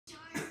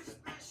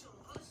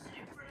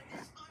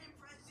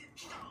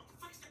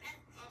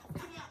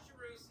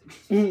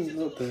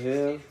What the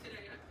hell?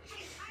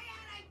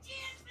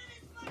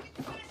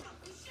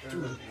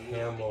 Dude,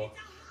 Hamill.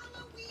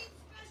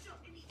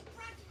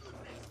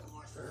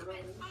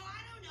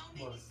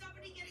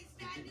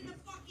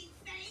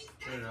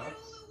 Turn it up.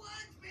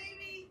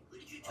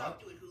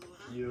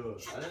 Yo,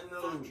 I didn't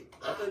know.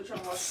 I thought you were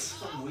trying to watch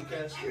some weak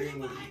ass scary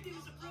movie.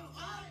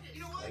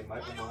 Like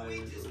Michael Myers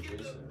or Jason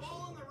or something.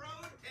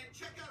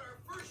 Check out our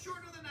first short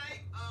of the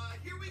night.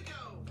 Here we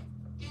go.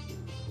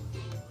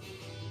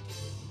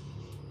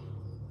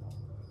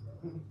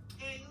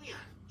 Hey, Leon,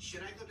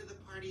 should I go to the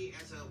party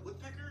as a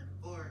woodpecker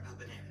or a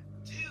banana?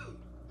 Dude,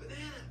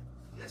 banana.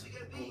 That's what you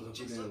gotta be.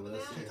 Just like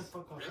banana. Get the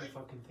fuck off the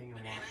fucking thing and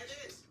Banana watch.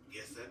 it is.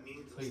 Guess that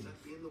means I'm Please.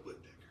 stuck being the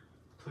woodpecker.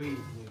 Please,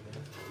 man.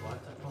 Watch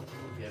that fucking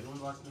movie.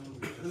 Everyone watch the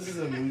movie. This is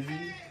a movie?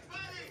 Hey,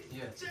 buddy!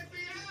 Yeah. Check me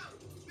out!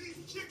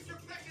 These chicks are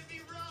pecking me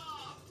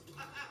raw!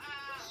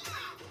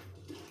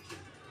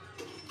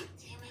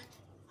 Damn it.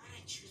 Why did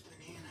I choose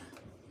banana?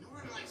 No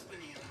one likes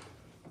banana.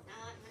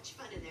 Not much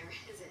fun in there,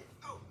 is it?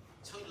 Oh,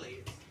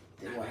 totally.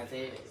 Then what is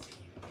it?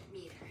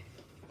 Me either.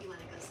 You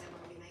want to go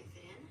somewhere we might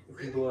fit in?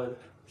 Really? Blood.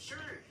 Sure.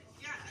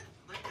 Yeah,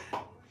 like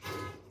that.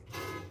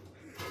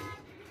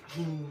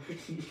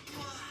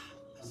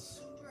 A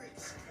super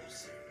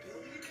exclusive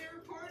billionaire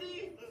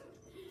party?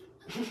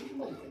 Oh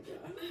my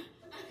god.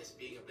 I guess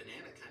being a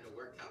banana kind of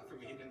worked out for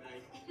me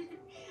tonight.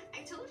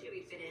 I told you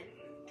we'd fit in.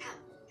 Come,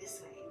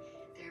 this way.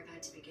 They're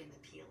about to begin the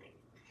peeling.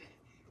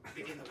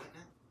 Begin the what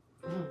now?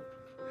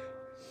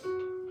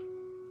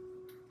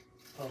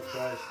 Oh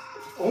Christ.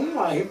 Oh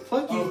my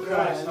fucking Oh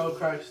Christ. god. Oh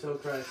Christ. Oh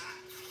Christ.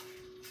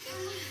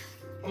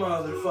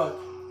 Motherfuck.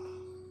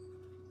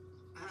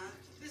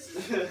 This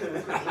is...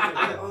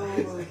 Oh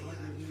my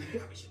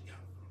We should go.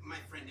 My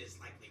friend is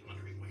likely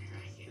wondering where I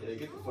am. Yeah,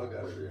 get the fuck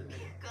out of here.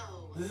 Here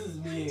goes. This is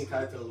me and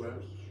Kaito, bro.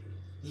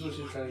 This is what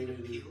she's trying to get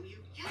me to do. Peel you?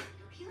 Yeah,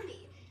 peel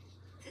me.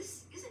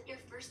 This isn't your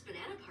first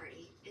banana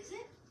party, is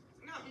it?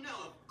 No,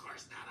 of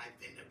course not. I've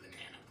been to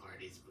banana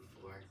parties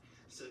before.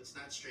 So it's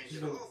not strange She's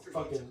at gonna all for me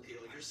fucking- to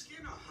peel your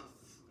skin off.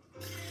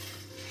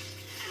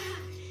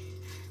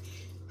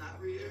 Not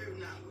weird,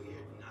 not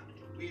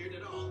weird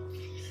at all.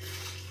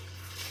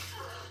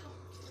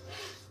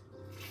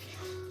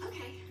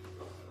 Okay,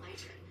 my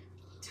turn.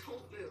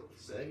 Don't move.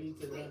 Saggy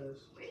to Wait,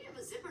 us. why do you have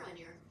a zipper on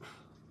your...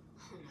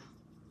 Oh no.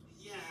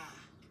 Yeah.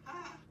 I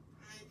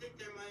think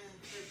there might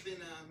have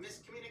been a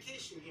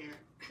miscommunication here.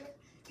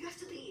 You have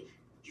to leave.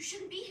 You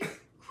shouldn't be here.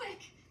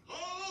 Quick.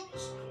 Halt!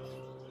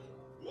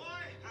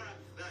 Why hath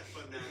that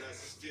banana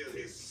still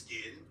his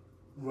skin?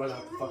 Run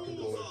out the fucking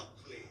rules door. are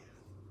clear.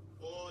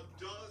 Or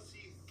does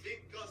he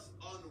think us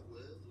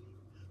unworthy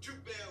to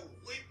bear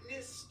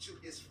witness to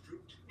his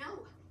fruit?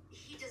 No,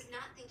 he does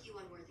not think you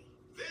unworthy.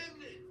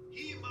 Then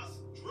he must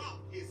drop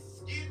his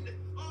skin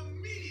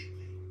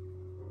immediately,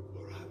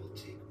 or I will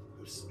take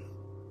personal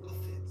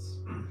offense.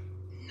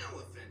 No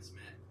offense,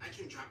 Matt. I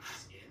can drop my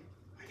skin.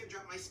 I can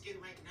drop my skin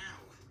right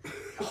now.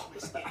 Drop my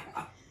skin.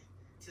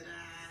 Ta-da.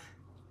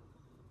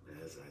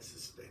 As I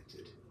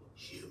suspected,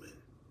 human.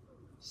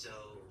 So,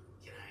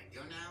 can I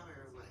go now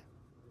or what?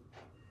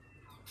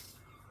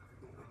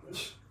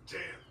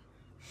 Damn,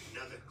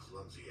 another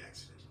clumsy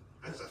accident.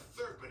 That's the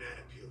third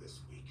banana peel this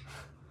week.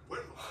 When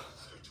will people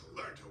start to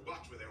learn to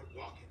watch where they're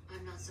walking?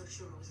 I'm not so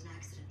sure it was an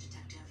accident,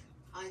 Detective.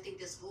 I think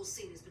this whole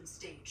scene has been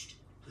staged.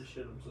 He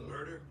shit himself.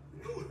 Murder?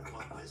 Who would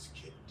want this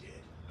kid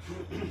dead?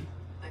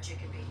 But you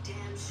can be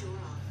damn sure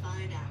I'll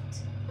find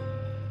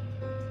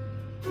out.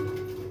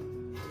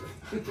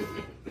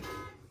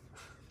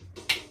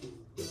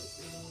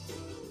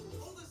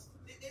 Told us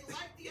they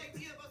liked the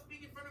idea of us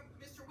being in front of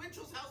Mr.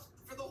 Winchell's house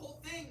for the whole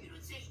thing. You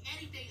don't say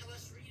anything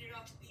unless you read it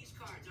off these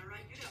cards, all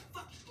right? You're gonna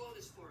fucking blow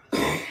this for us.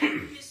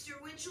 Mr.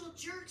 Winchell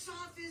jerks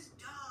off his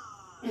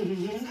dog.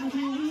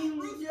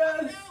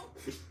 Yes.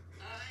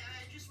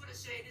 I just want to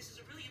say this is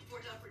a really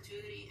important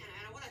opportunity, and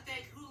I want to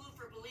thank Hulu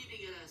for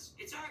believing in us.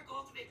 It's our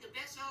goal to make the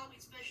best Halloween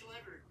special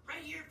ever,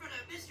 right here in front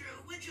of Mr.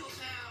 Winchell's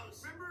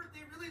house. Remember,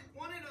 they really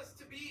wanted us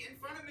to be in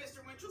front of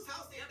Mr. Winchell's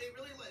house. They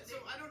really let. So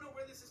I don't know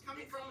where this is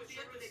coming from.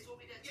 They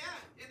told me that. Yeah,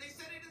 and they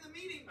said it in the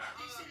meeting.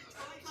 They said it a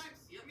couple twice. times.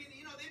 Yep. I mean,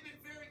 they've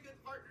been very good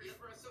partners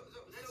for us.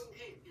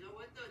 Hey, you know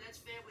what though? That's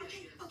family.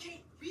 I guess.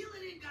 Okay, Reel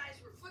it in, guys.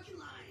 We're fucking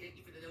lying. Thank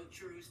you for the no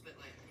truce, but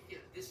like,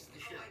 this is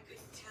the show. I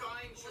couldn't tell.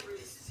 Fine, Sharif.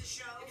 This is the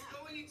show. It's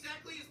going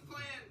exactly as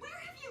planned. Where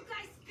have you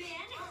guys been?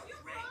 You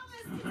great.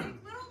 promised to take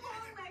little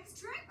long legs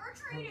trick or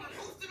treating. We're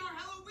hosting our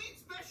Halloween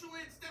special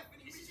in,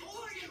 Stephanie. This is We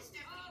told you. important,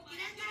 Stephanie. Oh my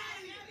Get out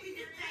of here. God. We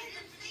did that. I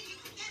didn't think it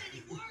could get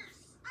any worse.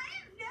 I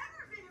have never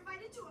been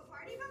invited to a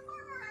party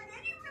before or had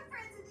any of my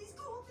friends, and these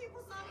cool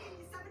people saw me in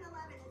the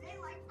 7-Eleven and they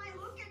liked my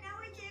look, and now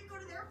I can't go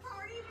to their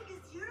party because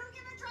you don't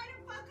get to try to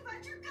fuck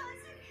about your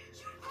cousin.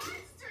 You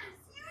monsters!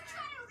 You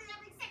tried only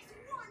having sex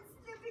once,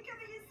 then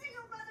becoming a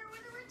single mother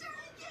with a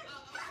retarded kid.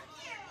 Fuck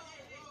you!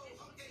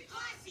 Okay,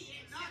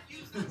 not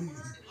use that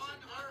word on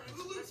our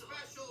Hulu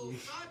special,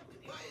 son.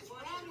 What is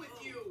wrong with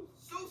you?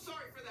 So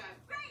sorry for that.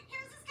 Great,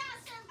 here's his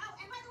costume. Oh,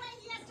 and by the way,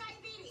 he has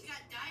diabetes. He's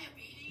got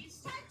diabetes.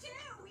 Type 2.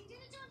 He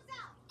did it to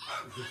himself.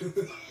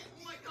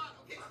 Oh my God.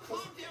 Okay,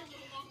 calm down,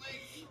 little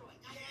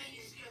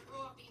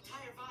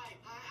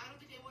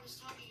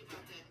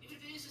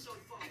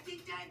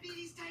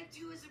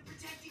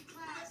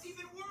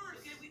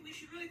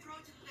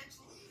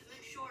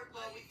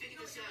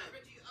town.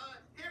 Reggie,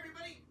 hey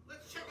everybody,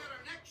 let's check out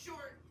our next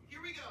short. Here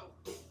we go.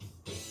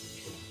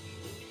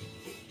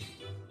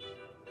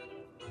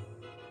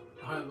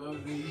 I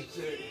love these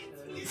shit.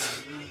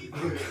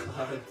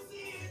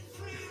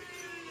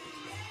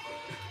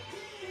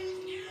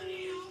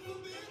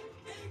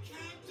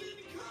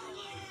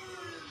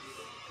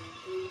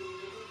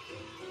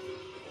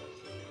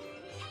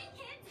 Hey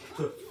kids,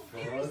 welcome to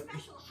a very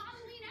special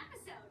Halloween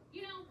episode.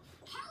 You know,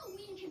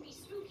 Halloween can be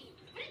spooky,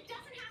 but it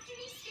doesn't have to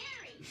be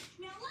scary.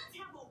 Now let's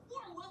have a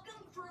warm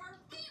welcome for our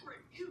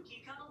favorite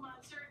kooky cuddle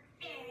monster.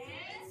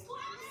 It's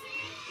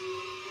Flopsy!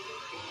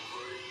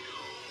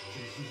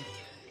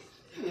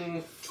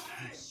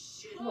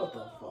 What the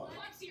fuck?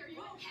 Flopsy, are you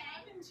okay? What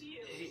happened to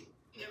you? Hey,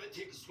 never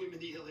take a swim in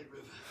the LA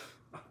River.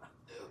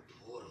 There are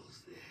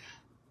portals there.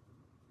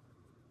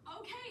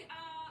 Okay,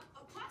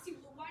 Flopsy,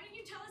 well, why don't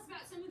you tell us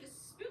about some of the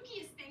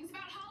spookiest things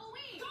about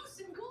Halloween? Ghosts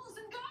and ghouls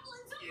and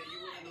goblins, oh Yeah, you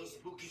my! wanna know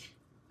spooky?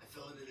 I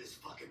fell into this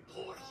fucking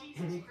portal.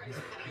 Jesus Christ.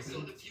 And I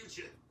saw the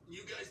future.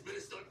 You guys better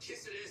start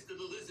kissing ass to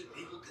the lizard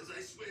people, because I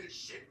swear to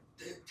shit,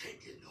 they're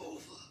taking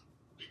over.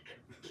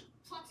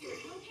 Flopsy, are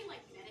you okay,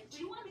 like, medically? Do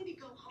you want to maybe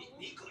go home?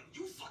 Nico,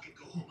 you fucking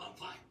go home. I'm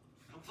fine.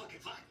 I'm fucking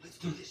fine. Let's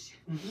do this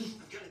shit.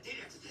 I've got a date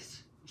after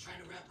this. I'm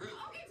trying to wrap her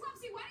up. Okay,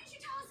 Flopsy, why don't you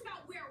tell us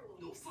about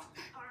werewolves? No, fuck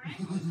that. Alright.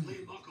 I was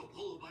playing Marco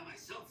Polo by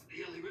myself in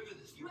the LA River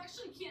this You week.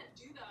 actually can't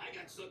do that. I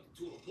got sucked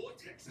into a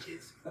vortex,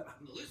 kids.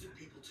 And the lizard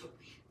people took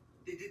me.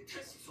 They did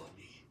tests on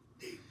me.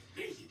 They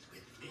mated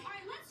with me.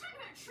 Alright, let's talk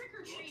about Long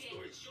trick-or-treating.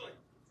 story short,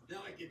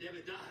 now I can never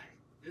die.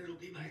 It'll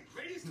be my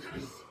greatest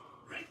curse.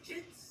 Right,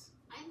 kids?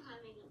 I'm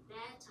having a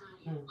bad time.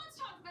 Let's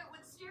talk about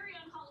what's scary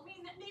on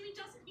Halloween that maybe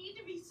doesn't need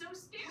to be so What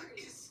scary.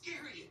 is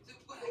scary?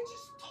 What I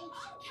just told you.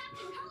 Oh,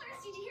 Captain Colors,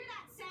 did you hear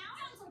that sound?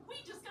 Sounds like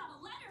we just got a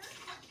letter.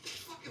 What the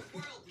fucking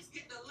world is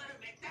getting a letter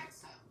make that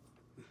sound?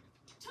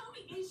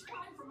 Toby H.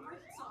 Pride from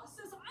Arkansas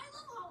says, I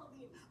love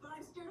Halloween, but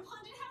I'm scared of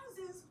haunted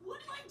houses. What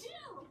do I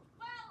do?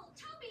 Well,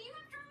 Toby, you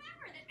have to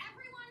remember that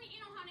everyone in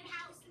a haunted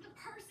house is a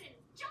person,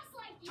 just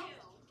like you.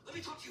 Let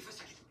me talk to you for a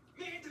second.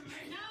 Man to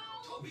man. No.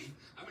 Toby,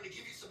 I'm gonna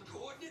give you some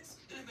coordinates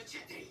and a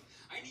machete.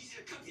 I need you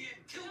to come here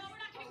and kill No, me.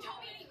 we're not giving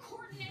Toby any It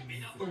coordinates. may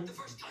not work the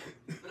first time,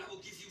 but I will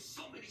give you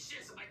so many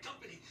shares of my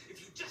company if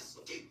you just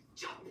keep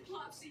jumping.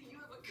 Flopsy, you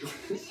have a You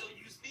company. still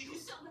use You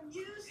needles? sell them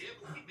used. Yeah,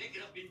 but we make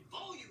it up in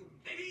volume,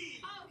 baby.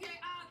 Okay,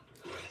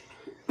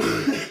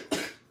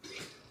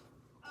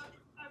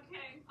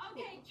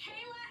 okay.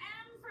 Kayla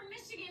M. from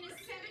Michigan is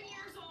 7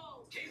 years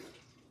old. Caleb,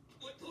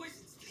 what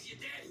poisons does your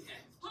daddy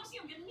have? Flopsy,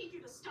 I'm gonna need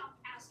you to stop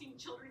asking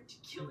children to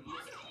kill you.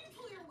 Also, can you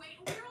pull your weight?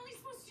 We're only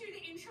supposed to do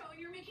the intro, and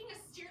you're making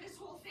us steer this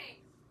whole thing.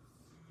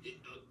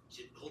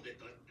 Shit, hold it,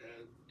 bud.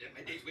 Yeah,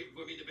 my date's waiting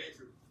for me in the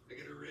bedroom. I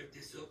gotta wrap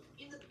this up.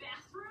 In the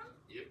bathroom?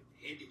 Yep,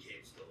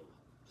 handicap stove.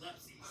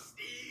 Flopsy,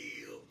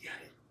 still got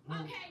it.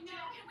 Okay, no.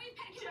 Can we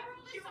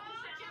roll this song?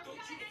 Jeff, Don't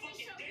we you gotta end the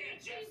fucking show. dare,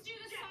 Jeff. Please do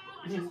the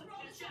song. Just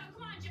roll the song.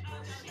 Come on, Jeff.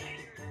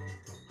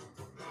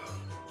 Okay.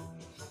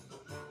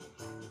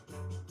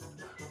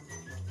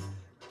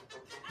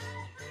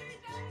 Every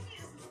day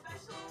is a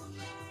special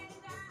day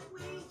that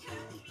we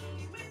can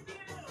be with you.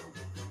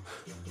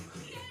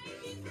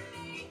 Thank you for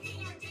making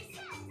our day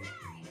so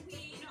bright.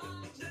 We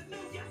don't no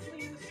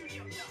gasoline in the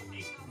studio. No.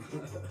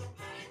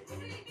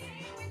 Every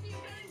day with you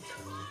is so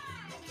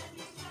fun. And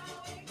we're so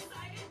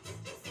excited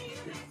just to see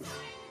you next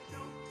time.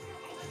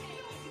 Okay,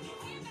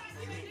 get back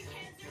to the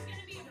kids. There's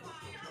gonna be a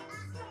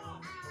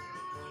fire.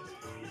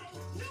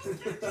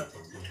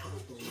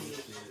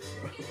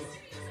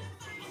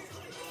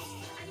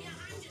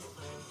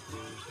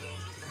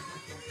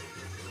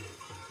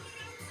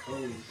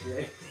 Holy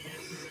shit.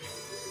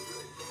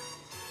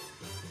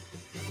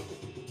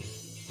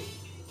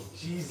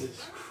 Jesus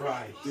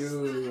Christ,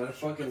 dude, I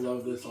fucking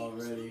love this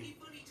already.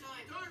 Funny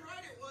time. Darn right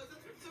it was.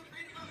 That's what's so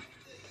great about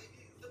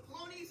the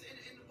Palonis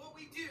and what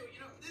we do. You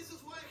know, this is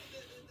why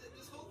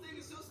this whole thing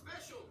is so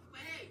special.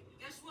 But hey,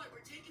 guess what?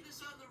 We're taking this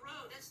on the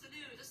road. That's the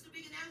news. That's the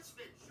big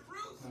announcement.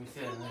 Bruce, Let me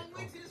see no that long neck.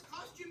 legs in his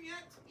costume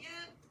yet?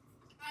 Yeah,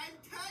 I'm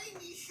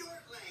tiny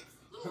short legs.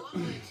 little long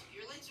legs.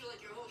 Your legs are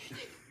like your whole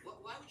shtick.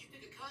 Why would you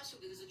pick a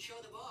costume that doesn't show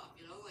them off?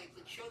 You know, like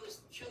show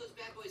those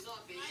bad boys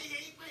off, baby. I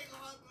hate my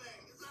long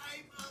legs.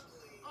 I'm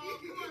ugly. Oh,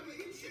 come on, but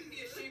you shouldn't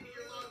be ashamed of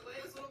your long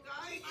legs, little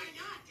guy. Why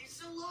not? They're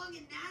so long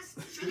and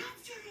nasty. Shut up,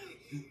 Jonah.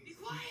 Be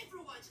quiet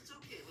for once. It's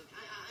okay. Look,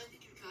 I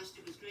think your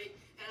costume is great,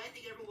 and I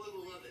think everyone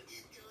will love it.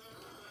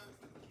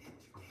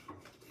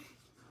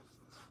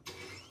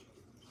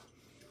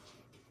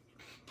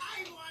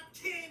 I want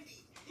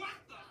candy. What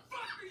the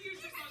fuck are you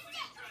supposed to be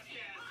dressed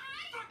as?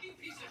 Fucking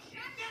piece of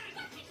shit. That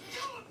is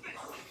so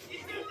offensive.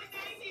 It's not the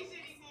 90s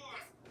anymore.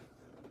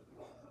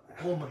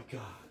 Oh my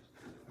god.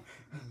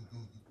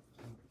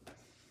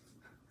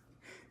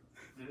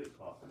 Did it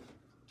pop?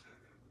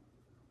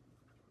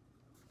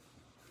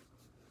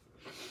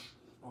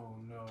 Oh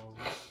no.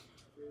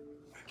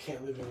 I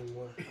can't live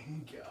anymore.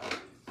 God.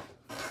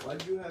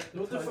 Why'd you have to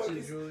What the touch fuck it,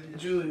 is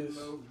Julius? Julius?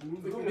 No,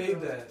 Who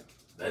made that?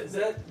 Is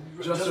that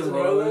Justin Justin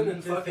Roiland Roiland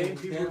and fucking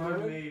people Dan who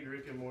Harmon? made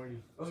Rick and Morty.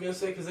 I was gonna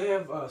say because they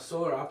have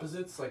Solar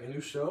Opposites, like a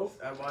new show.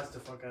 I watched the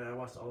fuck out. I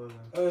watched all of them.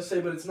 I was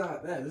gonna say, but it's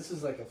not that. This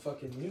is like a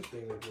fucking new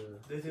thing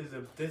they're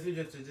doing. This is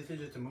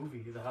just a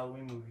movie. It's a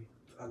Halloween movie.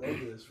 I love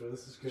this, bro.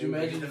 This is Could crazy. you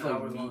imagine It's if an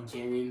like hour long. Meat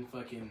Canyon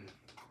fucking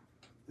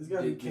It's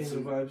got did Canyon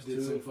some vibes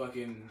did some too.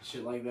 fucking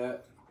shit like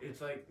that? It's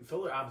like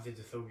Solar Opposites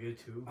is so good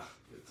too.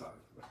 It's on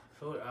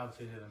Solar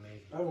Opposites is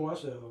amazing. I haven't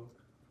watched that whole.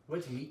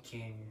 What's Meat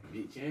Canyon?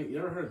 Meat Canyon. You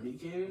ever heard of Meat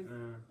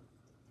Canyon?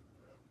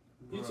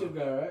 YouTube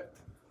guy, right?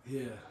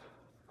 Yeah.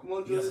 Come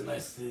on, Jordan.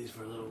 Nice titties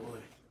for a little boy.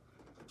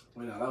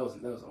 Wait, no, that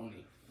was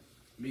Oni.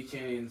 Meat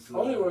Canyon's.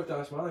 Only worked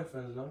on Smiling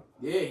Friends, no?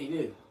 Yeah, he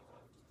did.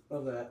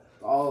 Love that.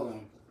 All of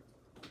them.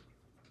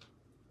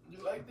 You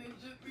like that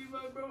shit,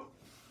 Levi, bro?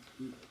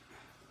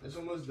 It's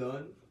almost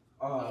done.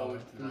 No,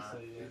 it's didn't not.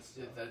 say yet. It's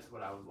just that's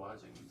what I was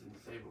watching. It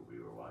didn't say what we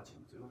were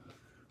watching too.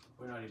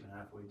 We're not even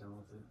halfway done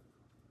with it.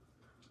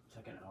 It's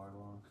like an hour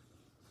long.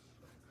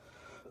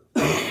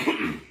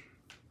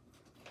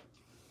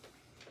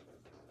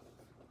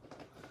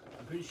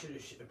 I'm pretty sure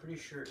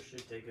it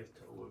should take us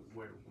to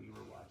where we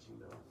were watching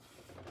though.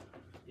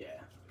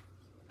 Yeah.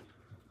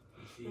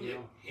 You see,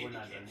 we're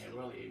not done yet.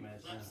 We're only 8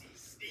 minutes now.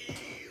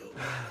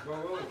 Bro,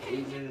 we're like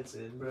 8 minutes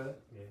in, bro.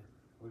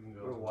 We can go.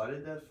 Bro, why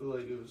did that feel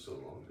like it was so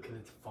long? Because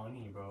it's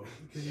funny, bro.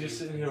 Because you're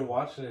sitting here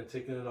watching it,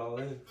 taking it all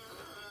in.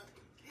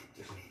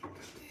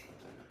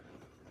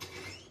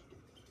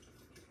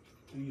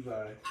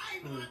 Levi,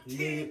 you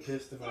gonna get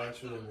pissed if I ask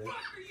for the name? No,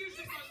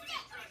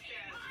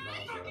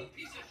 bro.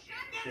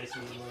 Guess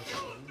who's the most?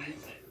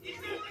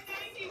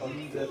 I'll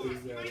use that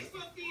these guys.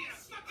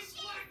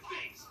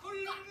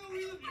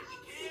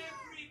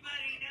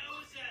 Everybody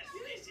knows us.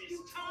 This is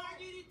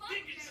targeted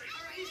bigotry.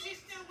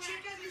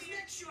 Check out this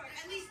next short.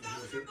 At least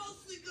those are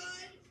mostly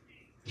good.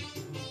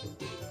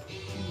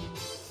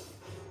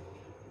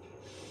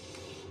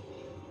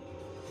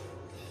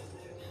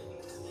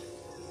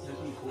 There's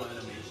some cool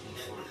animation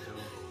for it too.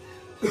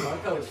 I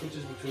like how it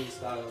switches between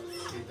styles.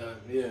 It does.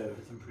 Yeah.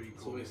 It's some pretty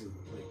So cool. basically,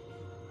 like,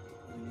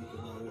 unique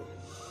about it.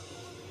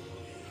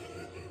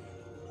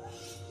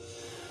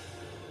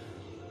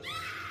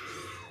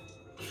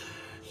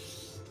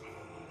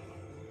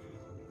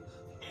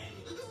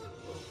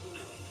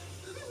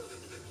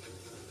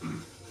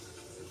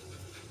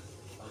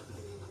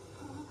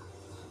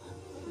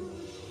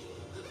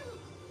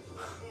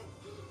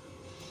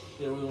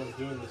 Yeah, we're the ones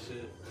doing this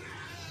shit.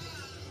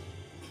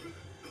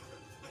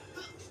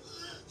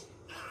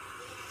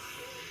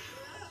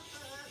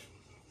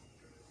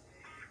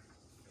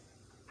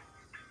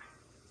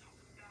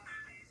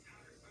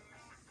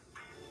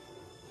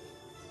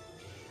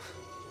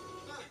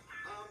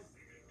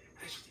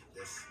 I should do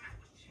this.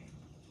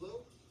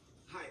 Hello?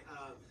 Hi,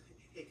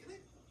 hey, can I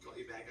call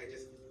you back? I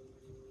just...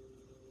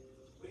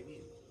 What do you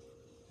mean?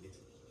 I need to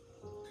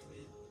come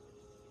in.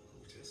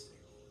 We're testing.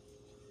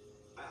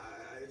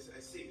 I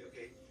see,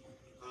 okay.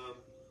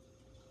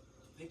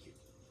 Thank you.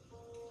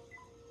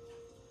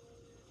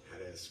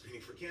 Had a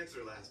screening for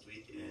cancer last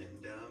week,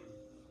 and,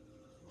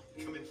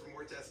 come in for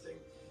more testing.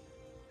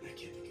 That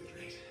can't be good,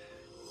 right?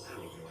 I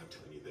don't even know why I'm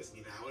telling you this,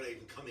 Nina. How would I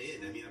even come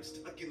in? I mean, I'm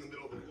stuck in the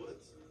middle of the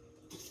woods.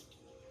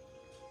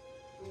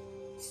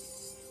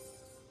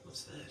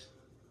 What's that?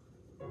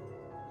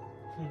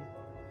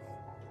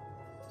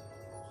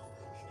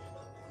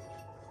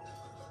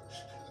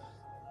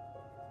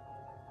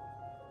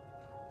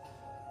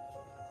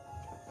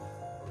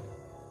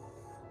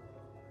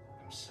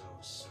 I'm so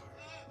sorry.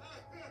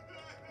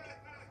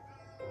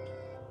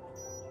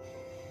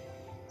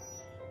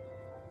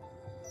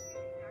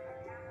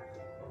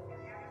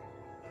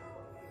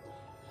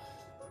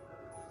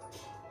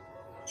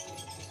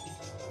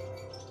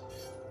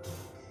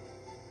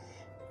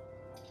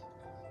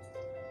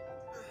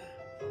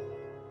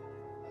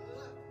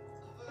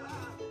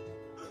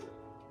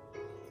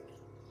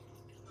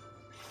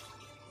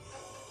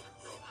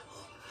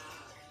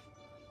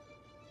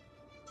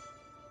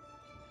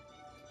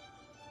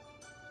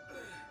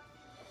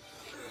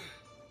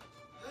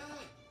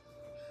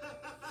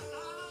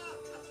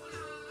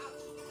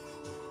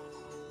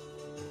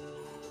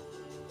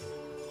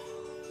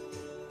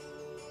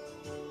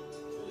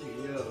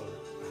 Yo.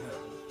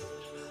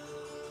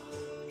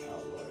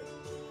 Oh, Lord.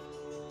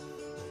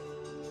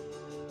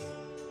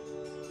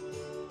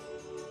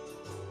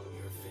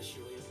 You're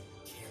officially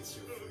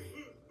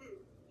cancer-free.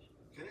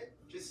 Can I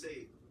just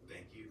say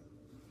thank you?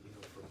 You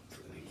know, for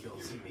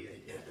giving me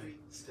every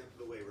step of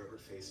the way,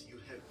 Rubberface. You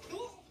have...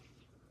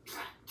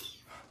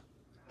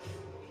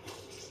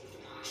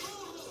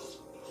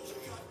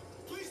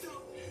 Please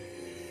don't!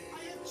 I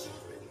have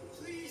children!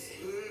 Please!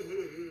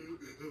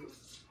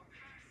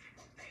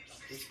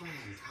 It's my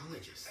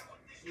oncologist.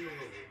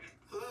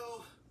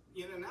 Hello?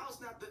 You know, now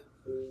it's not the...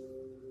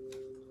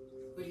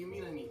 What do you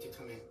mean I need to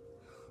come in?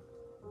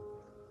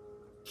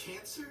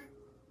 Cancer?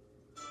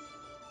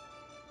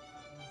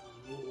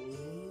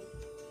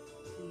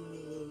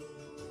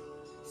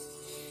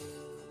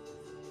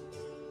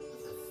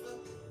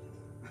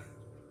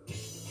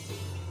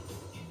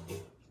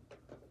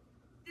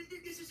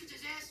 This is a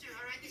disaster,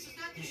 all right?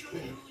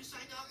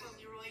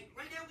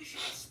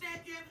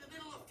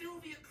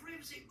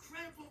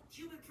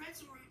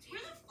 pretzel routine.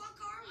 Where the fuck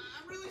are we?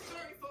 I'm really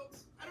sorry,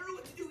 folks. I don't know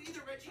what to do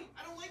either, Reggie.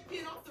 I don't like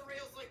being off the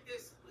rails like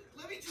this.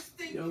 Let me just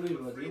think. Yo, Levi,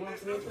 do you want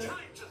to There's say no that?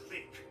 time to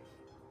think.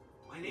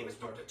 My name is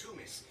Dr.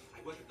 Toomis.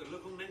 I work at the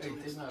local mental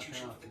Hey, did not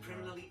institution turn for the off the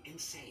criminally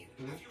insane.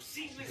 Hmm? Have you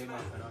seen this They man?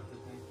 might cut off the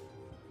thing.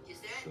 Is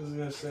that I was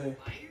gonna say,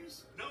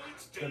 Myers? No,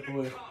 it's That Dana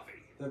boy. Carvey.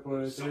 that boy right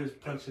there is Son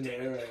of punching the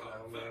Dana air right now,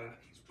 Carver. man.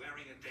 He's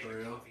wearing a For Dana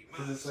real? Carvey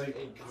Because it's mask.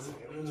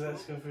 like, His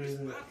that's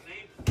confusing. birth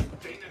name,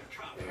 Dana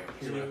Carver.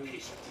 He's You my mean,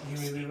 patient. you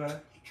mean Levi?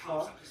 He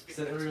carves up his Said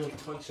victims everyone's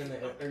into punching what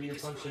the air, can or you're only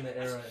punching the be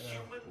air described right as now.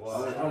 human Wow.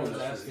 I was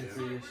That's asking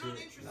for your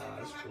shit. Nah,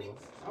 that's cool.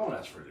 I won't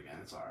ask for it again.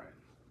 It's alright.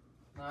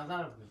 No, I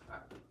thought it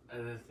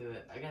was.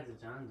 I got the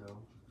John though.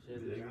 Shit,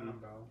 the Big John,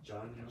 bro.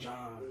 John.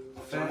 John.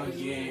 Fat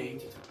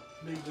Gang.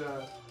 Big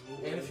job.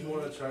 And if you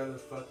want to try the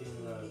fucking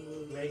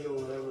mango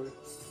whatever,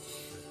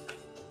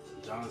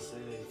 John said.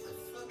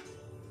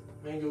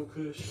 mango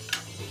kush.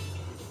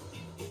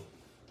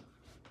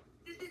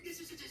 This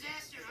is a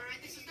disaster, alright?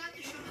 This is not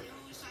the show that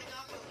Hulu signed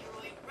off on,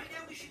 Leroy. Right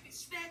now we should be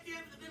smack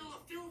dab in the middle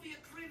of Philvia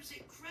Grimm's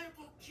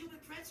incredible Cuban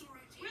pretzel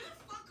routine. Where the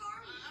fuck are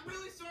we? I'm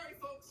really sorry,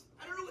 folks.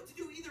 I don't know what to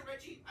do either,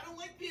 Reggie. I don't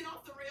like being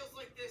off the rails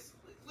like this.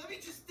 Let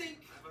me just think.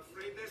 I'm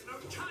afraid there's no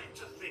time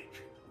to think.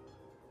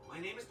 My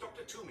name is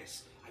Dr.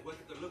 Toomis. I work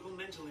at the local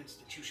mental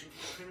institution for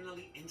the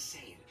criminally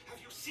insane.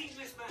 Have you seen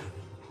this man?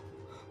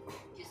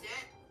 Is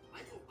that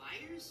Michael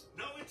Myers?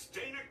 No, it's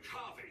Dana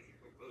Carvey.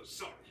 Oh,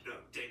 sorry, no,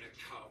 Dana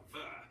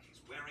Carver.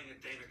 He's wearing a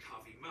Dana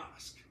Carvey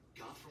mask.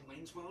 Guard from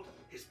Wayne's World?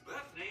 His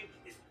birth name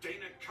is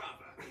Dana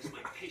Carver. He's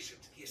my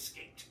patient. He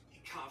escaped. He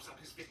carves up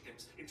his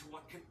victims into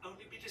what can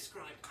only be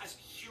described as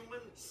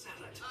human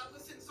salad.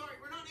 Listen, sorry,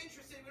 we're not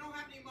interested. We don't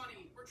have any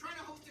money. We're trying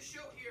to host a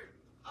show here.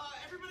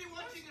 Everybody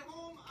watching at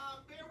home,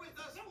 bear with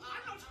us. No,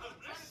 I'm not trying to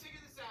homeless. figure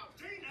this out.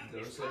 Dana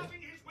Don't is say. carving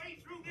his way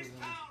through this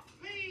town.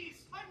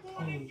 Please, I'm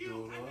warning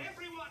you and Jonah.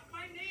 everyone.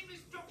 My name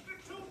is Dr.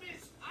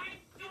 Toomis. I'm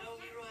You know,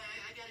 Leroy,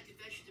 I got a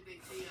confession to make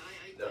to you.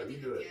 No, I you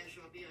did do the it. cash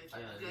on me. I I've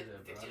gotta do got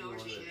that, bro. I $50 do one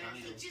in at a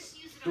cash. time. Just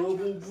use it. Double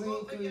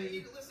Well,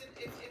 blinker. listen,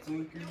 it's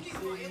Blinker he'll be city.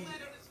 fine. He'll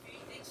land on his feet.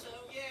 Think so?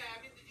 Yeah,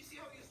 I mean, did you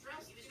see how he was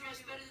dressed? He was You know,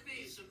 dressed better than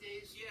me some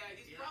days. Yeah,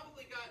 he's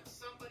probably got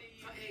somebody.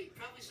 Hey,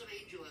 probably some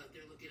angel out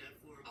there looking out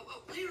for him.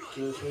 Oh, Leroy.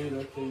 Just wait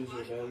up to use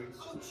your guns.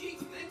 Oh, jeez,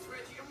 thanks,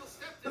 Reggie. I almost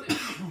stepped in it.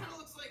 Kind of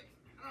looks like,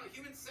 I don't know,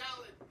 human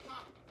salad.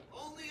 Huh.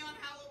 Only on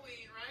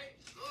Halloween, right?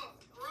 Ugh,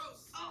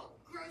 gross. Oh,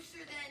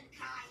 grosser than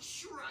Kai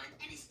Shrun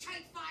and his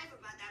Type 5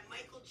 about that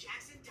Michael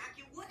Jackson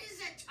docu. What is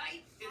a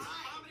Type 5? It's a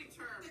comedy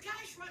term. The guy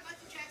Shrun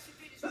Michael Jackson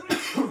bit his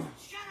brain.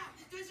 Shut up.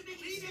 It doesn't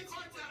make any Leave the sense.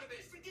 cards out of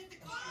it. Forget the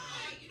Hey,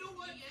 cards. you know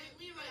what? Yeah,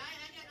 Leroy, I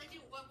got an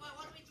idea. Why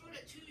don't we throw it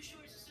at two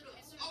shorts instead of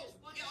Oh,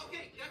 just one? yeah,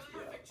 okay, that's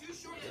perfect. Two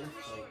shorts in a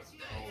row.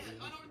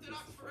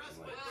 Unorthodox for us,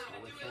 but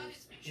we're gonna do it.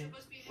 This picture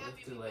must be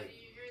happy to, with like,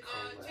 you hear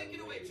that. Take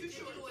it away, two Take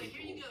shorts. it away.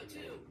 Here you go,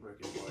 too. Rick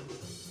and Morty.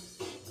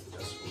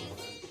 Just for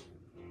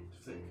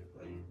Think,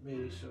 like,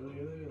 maybe show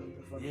together, like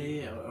the fucking.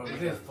 Yeah. Or This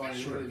make is a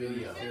funny. short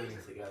video.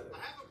 Feelings together. I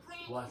have a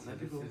problem. Watch that.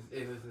 This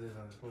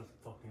is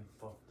fucking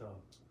fucked up.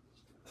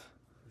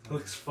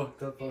 Looks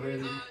fucked up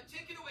already.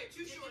 Take it away,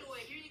 two Take shorts. it away.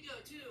 Here you go,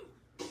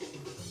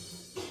 too.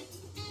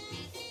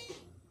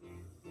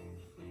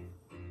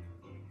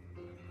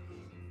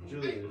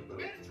 Julian, bro.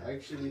 I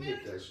actually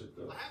hit that shit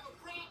though. I have a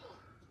problem.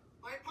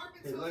 My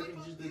apartment Hey, smells like like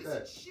you a just did piece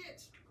that. of shit.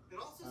 It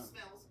also Oh.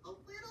 smells a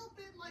little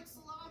bit like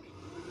salami.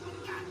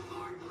 That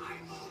part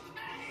I'm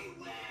okay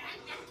with. I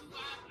got to,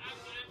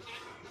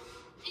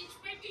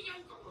 inspect the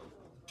yoga room.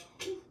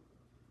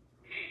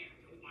 Man,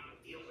 I don't want to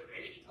deal with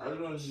any I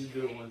don't know if you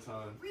do it one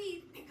time.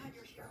 Read, pick on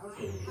your hair. How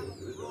can you do it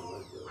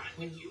like that?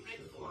 private unit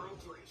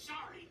 403.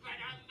 Sorry, but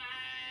I'm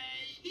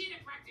here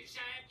to practice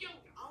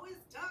yoga. Always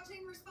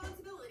dodging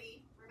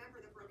responsibility.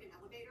 Remember the broken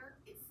elevator?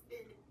 It's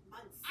been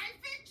months. I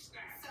fixed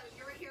that. So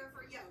you're here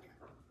for yoga.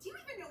 Do you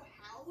even know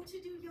how to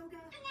do yoga?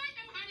 Do I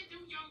know how to do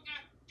yoga?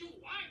 Do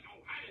I know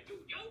how to do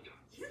yoga?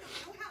 You don't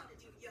know how to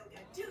do yoga,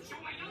 do you? So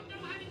I don't know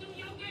how to do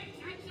yoga? Is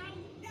that so?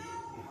 No!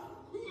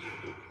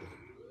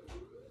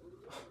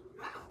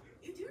 Wow,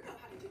 you do know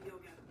how to do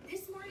yoga.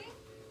 This morning,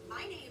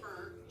 my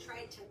neighbor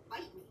tried to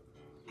bite me.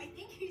 I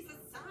think he's a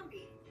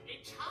zombie.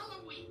 It's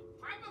Halloween.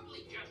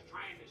 Probably just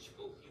trying to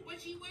spook you.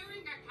 Was he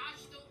wearing a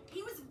costume?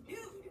 He was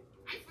nude.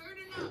 I've heard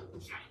enough.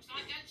 Sounds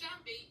like a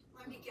zombie.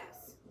 Let me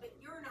guess, but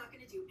you're not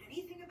going to do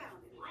anything about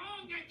it.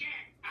 Wrong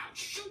again. I'll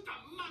shoot the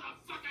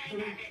motherfucker in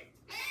the head.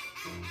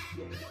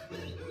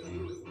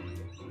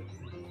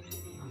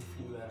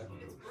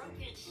 It's broken.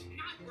 It's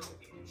not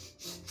broken.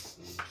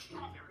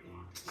 Strawberry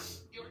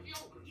marks. Your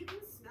yogurt. You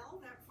can smell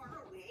that far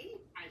away?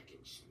 I can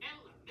smell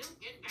the milk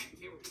and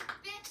bacteria.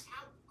 That's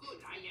how good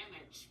I am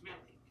at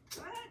smelling.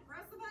 Go ahead,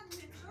 press the button.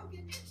 It's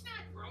broken. It's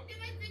not broken.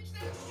 I fixed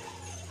that.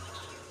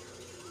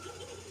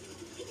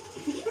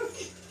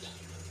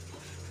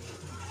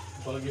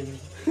 Bugging.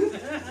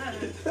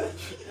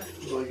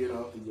 Bugging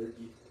off the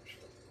jerky.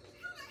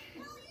 How the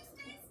hell you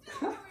stay still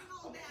during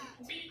all that?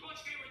 Because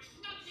there is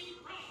nothing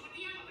wrong with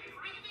the elevator.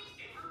 I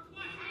fixed it for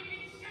what? I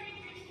didn't say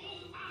this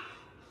whole time.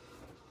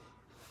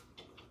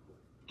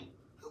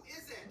 Who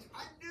is it?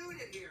 I'm new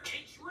to here.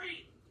 It's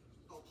Reed.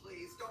 Oh,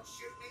 please, don't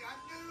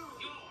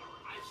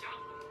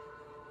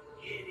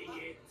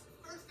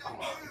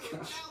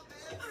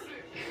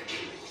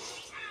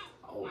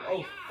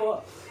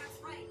fuck? That's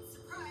right.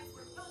 Surprise,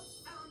 we're both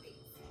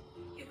zombies.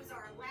 It was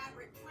our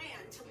elaborate plan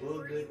to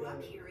Well, lure they you up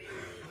got- here in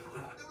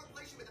No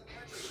replacement with a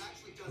manager who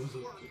actually does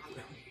work around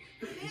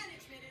here.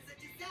 Management is a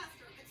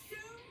disaster, but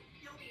soon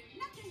you'll be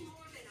nothing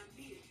more than a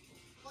meal.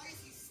 Why is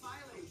he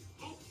smiling?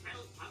 Who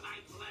fell for my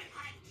blood?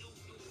 I knew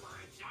you were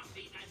a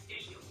zombie the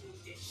day you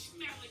moved in.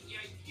 Smelling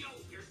your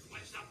yogurt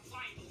was the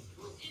final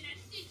proof. In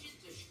addition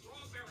to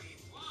strawberry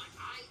and wine,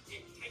 I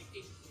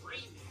detected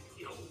gray matter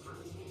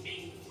yogurt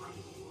made from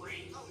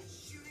grain. Oh, and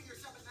shooting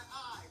yourself in the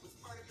eye was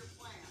part of your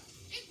plan.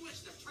 It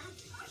was the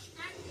perfect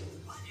distraction.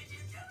 What did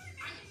you do to me?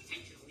 I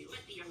intentionally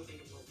let the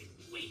elevator open,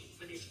 waiting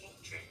for this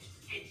object,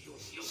 and your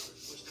yogurt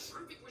was the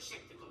perfect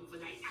receptacle for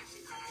that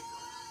acid that I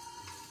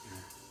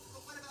got.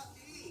 But what about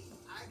me?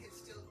 I can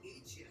still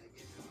eat you,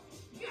 you know.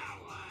 Go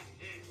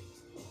ahead.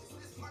 Is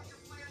this part of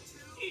your plan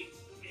too? Eat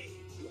me.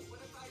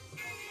 What if I...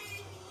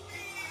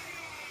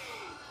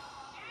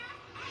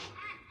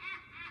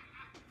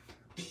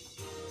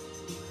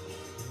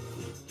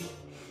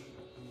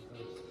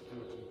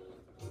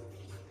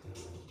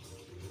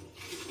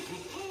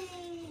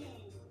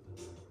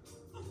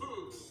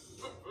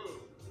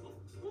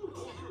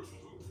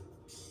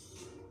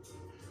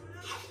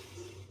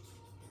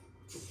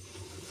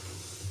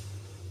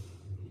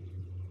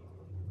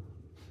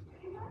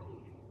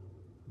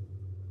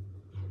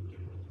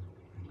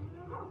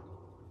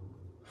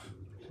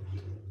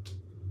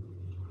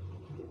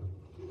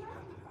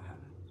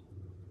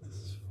 This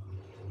is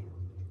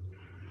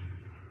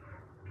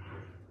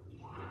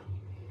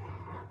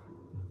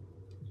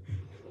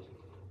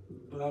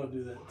But I would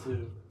do that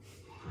too.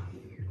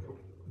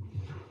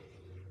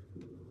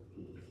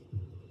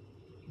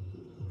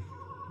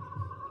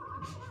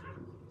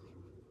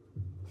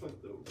 Fuck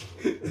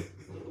those.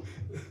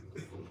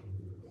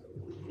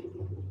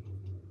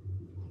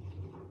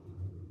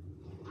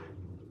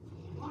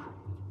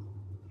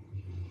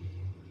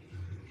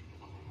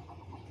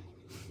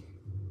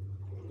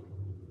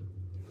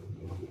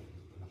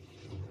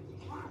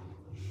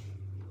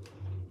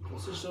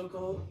 What's the show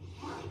called?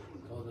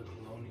 Called the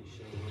Paloni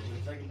Show.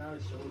 It's like not a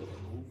show, it's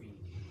a movie.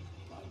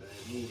 My bad,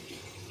 movie.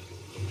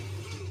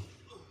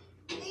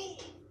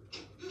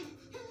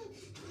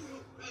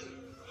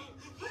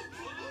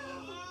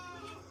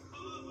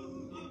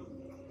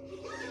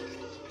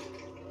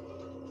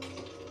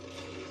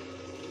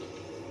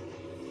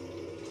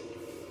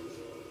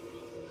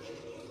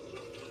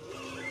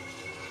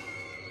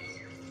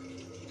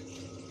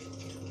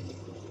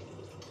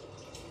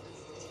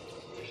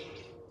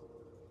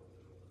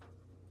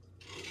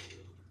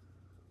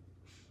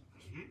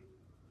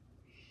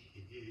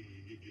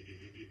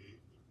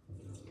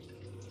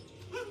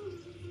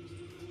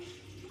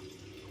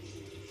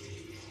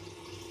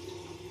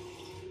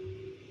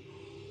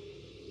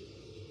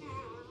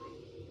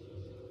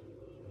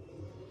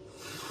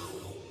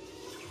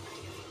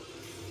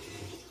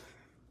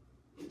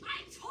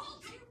 I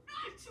told you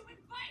not to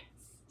invite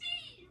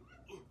Steve!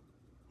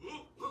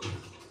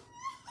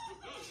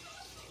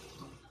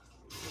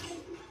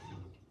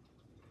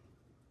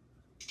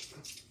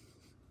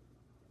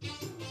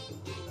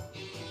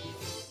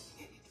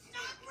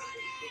 Stop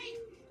running!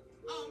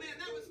 Oh man,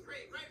 that was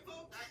great, right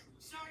folks?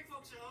 Sorry,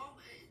 folks at home.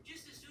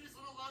 Just as soon as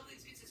Little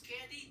Longlings gets his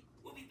candy,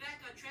 we'll be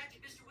back on track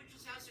at Mr.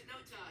 Winchell's house in no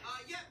time.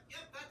 Yep,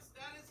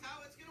 that is how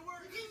it's gonna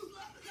work. You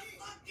slow the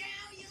fuck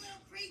down, you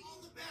little creep!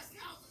 All the best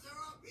houses are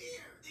up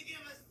here. They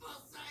give us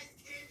full-size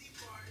candy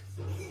bars.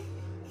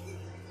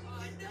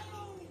 Oh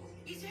no!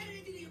 He's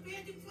headed into the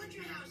abandoned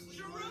Fletcher house.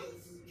 Jerome,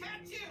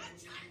 catch him!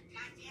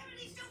 God damn it,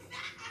 he's so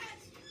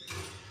fast!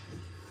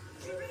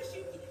 Jerome,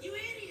 you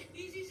idiot!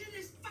 He's in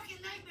this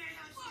fucking nightmare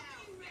house now.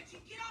 Fuck you,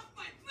 Reggie! Get off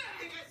my back!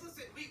 Hey guys,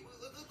 listen,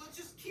 let's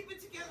just keep it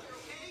together,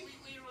 okay?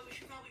 We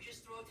should probably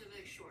just throw it to the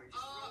next short.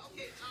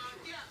 Okay,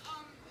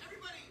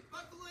 everybody,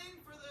 buckle in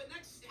for the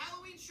next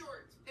Halloween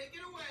short. Take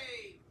it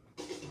away.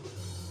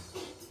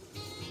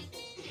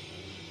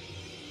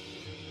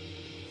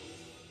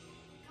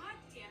 God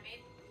damn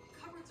it.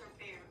 Cupboards are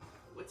bare.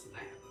 What's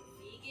that?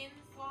 Vegan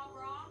foie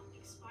gras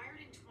expired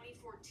in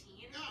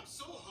 2014. I'm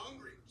so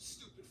hungry.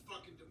 Stupid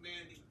fucking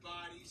demanding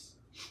bodies.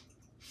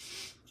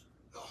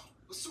 Oh,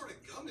 what sort of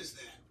gum is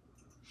that?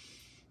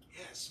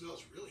 Yeah, it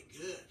smells really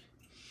good.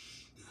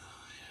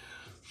 Oh,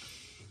 yeah.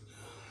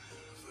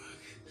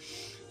 Fuck.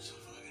 I'm so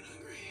fucking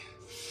hungry.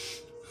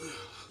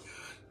 Oh,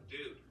 God.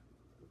 Dude,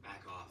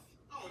 back off.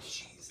 Oh,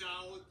 jeez,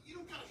 Al. You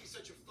don't gotta be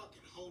such a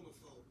fucking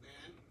homophobe,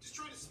 man. Just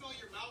try to smell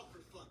your mouth,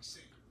 for fuck's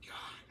sake.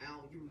 God.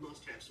 Al, you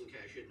must have some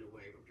cash hidden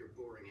away from your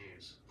boring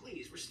ass.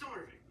 Please, we're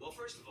starving. Well,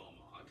 first of all,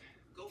 Mog,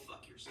 go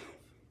fuck yourself.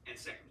 And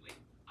secondly,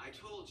 I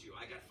told you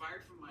I got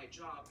fired from my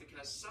job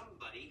because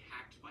somebody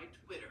hacked my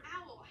Twitter.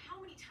 Owl, how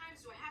many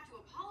times do I have to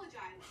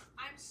apologize?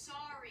 I'm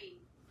sorry.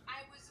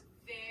 I was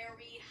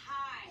very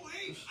high. Oh,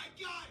 hey, I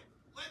got it.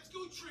 Let's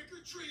go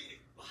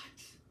trick-or-treating. What?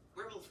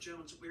 Werewolf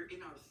Jones, we're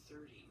in our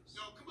 30s.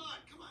 No, come on.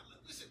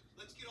 Listen,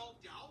 let's get all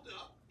dolled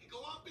up and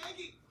go out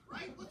begging,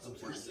 right? What's the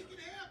worst that can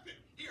happen?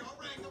 Here, I'll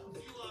write up a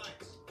few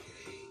lines.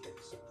 Okay,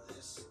 some of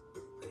this.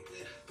 Pretty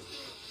good.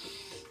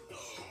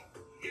 Oh,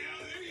 yeah,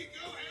 there you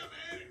go. Have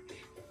at it.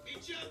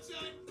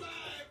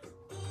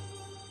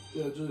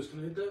 Yo, Julius, can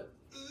I hit that?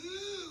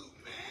 Ooh,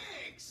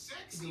 Meg,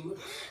 sexy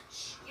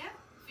bitch. Yep,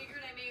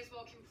 figured I may as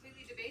well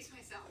completely debase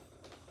myself.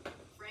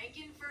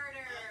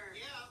 Frankenfurter.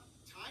 Yeah,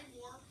 time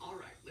warp. All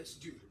right, let's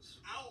do this.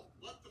 Ow,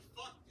 what the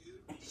fuck, dude?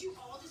 Did you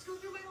all just go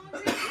through my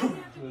laundry? I don't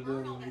have to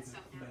burn all that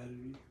stuff now.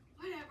 Battery.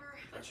 Whatever,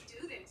 let's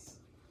do this.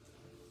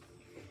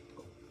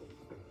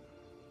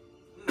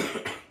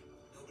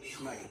 Nobody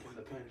Smacking home.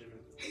 the Benjamin.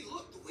 Hey,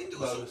 look, the window's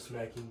Baba open.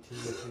 smacking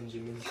Tina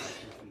Benjamin.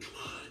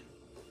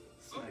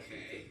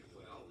 Okay,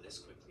 well, this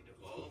quickly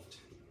devolved.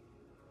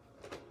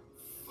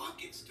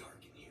 Fuck, it's dark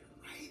in here,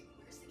 right?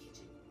 Where's the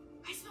kitchen?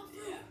 I smell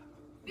food.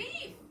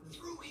 Beef!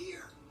 Through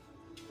here.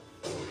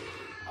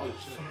 Oh,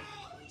 shit.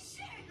 Holy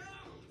shit!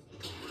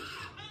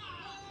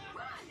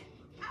 Run!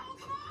 Owl,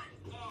 come on!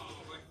 Oh,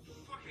 my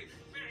fucking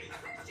face!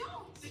 Where's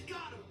Jones? They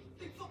got him.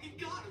 They fucking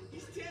got him.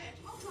 He's dead.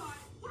 Oh god,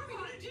 what are we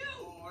gonna do?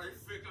 Oh, I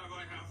think I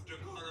might have to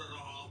go to the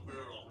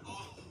hospital.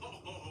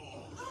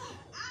 Ugh,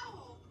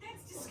 Owl,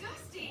 that's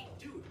disgusting.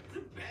 Dude, put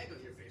a bag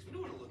on your face. We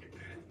don't want to look at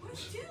that. What'd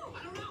you do?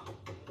 I don't know.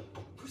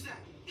 Who's that?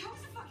 That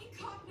was a fucking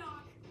cop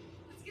knock.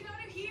 Let's get out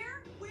of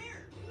here.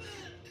 Where?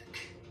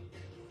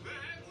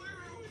 Man, where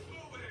are we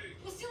going?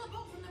 We'll steal a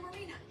boat from the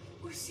marina.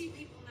 We're sea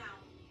people now.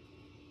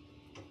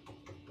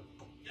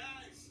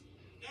 Guys,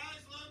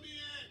 let me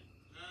in.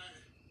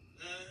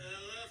 I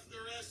left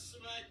the rest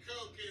of my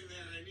coke in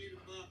there. I need a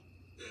bump.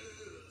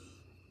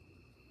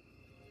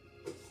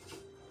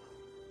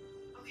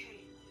 Okay,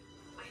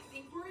 I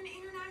think we're in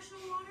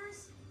international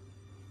waters.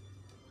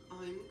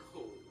 I'm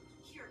cold.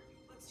 Here,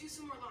 let's do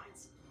some more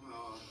lines.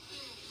 Oh,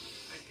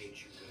 I hate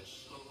you guys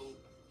so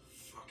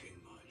fucking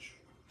much.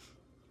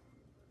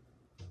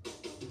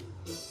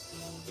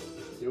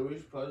 Yo, we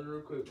should pause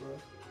real quick, bro.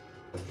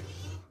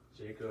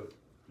 Jacob,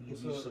 would you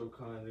What's be up? so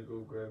kind to go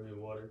grab me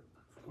water?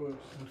 Of course.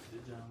 What's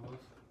the John was?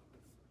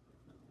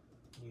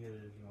 You get it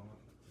if you want.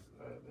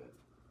 Alright, bet.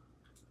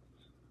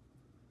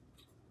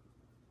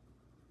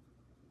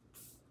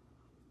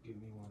 Give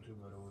me one too,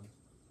 by the way.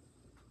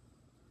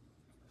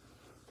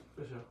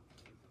 For sure.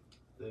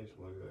 Thanks,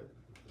 my guy.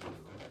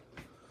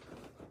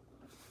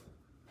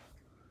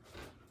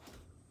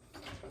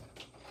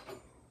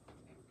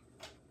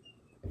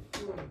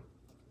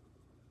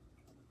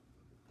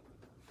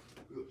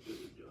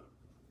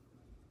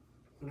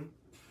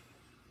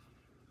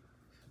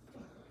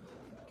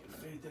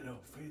 Fade it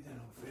out, fade it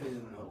out, fade Fade it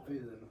it out. out, fade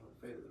it out,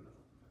 fade it out.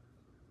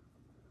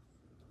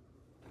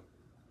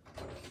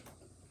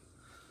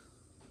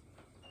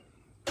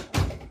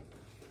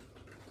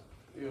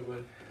 Yeah,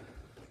 buddy.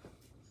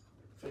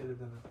 Fade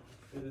it out,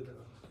 fade it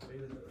out,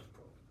 fade it out,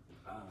 bro.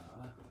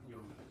 You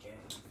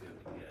can't feel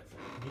it, yes.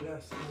 You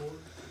got some more?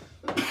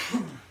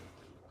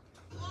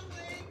 Long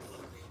legs.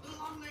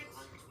 Long legs.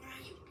 Where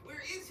are you?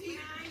 Where is he?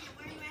 Where are you?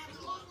 Where are you at?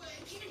 Long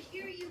legs. I can't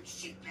hear you,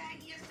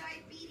 shitbag. He has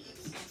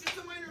diabetes. Just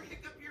a minor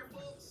hiccup here,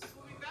 folks.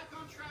 We'll be back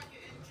on track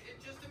in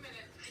just a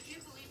minute. I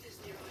can't believe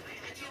this, Levi.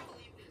 I can't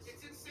believe this.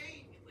 It's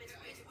insane.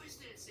 What's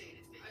the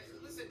insane?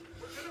 Listen,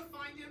 we're gonna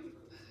find him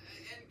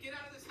and get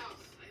out of this house.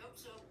 I hope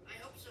so. I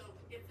hope so.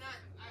 If not,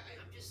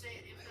 I'm just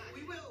saying. If not,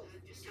 we will.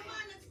 Come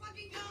on, let's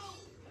fucking go.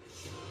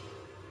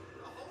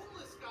 A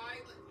homeless guy.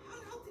 How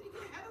the hell did he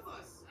get ahead of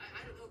us? I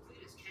don't know. Look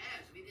at his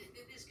calves. I mean,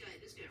 this guy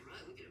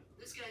runs. Look at him.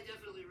 This guy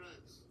definitely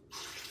runs.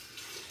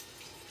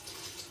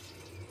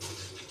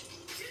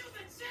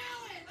 Cuban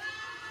salad!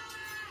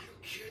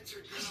 You kids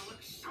are gonna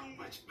look so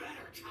much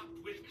better topped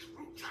with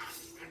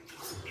croutons and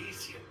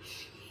Parmesan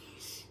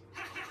cheese.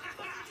 We're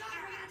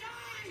gonna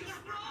die!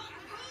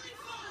 Holy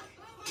fuck!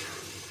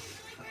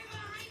 Right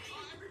behind me!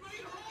 Everybody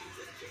at home,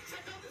 just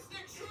check out this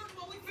next short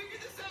while we figure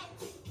this out.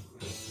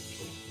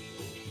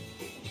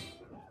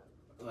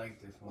 I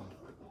like this one.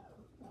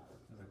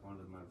 It's like one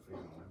of my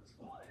favorite ones.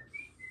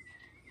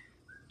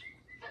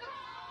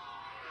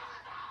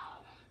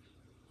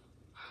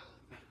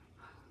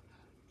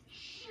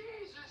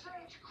 Jesus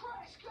H.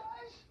 Christ,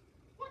 guys!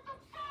 What the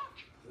fuck?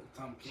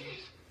 Tom King.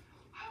 Jeez,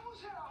 I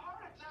almost had a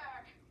heart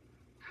attack.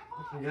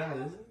 Come on. Yeah,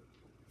 man. is it?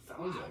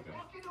 Sounds like him.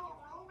 Walk into a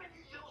room and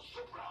you yell,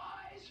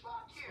 surprise!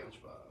 Fuck you!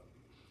 SpongeBob.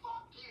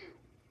 Fuck you!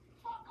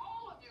 Fuck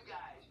all of you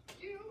guys!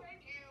 You and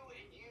you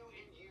and you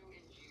and you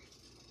and you.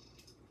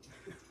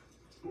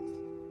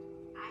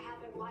 I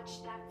haven't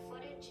watched that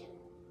footage in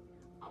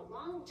a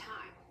long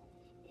time.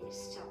 It is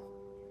still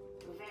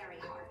very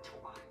hard to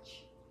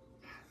watch.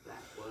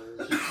 That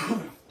was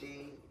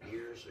 50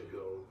 years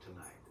ago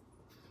tonight.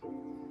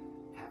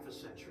 Half a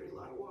century, a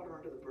lot of water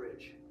under the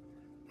bridge.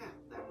 Yeah,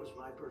 that was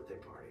my birthday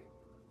party.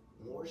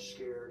 More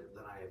scared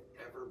than I have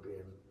ever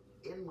been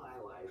in my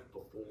life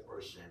before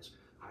or since.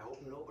 I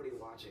hope nobody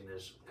watching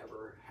this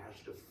ever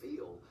has to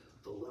feel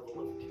the level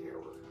of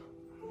terror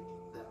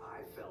that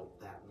I felt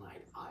that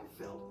night. I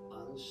felt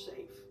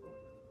unsafe,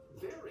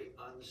 very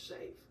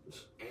unsafe,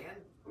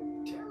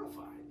 and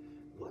terrified.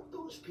 What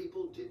those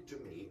people did to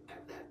me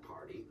at that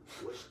party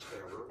was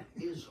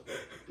terrorism,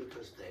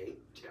 because they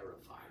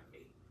terrified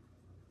me.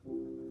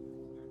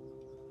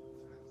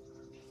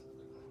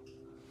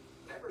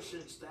 Ever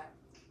since that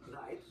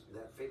night,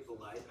 that fateful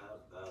night,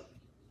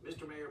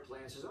 Mr. Mayor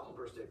plans his own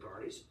birthday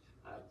parties.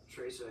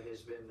 Teresa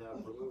has been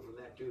removed from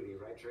that duty,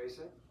 right,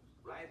 Teresa?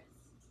 Right?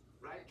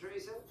 Right,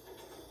 Teresa?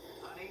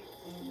 Honey?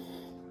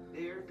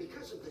 Dear,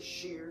 because of the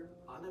sheer,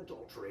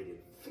 unadulterated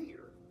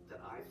fear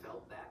that I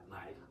felt that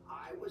night,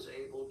 I was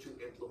able to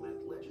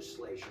implement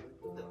legislation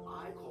that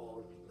I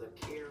called the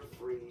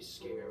Carefree,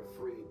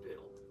 Scare-Free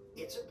Bill.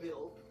 It's a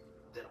bill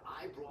that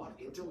I brought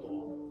into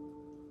law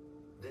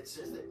that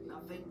says that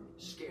nothing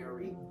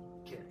scary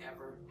can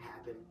ever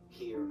happen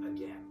here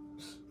again.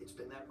 It's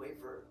been that way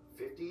for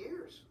 50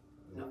 years.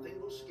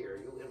 Nothing will scare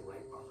you, and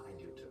right behind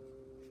you, too.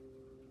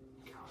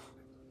 Count on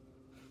it.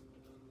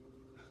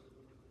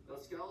 No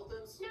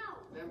skeletons? No.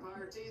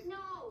 Vampire teeth?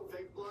 No.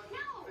 Fake blood?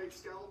 No. Fake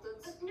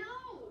skeletons?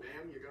 No.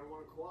 Ma'am, you're gonna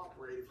want to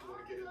cooperate if you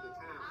want to get into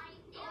town.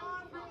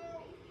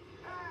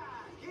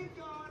 Keep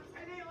going.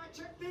 Hey, Neil, I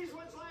checked these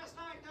ones last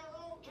night. They're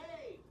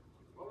okay.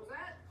 What was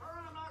that?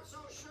 Her, I'm not so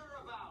sure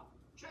about.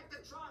 Check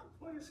the trunk.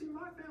 Well, you see,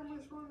 my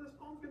family's run this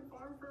pumpkin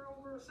farm for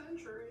over a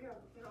century,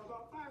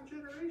 about 5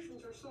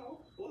 generations or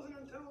so. It wasn't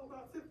until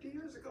about 50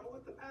 years ago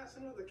with the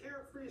passing of the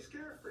Carefree,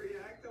 Scare-Free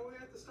Act that we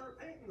had to start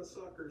painting the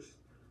suckers.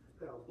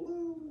 Now,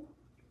 blue,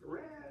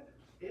 red,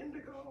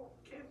 indigo,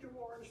 can't do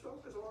orange though,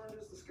 because orange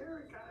is the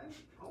scary kind.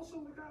 Also,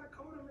 we gotta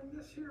coat them in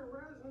this here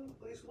resin,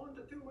 at least 1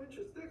 to 2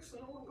 inches thick, so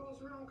no one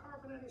goes around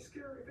carving any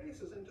scary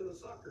faces into the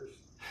suckers.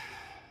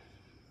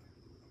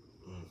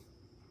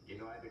 You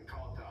know, I've been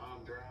called to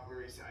armed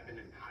robberies. I've been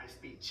in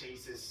high-speed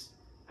chases.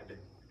 I've been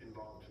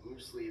involved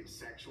loosely in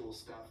sexual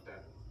stuff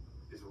that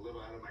is a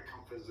little out of my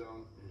comfort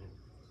zone.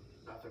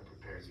 Nothing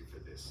prepares you for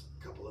this.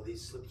 A couple of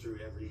these slip through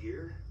every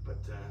year,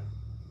 but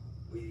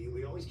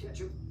we always catch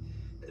them.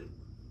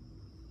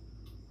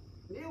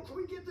 Neil, can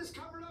we get this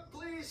covered up,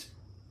 please?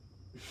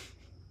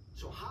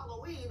 So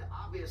Halloween,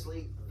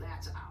 obviously,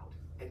 that's out.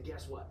 And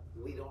guess what?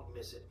 We don't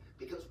miss it.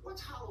 Because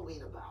what's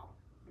Halloween about?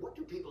 What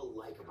do people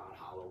like about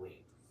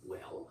Halloween?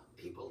 Well,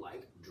 people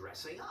like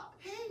dressing up.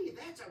 Hey,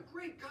 that's a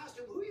great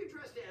costume. Who are you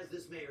dressed as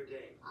this Mayor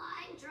Day?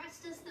 I'm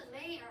dressed as the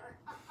mayor.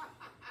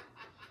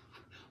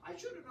 I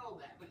should have known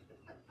that.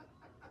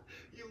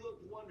 You look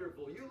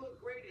wonderful. You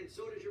look great, and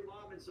so does your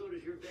mom, and so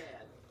does your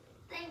dad.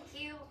 Thank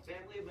you.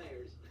 Family of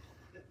mayors.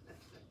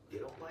 You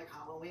don't like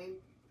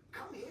Halloween?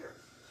 Come here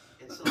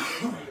and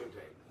celebrate Mayor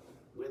Day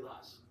with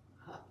us.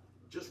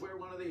 Just wear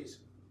one of these,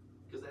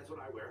 because that's what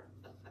I wear.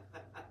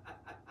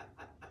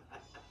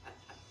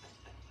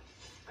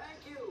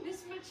 Thank you.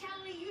 Miss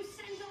Michelli, you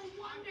sent a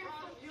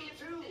wonderful you gift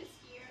too. this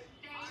year.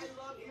 I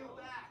love you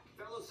back,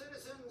 fellow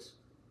citizens,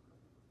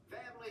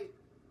 family,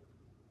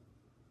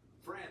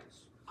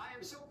 friends. I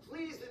am so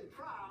pleased and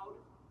proud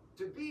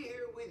to be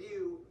here with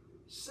you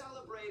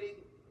celebrating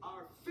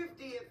our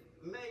 50th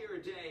Mayor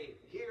Day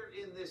here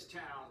in this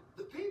town.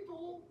 The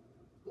people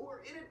who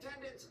were in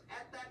attendance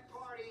at that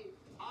party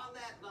on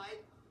that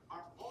night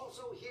are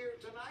also here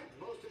tonight.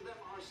 Most of them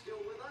are still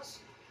with us.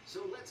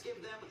 So let's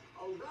give them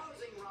a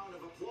rousing round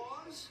of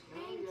applause.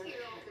 Thank you.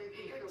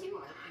 You're too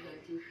kind.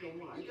 Thank you so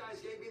much. You guys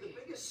gave me the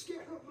biggest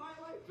scare of my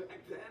life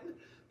back then,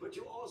 but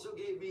you also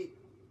gave me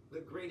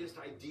the greatest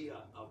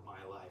idea of my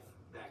life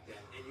back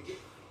then. And you gave...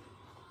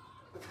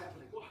 What's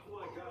happening? Oh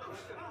my God.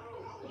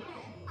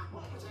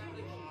 What's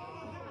happening?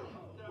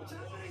 What's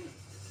happening?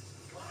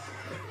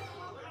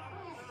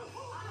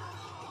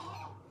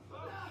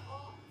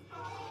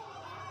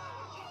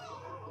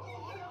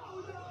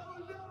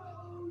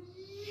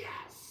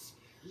 Yes!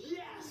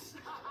 Yes!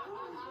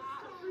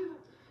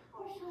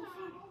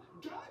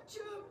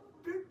 Gotcha,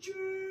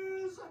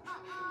 bitches!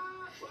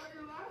 Why are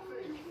you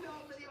laughing? You know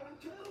the old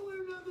tell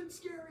where nothing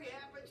scary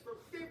happens for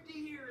 50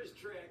 years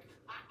trick.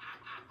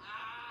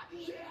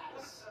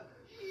 Yes!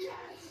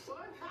 Yes!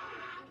 What?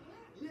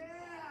 Yeah!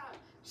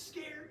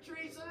 Scared,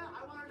 Teresa?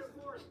 I want a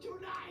divorce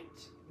tonight!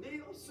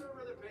 Neil, serve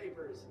her the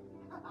papers.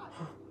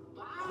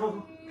 Bye!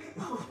 Halloween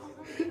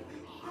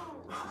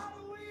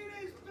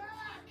is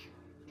back!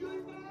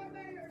 Goodbye,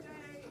 Mayor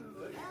Day!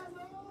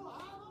 Hello,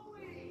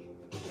 Halloween!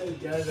 Those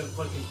guys are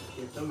fucking.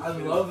 I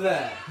love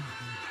that.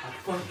 I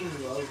fucking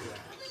love that.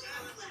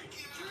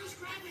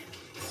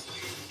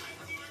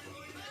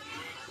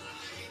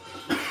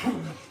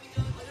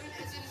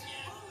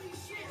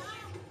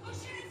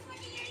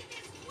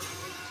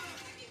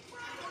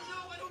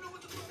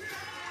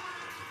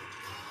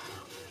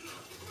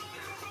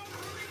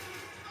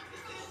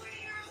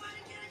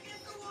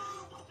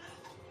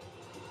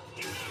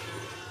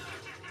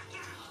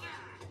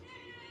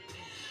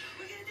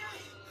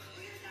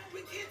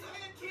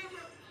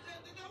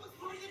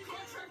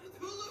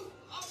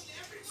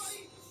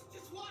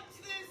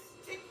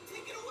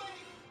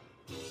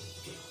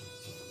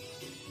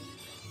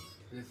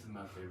 This is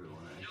my favorite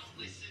one, actually. Don't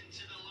listen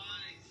to the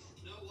lies.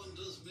 No one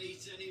does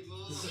meat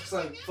anymore. This looks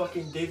like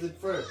fucking David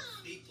Firth.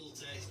 People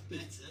taste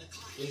better.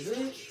 Is it?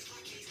 The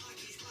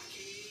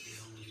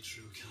only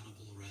true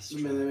cannibal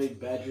restaurant. Remember they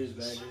make badgers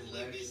and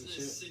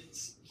shit?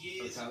 Since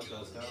years Or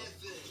ago,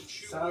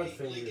 Salad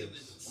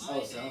fingers.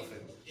 Oh, salad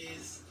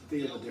fingers.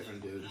 Think of a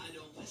different dude. I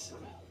don't listen.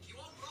 You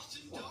want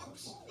rotten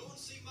dogs? Go and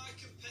see my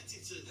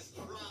competitors.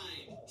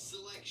 Prime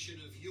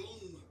selection of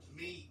young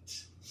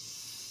meat.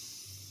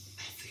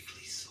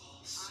 Ethically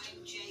sourced.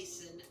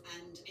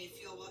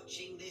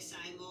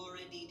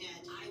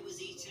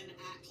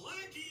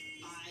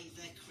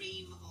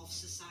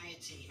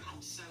 society,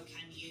 and so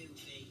can you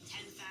be.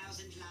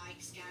 10,000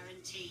 likes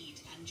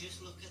guaranteed, and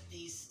just look at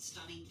these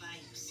stunning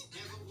babes.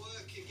 Never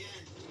work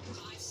again.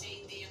 I've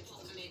seen the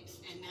apocalypse,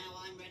 and now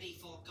I'm ready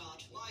for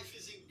God. Life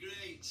isn't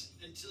great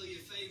until you're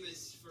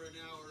famous for an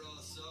hour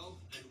or so.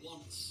 And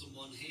once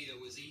someone here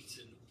was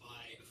eaten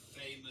by a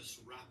famous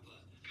rapper.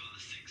 Got a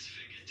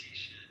 6-figure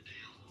t-shirt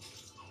deal.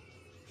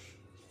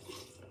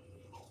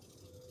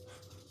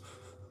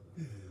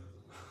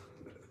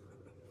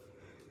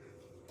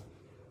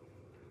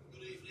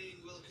 Good evening,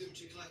 welcome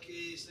to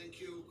Clackies.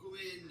 Thank you. Come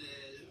in,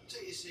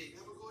 take your seat.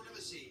 Go and have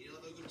a seat. You'll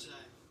have a good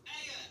time.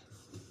 Hey,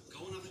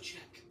 go and have a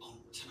check on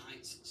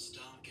tonight's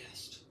star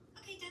guest.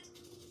 Okay, Dad.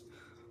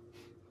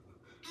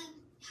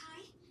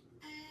 Hi.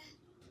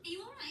 Are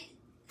you alright?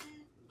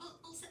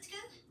 All set to go?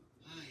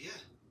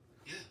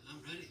 Yeah,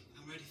 I'm ready.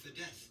 I'm ready for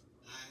death.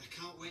 I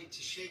can't wait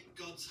to shake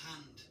God's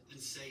hand and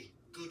say,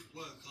 good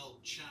work,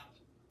 old chap.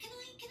 Can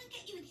I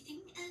get you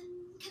anything?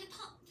 Can a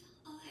pop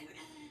or an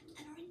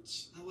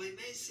orange? Oh, it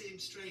may seem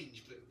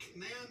strange, but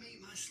may I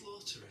meet my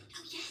slaughterer?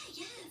 Oh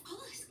yeah, of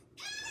course.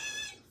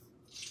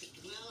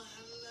 Well,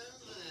 hello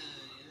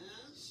there,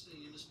 yes?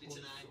 You must be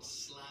tonight's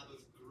slab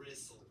of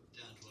gristle.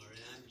 Don't worry,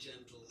 I'm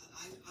gentle.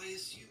 I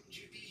assumed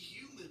you'd be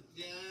human.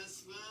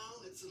 Yes,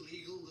 well, it's a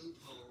legal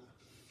loophole.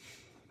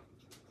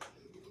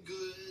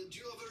 Good. Do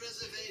you have a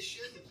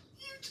reservation?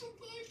 You took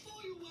my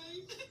boy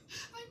away.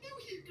 I know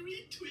he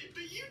agreed to it,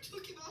 but you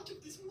took him out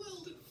of this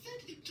world and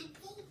fed him to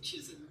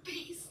vultures and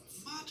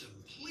beasts. Madam,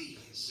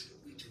 please.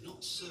 We do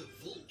not serve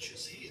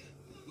vultures here.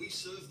 We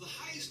serve the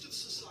highest of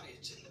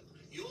society.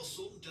 Your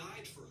son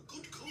died for a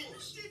good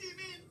cause. You did him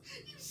in.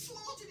 You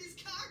slaughtered his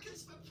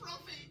carcass for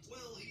profit.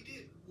 Well, he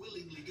did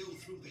willingly go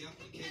through the And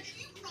application.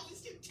 you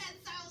promised him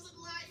 10,000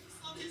 likes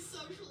on his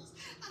socials.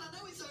 And I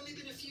know it's only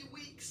been a few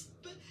weeks,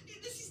 but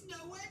this is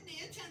nowhere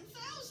near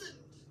 10,000.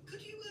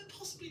 Could you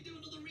possibly do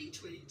another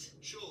retweet?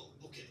 Sure.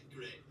 Okay,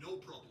 great. No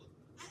problem.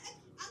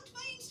 And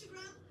my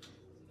Instagram.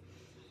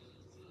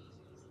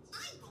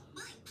 I want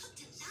mine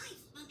cooked alive,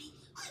 Mummy.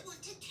 I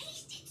want to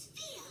taste its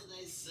fear. Well,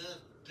 they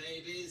serve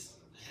babies.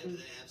 I hope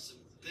they have some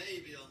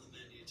baby on the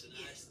menu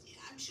tonight. Yes,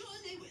 I'm sure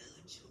they will.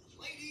 I'm sure.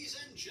 Ladies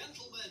and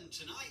gentlemen,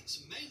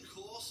 tonight's main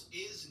course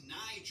is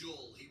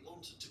Nigel. He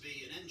wanted to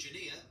be an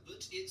engineer,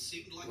 but it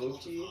seemed like a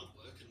lot of hard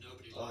work and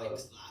nobody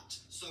likes that.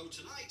 So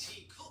tonight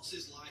he cuts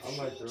his life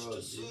short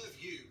to serve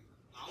you,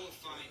 our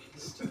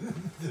finest.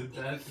 But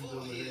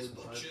before he is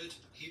butchered,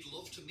 he'd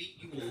love to meet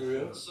you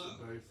all. So,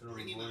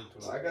 bring him out.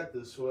 I got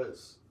the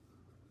sweats.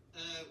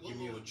 One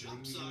more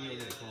chaps,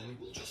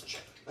 we'll just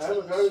check. I have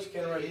a garbage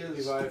can right here,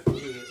 Levi, if you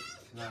need it.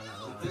 No.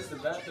 This is the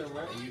bathroom,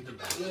 right? You the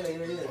bathroom. Yeah.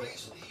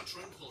 He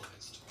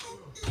tranquilized.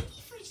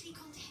 Lady Fridgley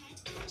gone ahead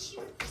and she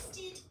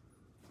requested.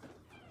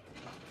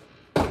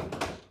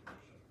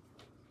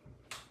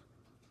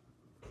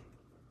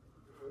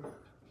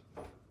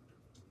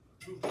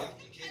 Through the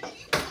application. And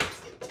you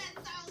promised him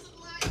 10,000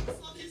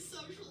 likes on his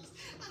socials.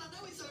 And I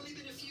know it's only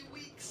been a few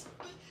weeks,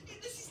 but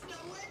this is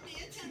nowhere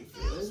near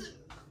 10,000.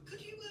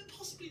 Could you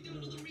possibly do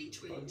another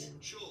retweet?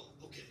 Sure.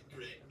 Okay,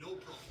 great. No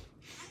problem.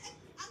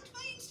 And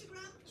my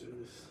Instagram.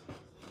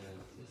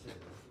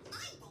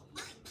 I want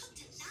mine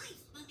cooked alive,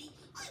 Mummy.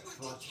 I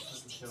want to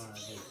taste its fear.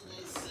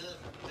 They serve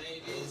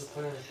babies.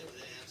 I hope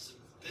they have some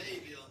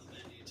baby on the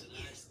menu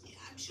tonight. Yeah,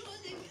 I'm sure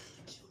they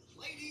will.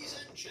 Ladies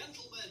and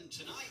gentlemen,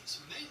 tonight's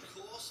main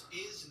course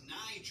is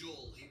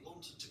Nigel. He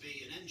wanted to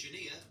be an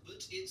engineer,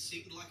 but it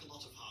seemed like a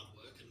lot of hard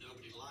work and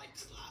nobody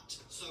likes that.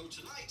 So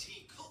tonight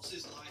he cuts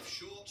his life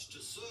short to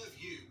serve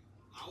you,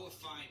 our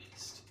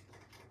finest.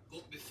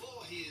 But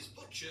before he is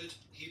butchered,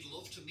 he'd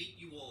love to meet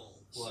you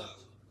all. What?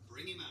 So,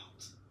 bring him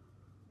out.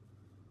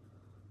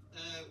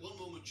 One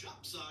moment,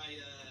 chaps. I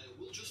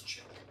will just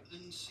check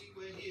and see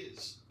where he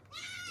is.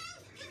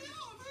 Get me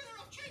out of here!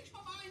 I've changed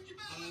my mind. You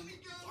better let me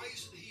go. Why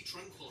isn't he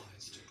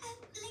tranquilized?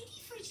 Lady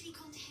Fridgley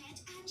gone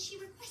ahead and she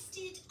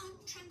requested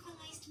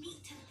untranquilized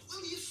meat tonight.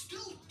 Will you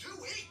still do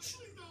it?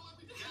 Please don't let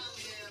me go. Come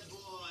here,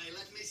 boy.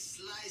 Let me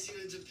slice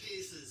you into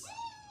pieces.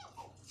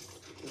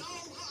 No,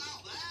 not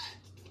out there.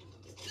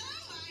 No,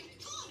 I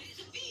thought it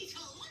was a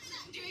beetle. What is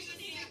that doing in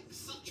here?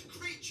 Such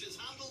creatures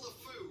handle the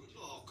food.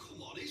 Oh,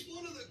 come on. He's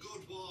one of the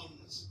good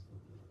ones.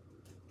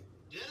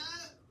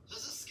 Dinner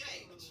has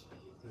escaped.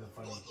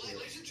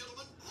 Ladies and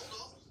gentlemen,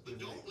 hold on. But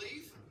don't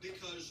leave,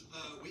 because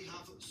we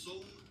have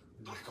some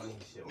backup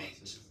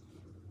meat.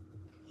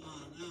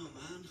 Oh, no,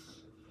 man.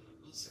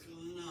 What's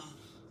going on?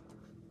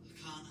 I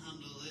can't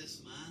handle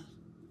this, man.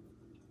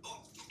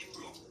 Oh,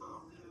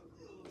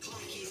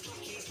 clackies,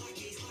 clackies,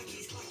 clackies,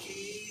 clackies,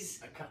 clackies.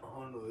 I can't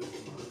handle this,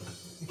 man.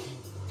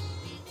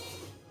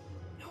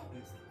 No,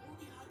 it's the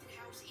only haunted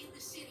house in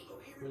the city.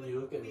 When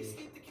you look at me,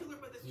 Escaped the killer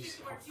by the you fifth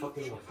see of our how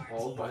fucking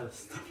appalled by the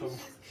stuff I'm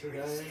watching.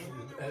 I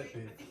am. I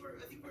think we're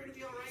gonna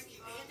be alright.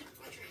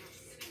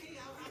 Hey,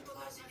 how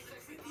about that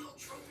creepy old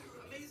trope?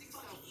 Amazing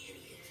stuff.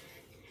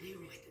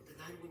 Leroy, the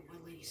 911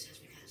 lady says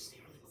we gotta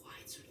stay really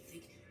quiet, so do you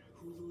think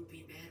Hulu would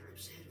be mad or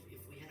upset if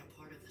we had a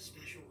part of the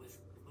special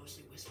with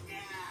mostly whispering?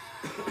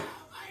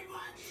 I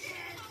want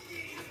this!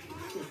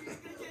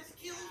 Just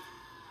kill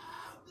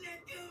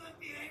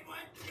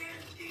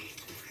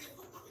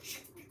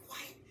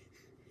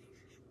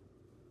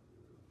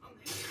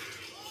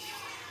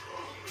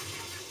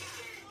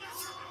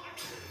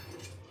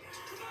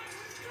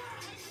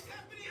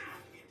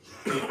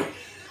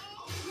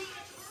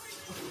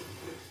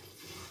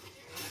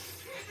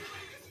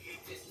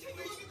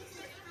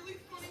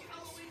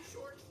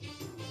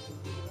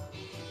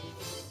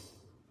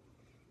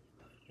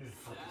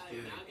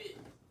Nugget,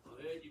 I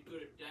heard you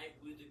got a date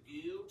with a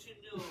girl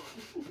tonight.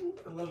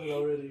 I love it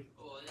already.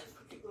 Oh, that's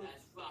fucking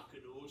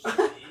awesome,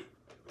 man.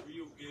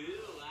 Real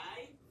girl,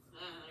 eh?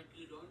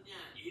 Good on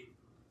ya. Yep.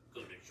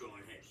 Gonna try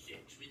and have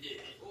sex with her.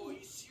 Oh, are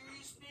you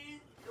serious,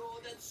 man? Oh,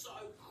 that's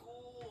so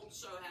cool. I'm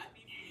so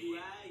happy for you,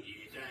 eh?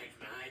 Yeah, thanks,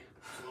 mate.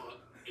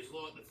 It's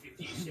like the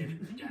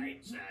 57th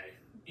date, so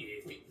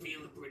yeah,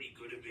 feeling pretty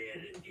good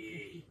about it,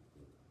 yeah.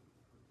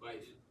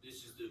 Wait,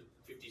 this is the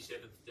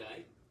 57th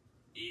day?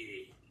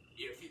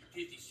 Yeah,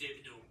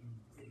 57 or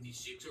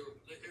 56 or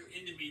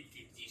in the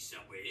mid-50s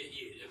somewhere,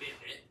 yeah, about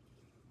that.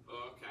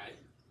 Oh, okay.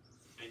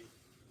 And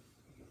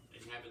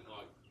haven't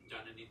like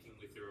done anything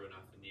with her or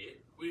nothing yet?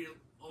 Well,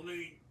 I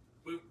mean,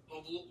 we've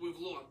talked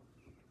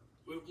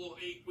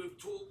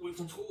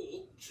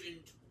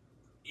and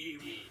yeah,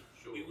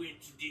 sure. We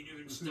went to dinner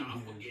and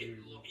stuff. Yeah,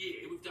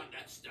 we've done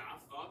that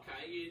stuff.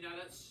 Okay, yeah, no,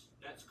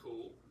 that's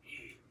cool.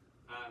 Yeah.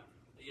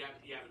 You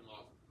haven't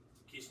like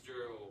kissed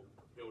her or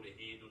held her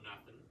hand or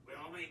nothing. Well,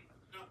 I mean,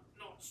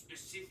 not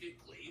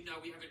specifically. No,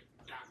 we haven't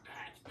done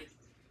that, but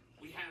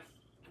we have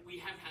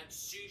had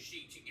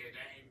sushi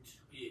together and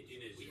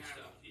dinners and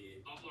stuff.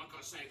 Yeah. Like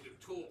I say, we've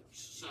talked.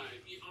 So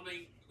I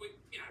mean, we're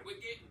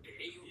getting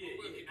there. We're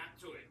working up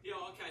to it.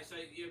 Yeah. Okay.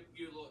 So you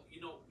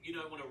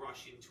don't want to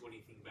rush into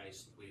anything,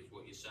 basically, is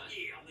what you're saying.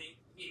 Yeah. I mean,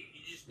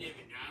 you just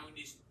never know in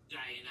this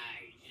day and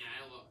age.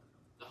 Like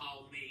the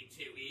whole Me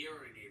Too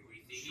era and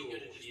everything. Sure.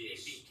 You got to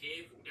just be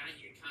careful, don't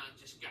you? You can't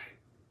just go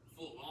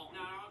full on.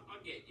 No, I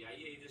get you. Yeah,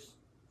 you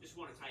just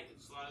want to take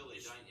it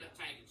slowly, don't you?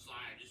 Take it slow.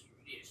 Just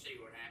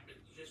see what happens.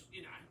 Just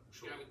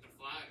go with the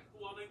flow.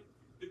 Well, I mean,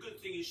 the good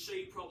thing is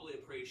she probably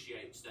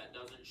appreciates that,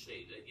 doesn't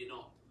she? That you're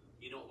not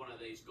one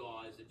of these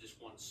guys that just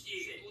wants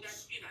sex. Well, that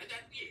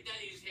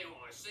is how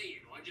I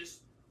see it.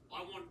 I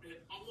want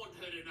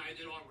her to know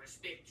that I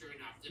respect her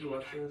enough that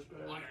I don't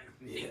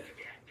think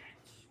about that.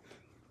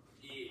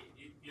 Yeah,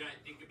 you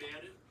don't think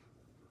about it?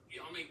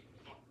 Yeah, I mean,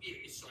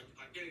 yes,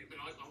 I do, but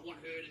I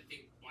want her to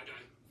think I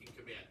don't think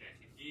about that.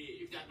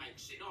 Yeah, if that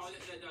makes sense. No,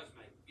 that does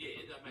make.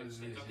 Yeah, that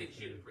makes sense. I think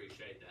she'd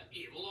appreciate that.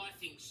 Yeah, well, I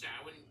think so.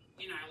 And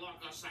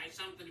like I say,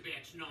 something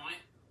about tonight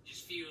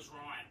just feels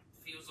right.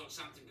 Feels like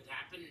something could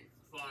happen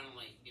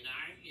finally.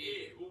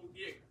 Yeah. Well,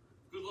 yeah.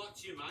 Good luck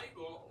to you, mate.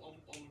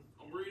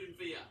 I'm rooting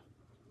for you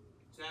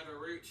to have a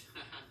root.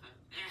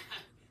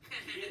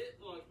 Get it?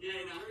 Like,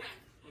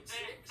 like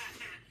sex.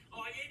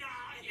 Oh, I get it.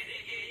 Yeah, I get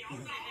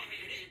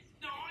it.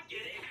 No, I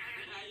get it.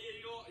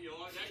 You're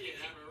like that. Yeah,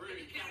 have a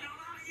root.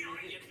 No,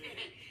 I get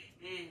it.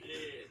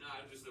 Yeah, no,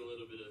 just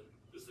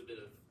a bit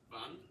of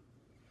fun.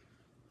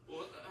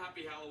 Well,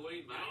 happy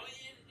Halloween, mate. Oh,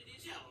 yeah, it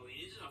is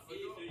Halloween, isn't it? I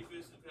forgot.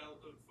 31st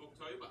of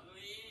October. Oh,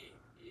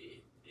 yeah.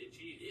 Yeah,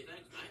 cheers. Yeah,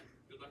 thanks, mate.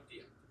 Good luck to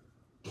you.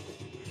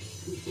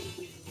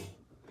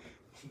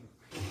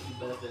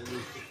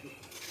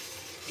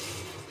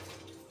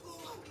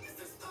 Oh,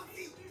 Mr.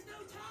 Stuffy! There's no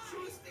time!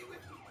 Sure, stay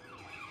with me.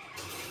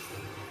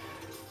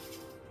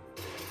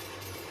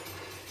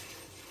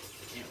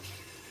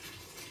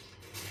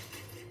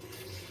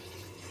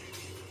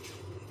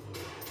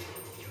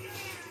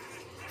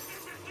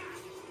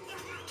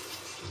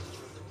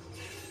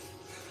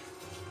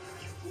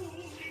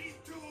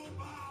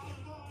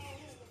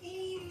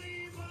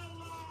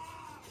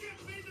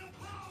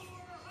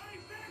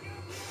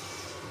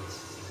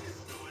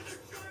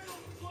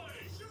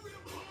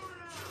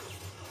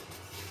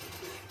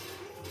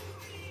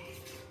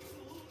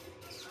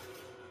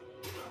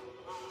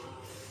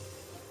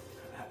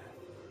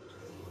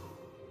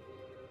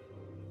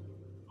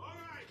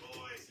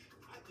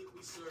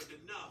 Served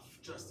enough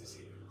justice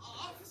here.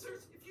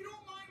 Officers, if you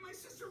don't mind, my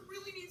sister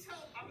really needs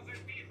help. Officers,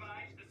 be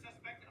advised, the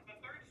suspect of the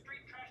 3rd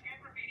Street trash can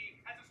graffiti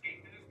has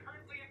escaped and is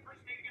currently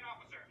impersonating an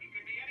officer. He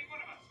could be any one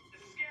of us.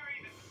 This is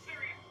scary. This is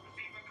serious.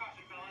 Proceed with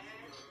caution, fellas.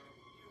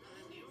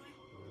 Leroy,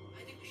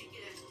 I think we should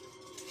get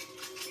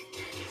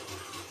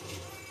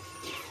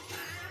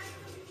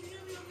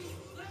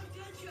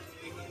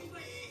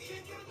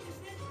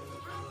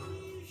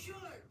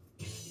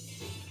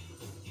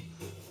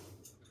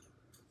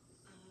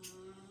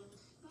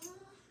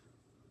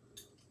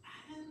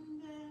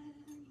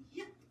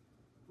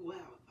Wow,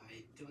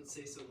 I don't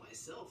say so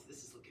myself.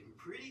 This is looking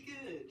pretty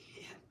good.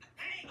 Yeah.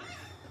 Hey!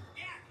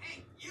 Yeah,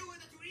 hey, you were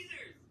the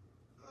tweezers!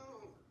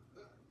 Oh,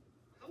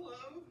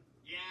 hello?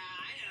 Yeah,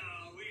 I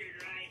know,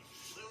 weird, right?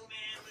 Little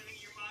man living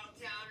in your model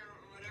town or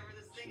whatever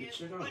this thing is.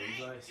 Check out But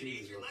hey, Levi, see today's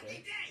he's your okay.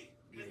 lucky day,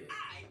 because Yeah.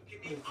 I can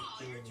make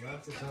all your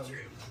dreams come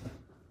true.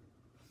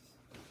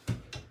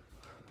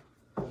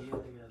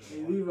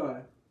 Hey, Levi.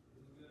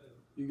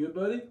 You good,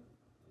 buddy?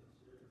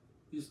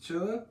 You just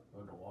chilling?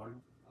 Or the water.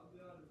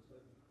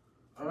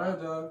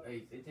 Alright, dog. Hey,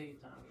 take your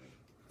time, man.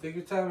 Take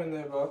your time in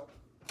there, bro.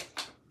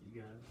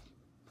 You got it.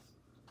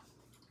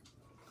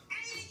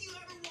 Anything you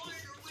ever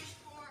wanted or wished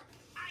for,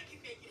 I can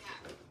make it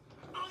happen.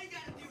 All you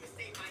gotta do is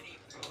say my name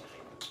for a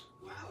minute.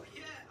 Wow,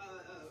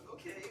 yeah,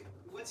 okay.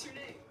 What's your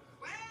name?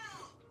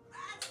 Well,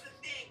 that's the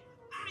thing.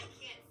 I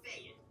can't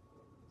say it.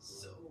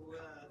 So,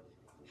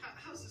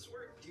 how's this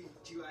work?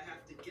 Do I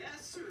have to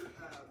guess, or,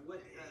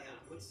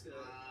 what's,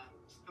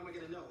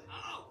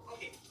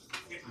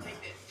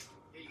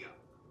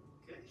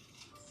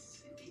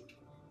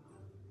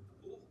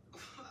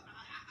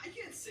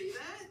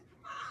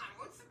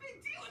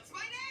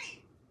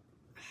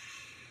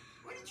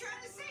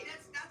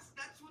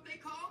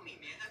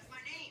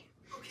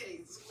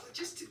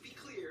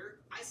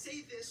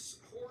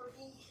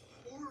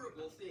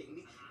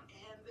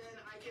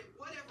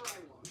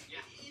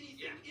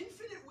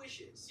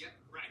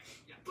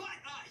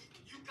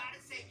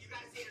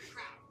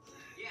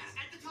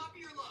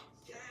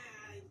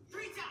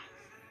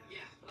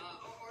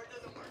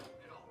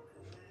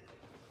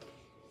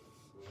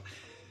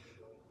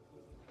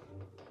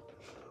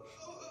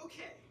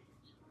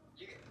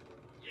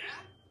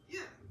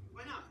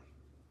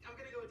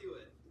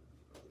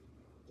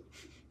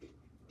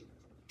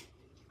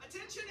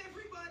 Attention,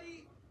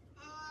 everybody!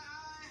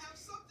 I have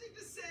something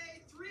to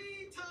say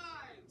 3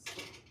 times.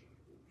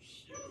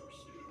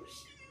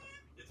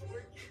 It's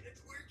working.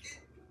 It's working.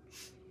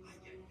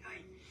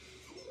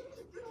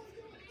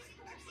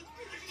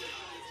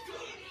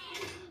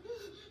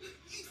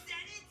 You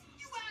said it?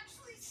 You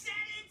actually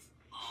said it?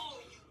 Oh,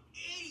 you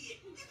idiot.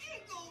 You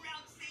can't go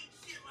around saying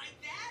shit like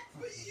that.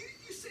 But you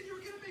said you were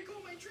gonna make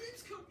all my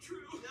dreams come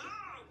true.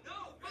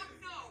 No, fuck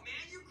no,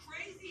 man. You're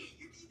crazy.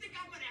 You think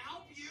I'm gonna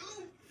help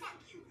you? Fuck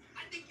you.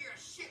 I think you're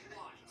a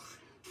shitwad.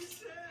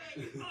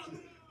 Hey, I don't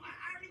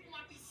even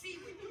want to be seen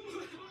with you. Oh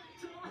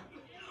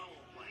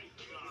my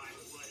god,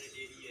 what an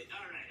idiot.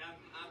 Alright, I'm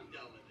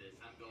done with this.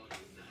 I'm going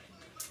inside.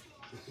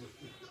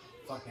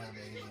 Fuck out of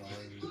here.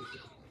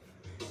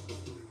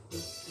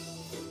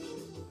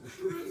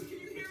 Bruce, can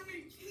you hear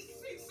me?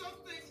 Say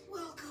something.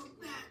 Welcome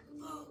back,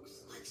 folks.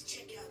 Let's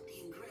check out the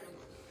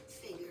incredible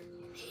figure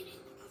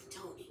painting of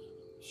Tony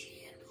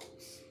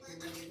Shambles.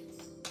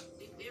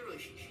 Leroy,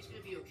 she's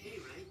gonna be okay,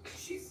 right?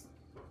 She's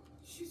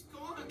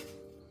gone.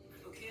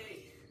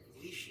 Okay.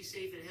 At least she's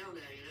safe in hell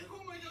now, you know?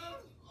 Oh my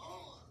god.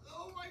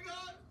 Oh my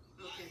god.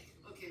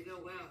 Okay, no,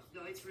 wow.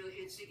 No, it's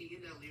sinking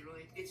in now,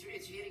 Leroy. It's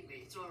hitting me.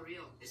 It's all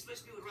real. This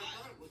must be what rock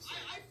bottom looks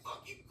like. I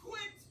fucking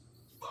quit.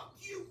 Fuck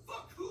you.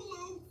 Fuck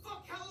Hulu.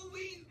 Fuck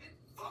Halloween. And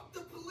fuck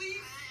the police.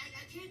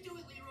 I can't do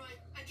it, Leroy.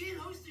 I can't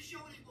host the show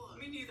anymore.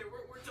 Me neither.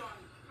 We're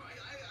done.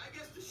 I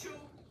guess the show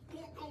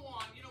won't go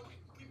on. You know,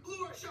 we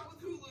blew our shot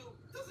with Hulu.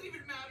 Doesn't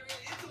even matter.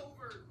 It's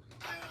over.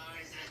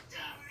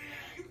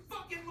 You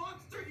fucking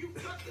monster. You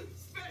got the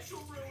special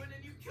ruined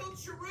and you killed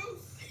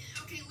Charoose.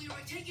 Okay,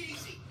 Leroy, take it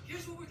easy.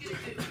 Here's what we're gonna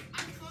do.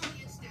 I'm calling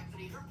in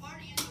Stephanie. Her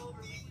party is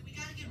over. We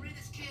gotta get rid of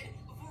this kid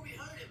before we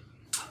hurt him.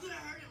 I'm gonna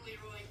hurt him,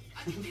 Leroy.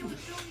 I can feel the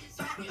feeling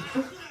inside me.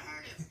 I'm gonna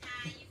hurt him.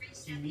 You reached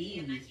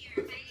Stephanie. I'm not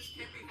here. This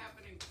can't be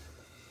happening.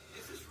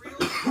 Is this real?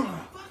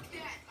 Fuck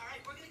that. All right,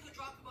 we're gonna go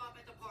drop him off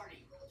at the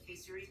party. Okay,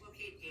 Siri,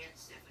 locate Aunt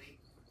Stephanie.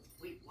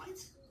 Wait, what?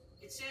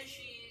 It says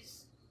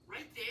she's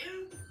right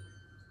there?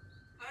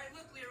 All right,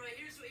 look, Leroy,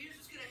 here's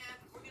what's gonna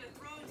happen. We're gonna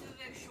throw him to the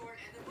next shore,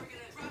 and then we're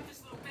gonna drop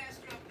this little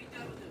bastard off and be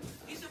done with him.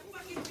 He's a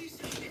fucking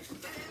piece of shit, and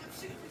I'm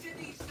sick of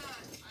pretending he's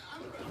not.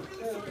 I'm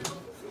really sorry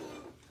about this,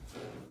 Hulu.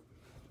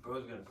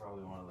 Bro's gonna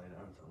probably want to lay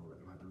down until let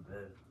him have in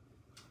bed.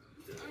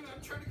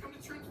 I'm trying to come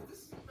to terms with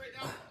this right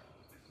now.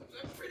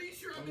 I'm pretty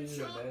sure I'm in You need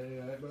a shock. bed,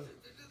 right, bro?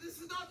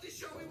 This is not the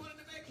show we wanted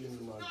to make. Give This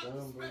me is my not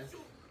gun, the bro.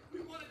 special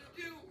we wanted to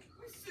do.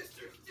 My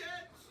sister's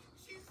dead.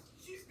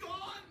 She's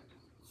gone.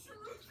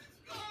 Charoose is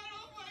gone.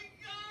 Oh my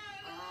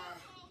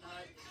god.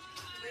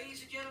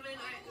 Ladies and gentlemen,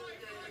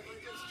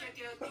 let's check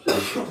out the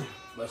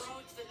Bless you.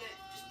 road to the net.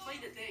 Just play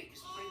the thing.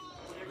 Just play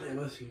whatever. Yeah,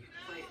 bless you.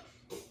 Play it.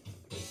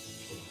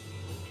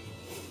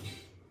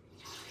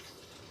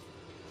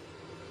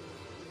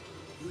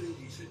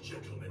 Ladies and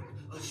gentlemen,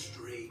 a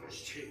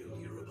strange tale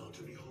you're about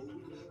to behold.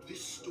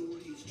 This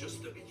story is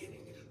just the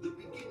beginning of the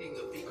end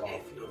of the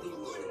world.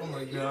 Oh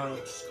my god.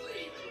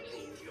 Exclaimed an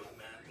old young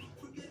man,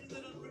 forgetting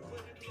that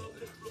unrequited love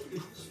had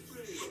broken his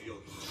frame.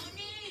 Young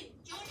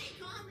Johnny,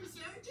 come, it's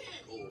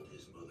urgent. called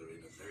his mother in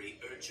a very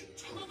urgent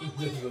tone,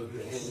 This was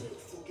bad.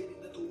 forgetting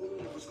that the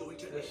world was going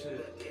to That end shit.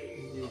 that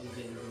day.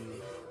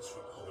 Aliens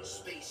from outer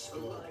space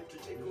arrived to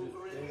take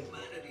over and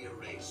humanity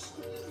erase.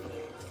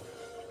 Literally.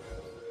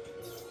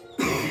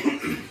 The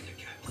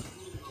cat was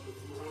moving on the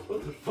floor. What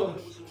the fuck?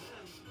 There was a man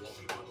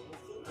walking on all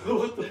fours.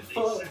 What the Then they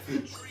fuck? set the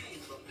tree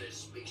from their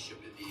spaceship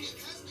in the air.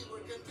 Because we were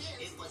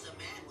convinced it was a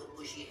man with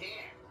bushy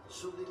hair.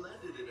 So they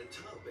landed in a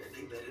tub and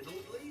they met an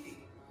old lady.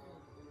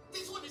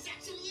 This one is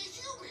actually a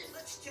human.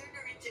 Let's turn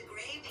her into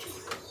gravy.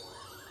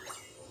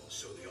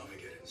 So the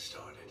Armageddon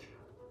started.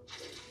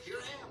 Here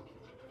I am.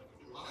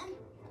 Mom?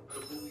 The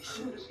boy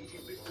said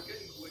immediately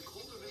forgetting who had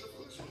called him in the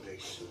first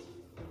place.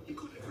 He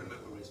couldn't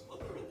remember his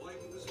mother or why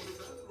he was in the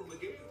bathroom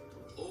again.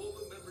 All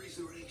the memories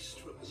erased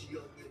from his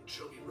young and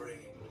chubby brain.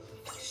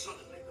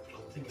 Suddenly the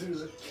plot thickens.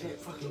 Dude, I can't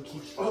fucking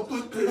keep up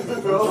with this,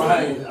 bro.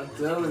 Right, I'm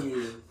telling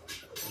you.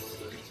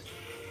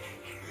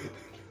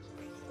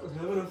 I'm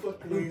having a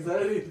fucking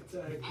anxiety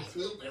attack. I I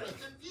feel swear to very God.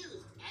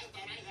 confused. I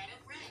thought I had a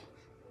friend.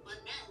 But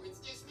now it's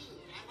just me.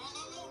 I'm all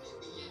alone in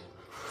the end.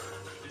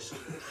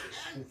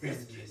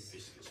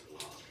 Viscous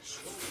blob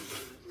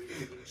swollen and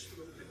breathing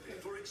through.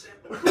 For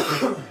example,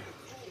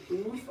 Who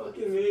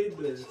fucking made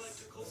this?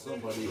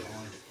 Somebody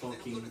on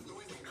fucking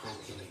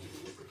cocaine. And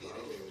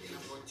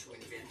I'm going to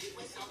invent it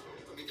myself to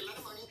make a lot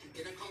of money.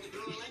 Then I call the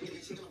girl I like and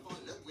then she's going to fall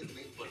in love with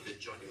me. but then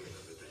Johnny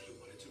remembered that he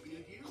wanted to be a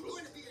hero. I'm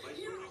going to be a By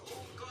hero. throwing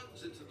all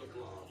guns into the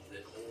blob,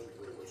 then all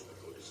roads would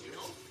go to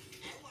zero. No, I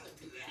want to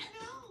do that.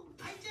 No,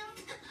 I don't.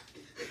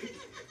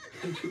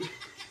 Hey,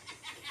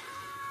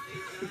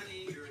 Johnny,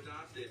 you're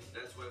adopted.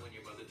 That's why when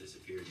your mother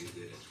disappeared, you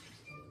did it.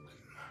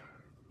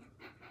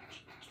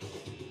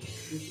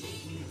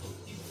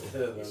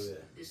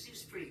 This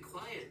seems pretty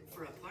quiet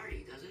for a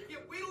party, doesn't it? Yeah,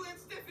 wait till Aunt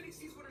Stephanie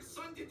sees what her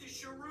son did to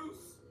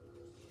Charoose.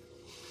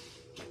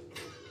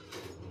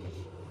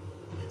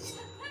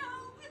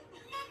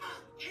 Mama!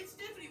 Aunt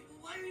Stephanie,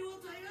 why are you all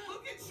tied up?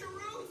 Look at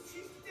Charoose.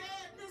 She's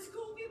dead. The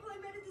school people I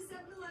met at the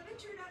 7-Eleven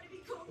turned out to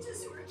be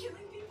cultists who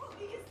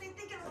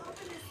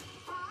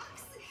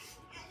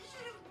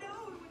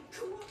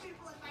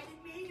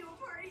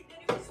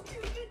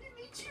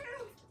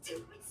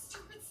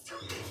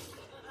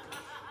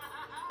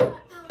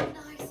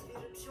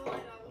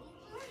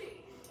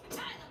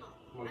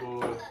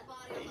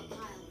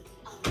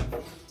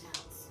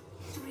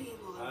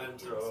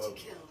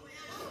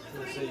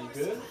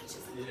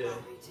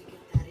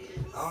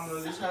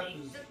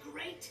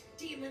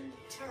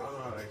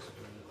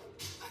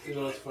You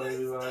know what's funny,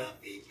 Levi?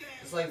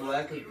 It's like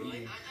lack of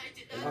eating.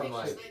 And I'm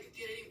like,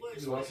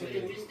 you want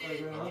something? Like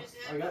right now?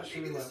 I got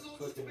shit in my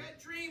fucking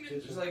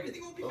kitchen. just like a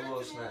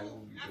little snack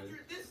would be good.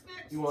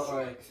 You want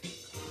like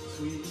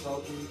sweet,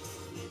 salty?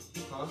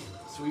 Huh?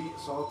 Sweet,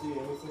 salty,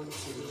 anything?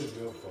 This is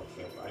real fucked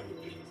up. I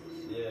hate this.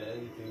 Yeah,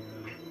 anything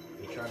really.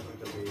 They're trying to put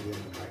the baby in the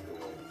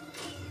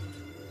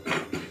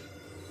microwave.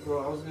 Bro,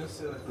 I was gonna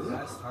say like the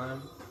last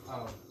time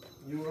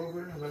you were over,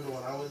 remember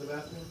when I went to the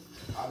bathroom?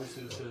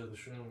 Obviously it was because of the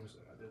shrooms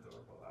and I did the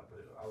work a lot, but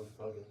I was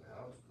bugging, man. I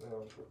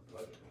was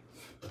bugging.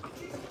 I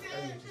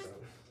need to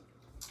stop.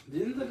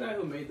 Didn't the guy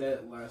who made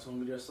that last one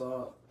we just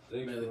saw?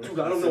 Dude, I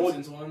don't know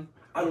one?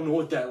 I don't know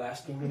what that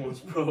last one was,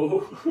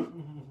 bro.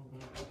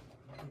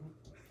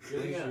 Yeah.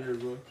 Here,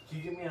 bro. Can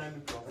you give me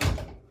an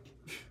ibuprofen?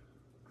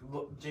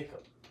 Look,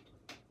 Jacob.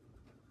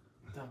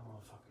 Dumb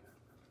motherfucker.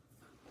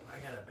 I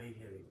got a big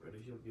headache, brother.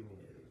 She'll give me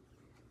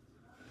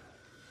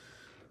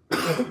a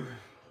headache.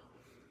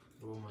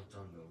 Roll my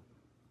tongue, though.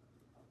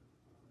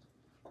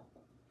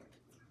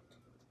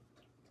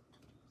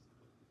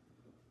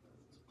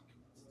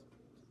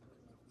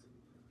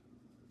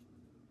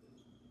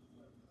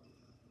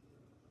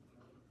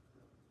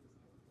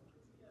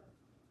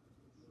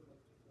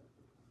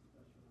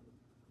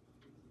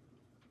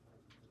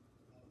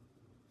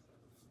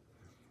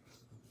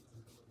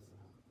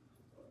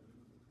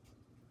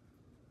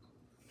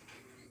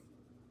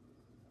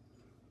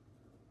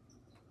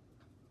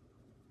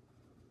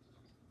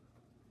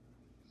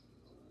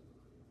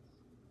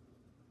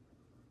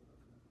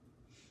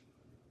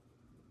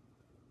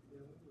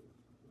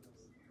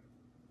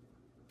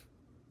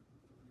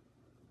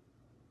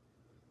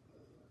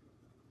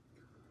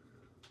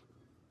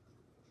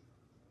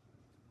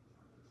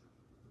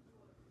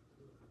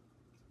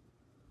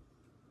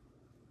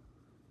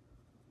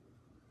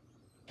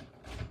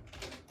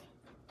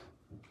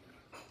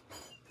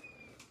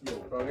 Yo,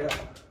 bro, yeah.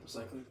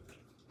 Recycling.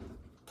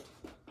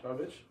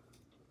 Garbage?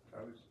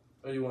 Garbage.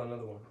 Oh, you want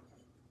another one?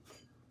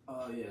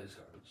 Yeah, it's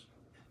garbage.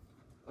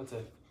 I'll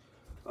take.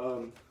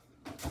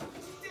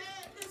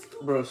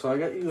 Bro, so I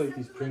got you like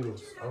these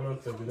Pringles. I don't know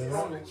if they're good or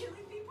not. I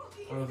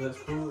don't know if that's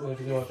cool. And if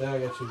you want that, I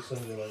got you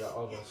Cinnamon. I got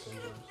all those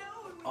Cinnamons.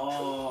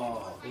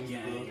 Oh,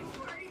 gang.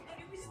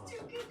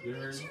 You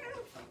heard?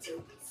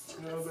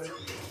 No, but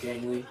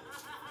Gangly.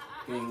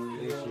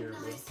 Gangly. this year,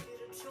 bro.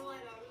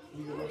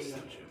 You got what?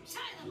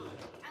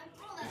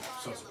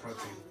 Source of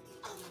protein.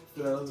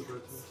 Dude, I love the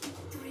protein.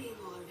 3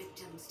 more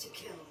victims to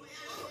kill.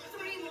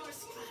 3 more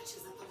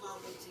scratches at the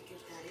lottery ticket,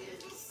 that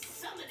is.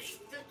 Summoning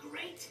the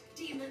great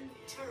demon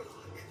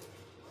Turlock.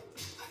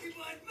 I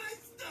want my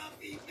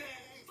stuffy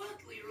bag.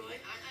 Fuck, Leroy.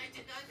 I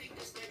did not think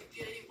this night could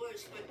get any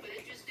worse, but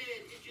it just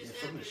did. It just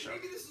happened.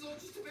 Maybe this is all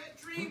just a bad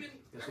dream and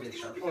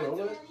everything will be Oh, back to what?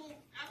 normal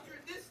after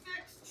this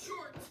next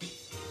short.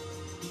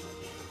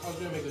 I was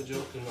gonna make a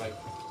joke and like,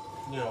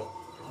 you know,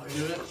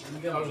 do it.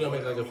 I was gonna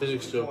make like a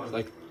physics joke,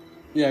 like,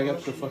 yeah, I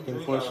got the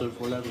fucking course of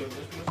whatever.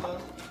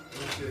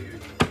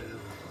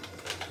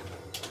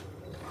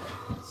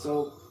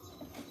 So,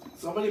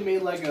 somebody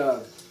made like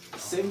a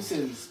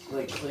Simpsons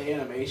like play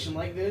animation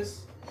like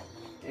this,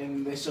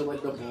 and they showed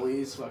like the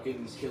bullies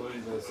fucking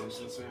killing the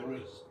Simpsons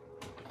family.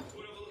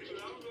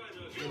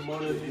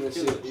 That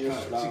shit, she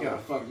kinda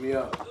fucked me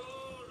up.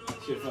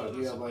 She fucked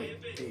me up like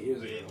 8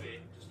 years ago.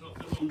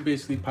 We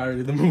basically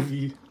pirated the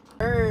movie.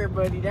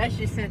 Buddy, that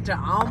shit sent to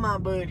all my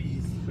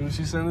buddies. Who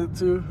she sent it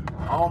to?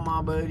 All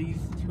my buddies.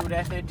 Who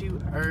that sent to?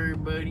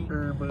 Buddy.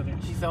 Buddy.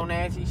 She's so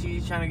nasty.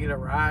 She's trying to get a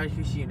ride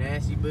because she a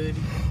nasty buddy.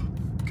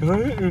 Can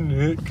I hit your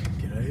neck?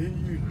 Can I hit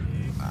your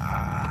neck?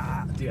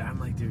 Ah, dude, I'm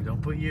like, dude,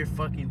 don't put your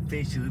fucking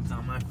fish lips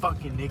on my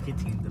fucking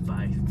nicotine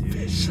device, dude.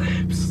 Fish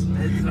lips.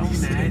 That's so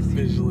nasty.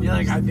 Fish lips. You're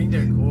like, I think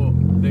they're cool.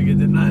 Nigga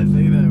did not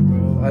say that,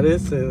 bro. I did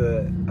say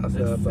that. I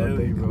said I thought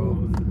they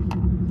cool.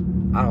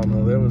 I don't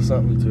know. There was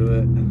something to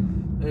it.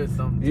 There's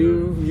something.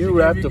 You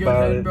rapped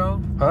about it,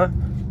 bro? Huh?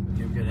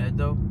 You have good head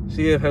though.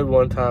 She gave head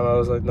one time. I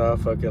was like, nah,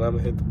 fuck it. I'm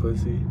gonna hit the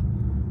pussy.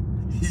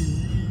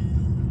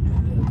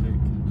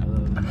 I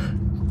love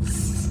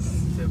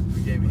it.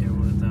 You gave me head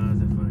one time. I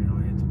said, fuck it, I'm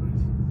gonna hit the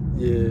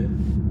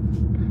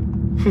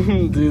pussy.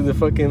 Yeah. Dude, the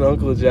fucking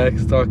Uncle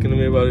Jack's talking to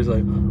me about it. He's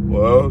like,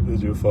 well,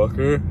 did you fuck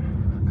her?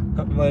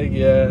 I'm like,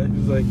 yeah.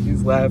 He's like,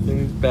 he's laughing.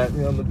 He's patting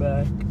me on the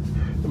back.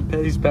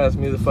 And he's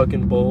passing me the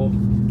fucking bowl.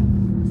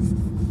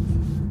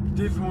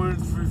 This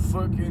one's for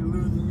fucking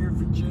losing your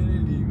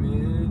virginity,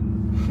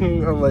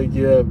 man. I'm like,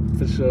 yeah,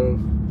 for sure.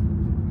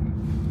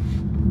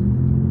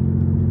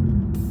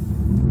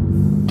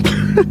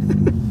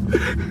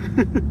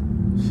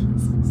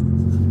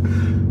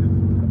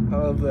 I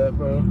love that,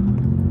 bro.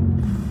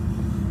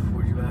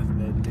 Were you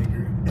laughing at,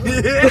 nigger?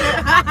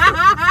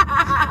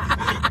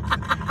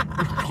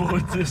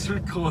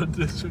 Record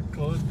this.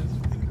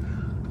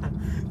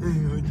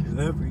 What you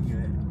laughing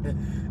at?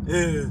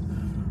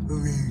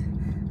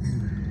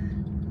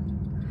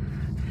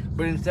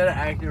 But instead of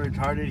acting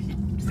retarded,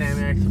 Sam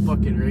acts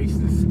fucking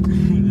racist.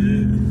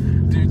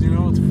 Dude, you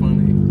know what's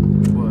funny?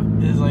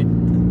 What? Is like,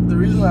 the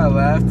reason reason why I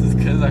laughed is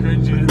because I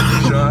heard you hit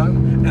the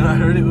drum, and I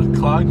heard it was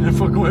clogged, and it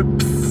fucking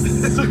went.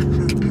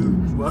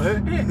 What? I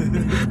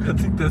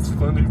think that's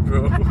funny,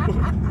 bro.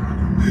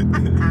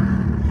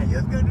 You're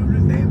gonna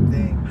do the same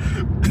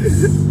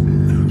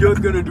thing. You're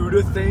gonna do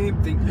the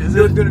same thing.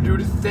 You're gonna do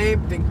the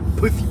same thing.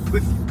 Pussy,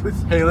 pussy,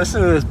 pussy. Hey,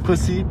 listen to this,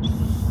 pussy.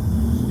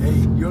 Hey,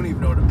 you don't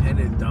even know what a pen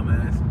is,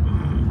 dumbass.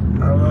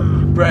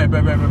 Brad,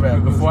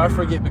 before I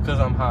forget because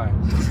I'm high.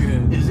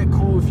 Is it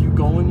cool if you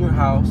go in your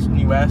house and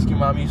you ask your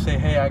mom, you say,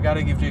 hey, I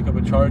gotta give Jacob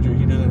a charger,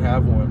 he doesn't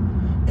have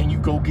one, and you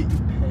go get your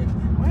pen?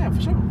 Oh yeah,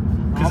 for sure.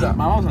 My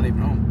mom's not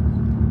even home.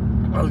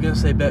 I was gonna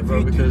say bet, bro,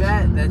 if you because... do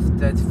that,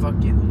 that's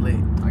fucking lit.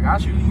 I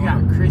got you. You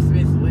got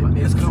Christmas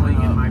litness going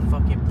in my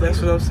fucking plate.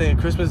 That's what I'm saying,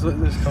 Christmas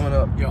litness coming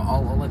up. Yo,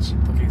 I'll let you...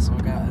 Okay, so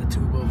I got a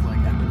tube of, like,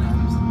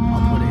 M&M's.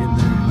 I'll put it in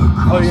there.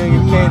 Oh, yeah, you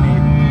candy.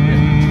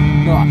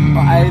 No,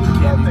 I didn't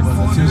candy, but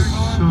the tube.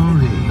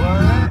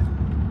 What?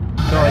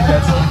 No, like,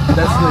 that's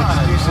the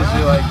excuses.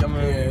 You're like, I'm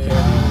gonna get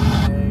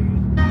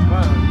candy. Bro,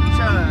 you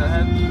trying to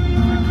have me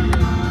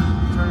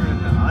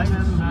turn the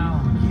item down?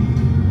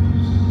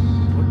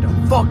 What the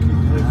fuck is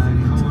this?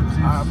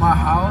 My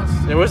house.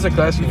 Yeah, where's the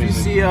classroom? If you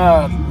see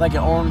like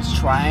an orange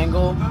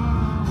triangle,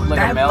 like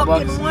that a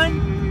mailbox. fucking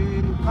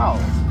one? Oh,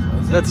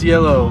 that's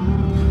yellow.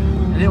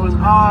 And it was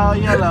all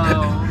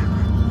yellow.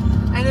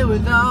 And it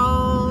was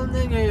all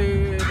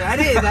nigga. That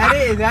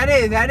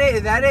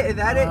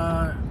it.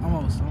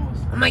 Almost.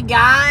 Oh my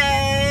god.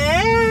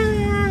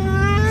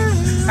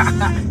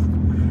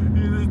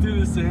 You just do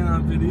the same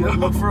on video.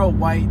 Look for a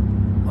white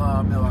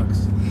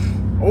mailbox.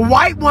 A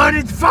white one?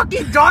 It's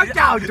fucking dark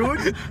out,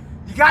 dude.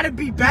 You gotta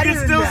be better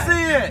than that. You can still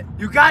see it.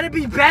 You gotta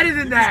be better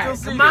than that.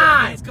 Come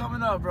on. It's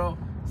coming up, bro.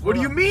 What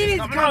do you mean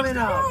it's coming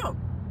up?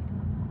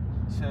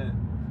 Said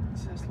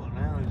slow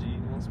down, G.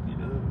 Don't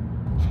speed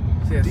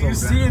up. Do you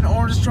see an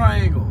orange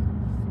triangle?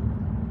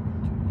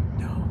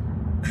 No.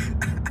 I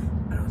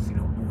don't see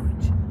no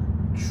orange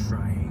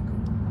triangle.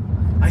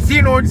 I see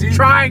an orange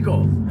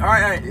triangle. All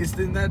right. It's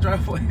in that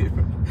driveway,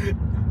 bro. You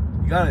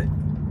got it.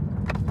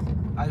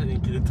 I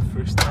didn't get it the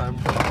first time,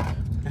 bro.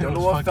 Don't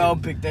know what fell,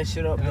 pick that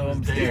shit up, though.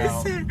 I'm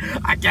down.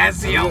 I can't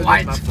see a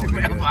white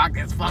mailbox.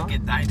 It's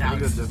fucking night out. I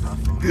love that.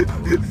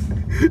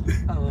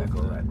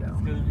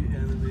 It's gonna be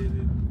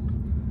animated.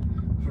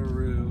 For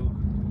real.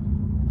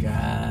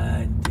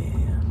 God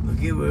damn.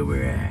 Look at where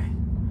we're at.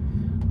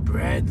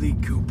 Bradley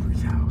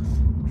Cooper's house.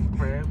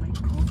 Bradley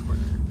Cooper.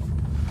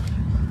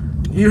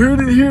 You heard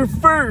it here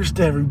first,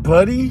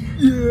 everybody.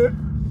 Yeah.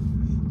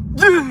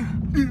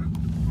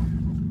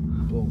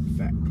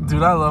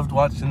 Dude, I loved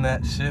watching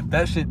that shit.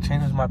 That shit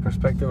changes my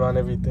perspective on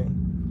everything.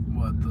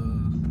 What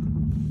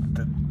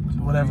the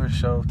whatever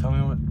show. Tell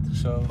me what the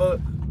show.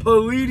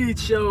 Paloni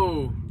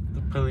show. The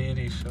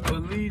Paloni show.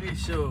 Paloni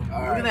show. All Look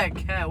right. at that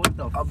cat. What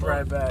the fuck? I'll be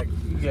right back.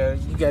 You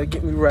gotta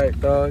get me right,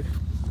 dog.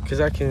 Cause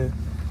I can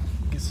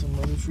get some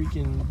other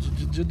freaking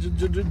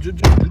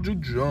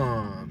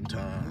drum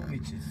time.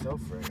 Get yourself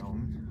right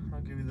on.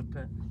 I'll give you the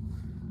pen.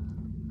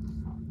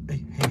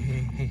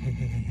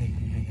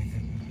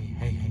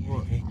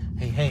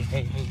 Hey.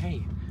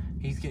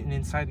 He's getting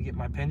inside to get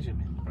my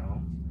Benjamin,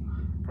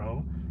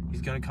 bro.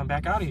 He's gonna come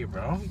back out of here,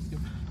 bro.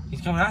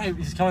 He's coming out here.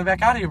 He's coming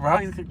back out of here, bro.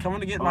 He's coming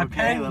to get my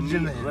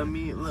Benjamin. Let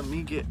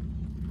me get.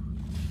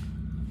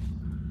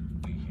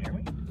 Do you hear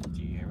me,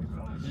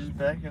 bro? Just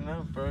backing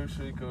up, bro,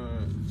 so you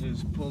can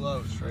just pull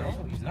out straight.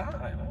 No, he's not.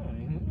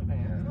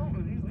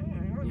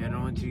 Yeah, I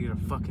don't want you to get a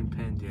fucking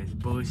pen, dude. It's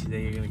bullshit that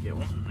you're gonna get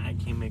one. I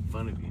can't make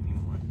fun of you anymore.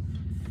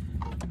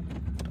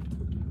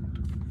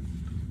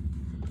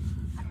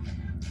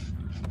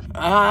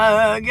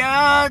 I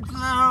got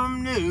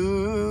some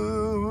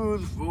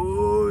news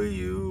for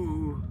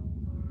you.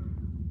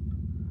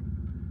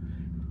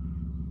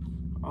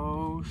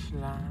 Oh,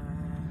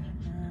 slime.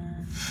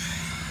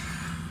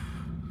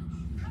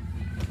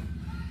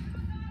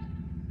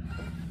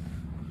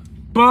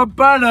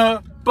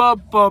 Ba-ba-da,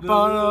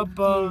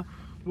 ba-ba-ba-da-ba.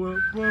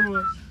 Let's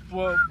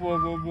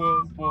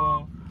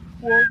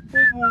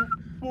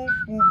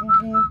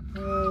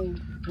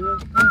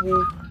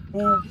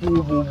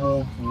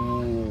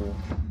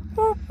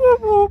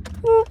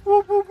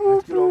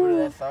get over to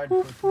that side.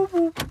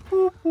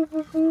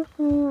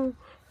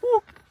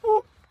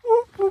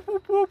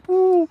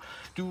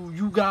 Do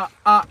you got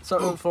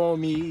something for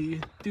me?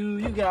 Do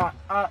you got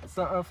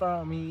something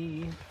for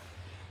me?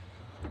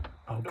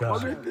 Oh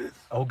God.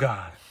 Oh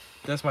God.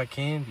 That's my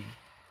candy.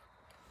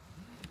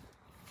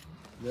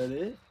 Is that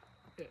it?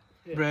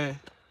 Yeah. Bruh.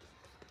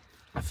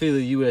 I feel a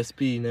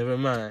USB, never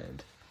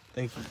mind.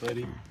 Thank you,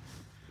 buddy.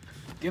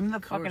 Give him the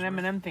fucking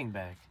M&M thing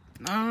back.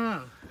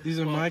 No. These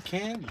are my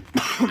candy.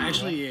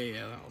 Actually,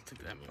 yeah, I'll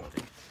take that one.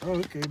 Oh,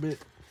 okay, but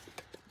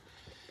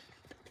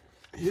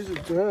here's a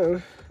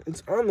gun.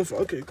 It's on the.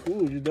 Okay,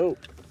 cool. You're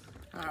dope.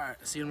 All right,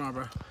 see you tomorrow,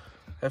 bro.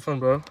 Have fun,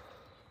 bro.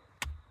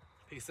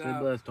 Peace Stay out.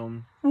 blessed,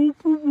 homie.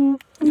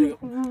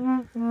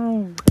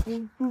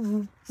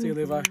 See you,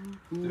 Levi.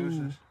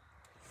 Deuces.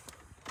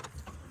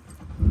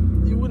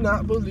 You would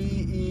not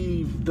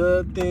believe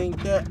the thing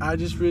that I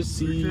just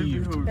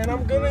received, and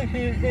I'm gonna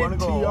hit it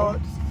to y'all.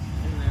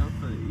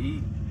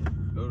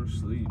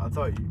 sleep. I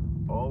thought you.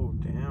 Oh,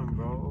 damn,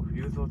 bro.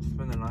 You was supposed to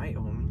spend the night,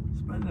 homie.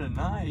 Spend the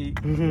night?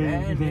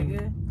 Yeah,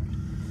 nigga.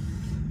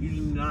 You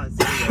did not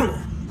say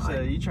that. You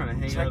said you trying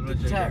to hang out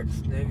with Check the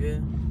text,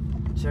 nigga.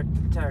 Check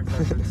the text.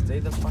 I said stay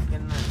the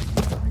fucking night.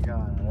 Oh my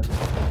god.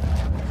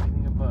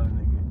 Everything above,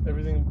 nigga.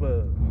 Everything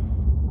above.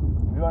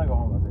 If you wanna go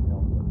home, I'll take you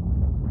home.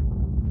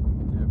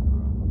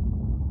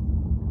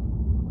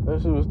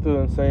 That shit was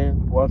still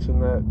insane watching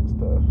that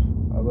stuff.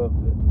 I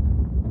loved it.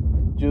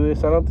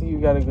 Julius, I don't think you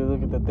got a good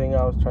look at the thing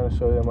I was trying to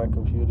show you on my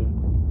computer.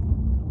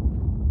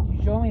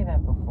 You showed me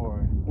that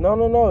before. No.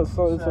 It's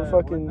a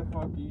fucking. What the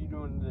fuck are you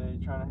doing today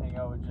trying to hang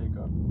out with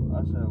Jacob?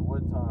 I said,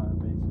 what time,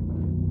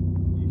 basically?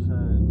 You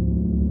said,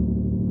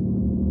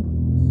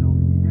 so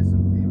we can get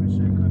some demon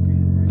shit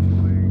cooking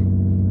anyway.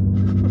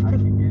 I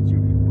can get you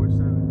before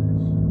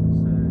 7-ish. You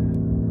said,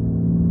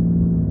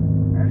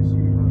 ask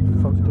you. How the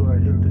fuck do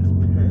I hit this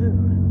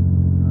pen?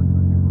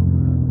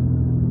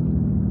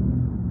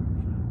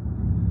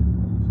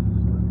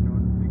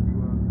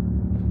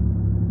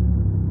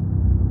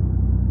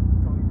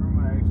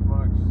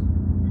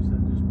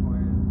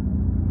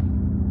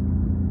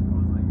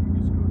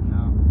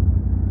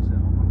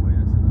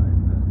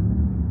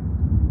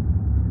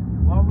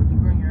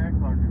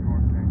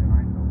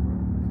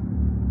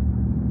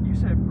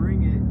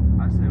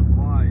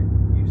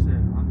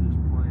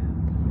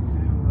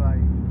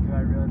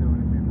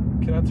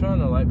 Can I turn on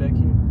the light back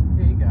here?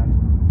 Yeah, you got it.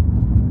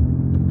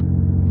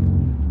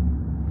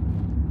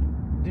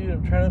 Dude,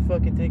 I'm trying to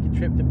fucking take a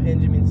trip to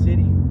Benjamin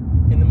City,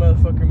 and the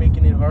motherfucker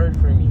making it hard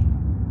for me.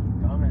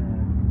 Dumbass.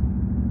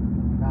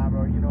 Nah,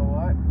 bro, you know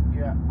what?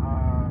 Yeah,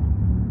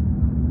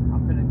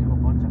 I'm gonna do a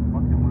bunch of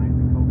fucking lines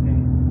of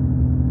cocaine.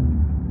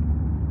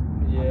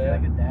 Yeah. I feel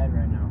like a dad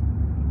right now.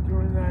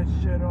 Turn that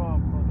shit off,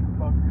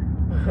 motherfucker.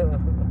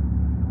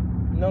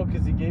 No,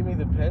 because he gave me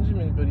the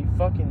Benjamin, but he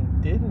fucking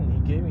didn't. He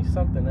gave me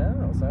something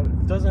else.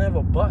 It doesn't have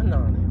a button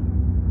on it.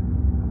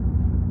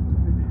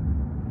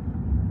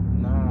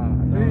 Nah.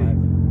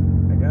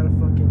 I gotta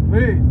fucking...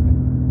 Wait.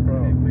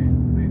 Bro.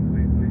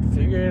 Wait.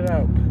 Figure it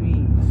out,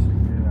 please.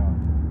 Figure it out.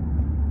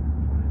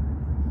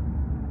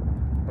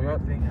 I'm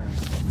not... Thing on.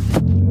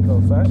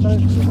 Go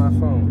flashlight or my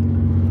phone?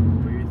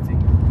 Weird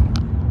thing.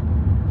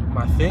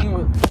 My thing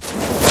was...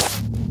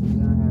 You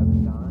gonna have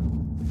it on?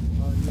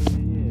 Oh,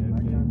 yeah.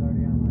 My John's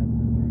already on my phone.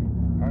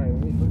 Alright,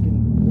 let me look at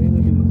this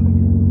again.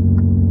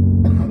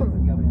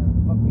 You got me on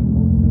a fucking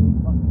whole silly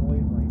fucking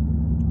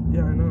wavelength.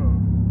 Yeah, I know.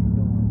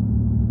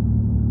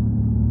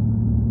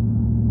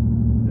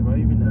 Have I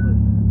even ever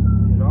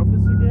hit off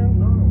this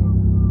again? No.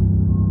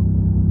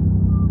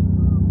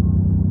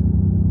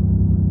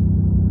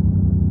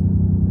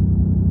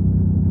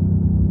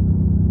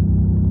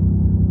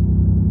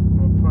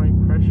 I'm applying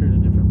pressure to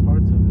different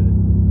parts of it.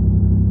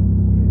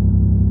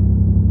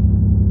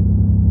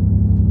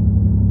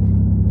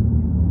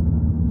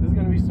 There's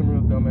gonna be some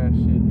real dumbass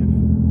shit if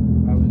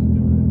I was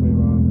doing it way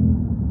wrong.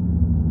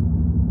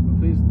 But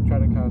please try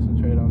to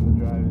concentrate on the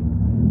driving.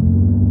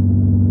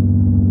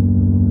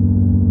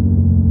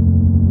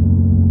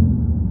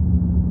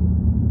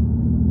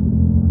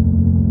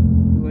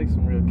 It's like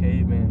some real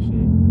caveman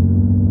shit.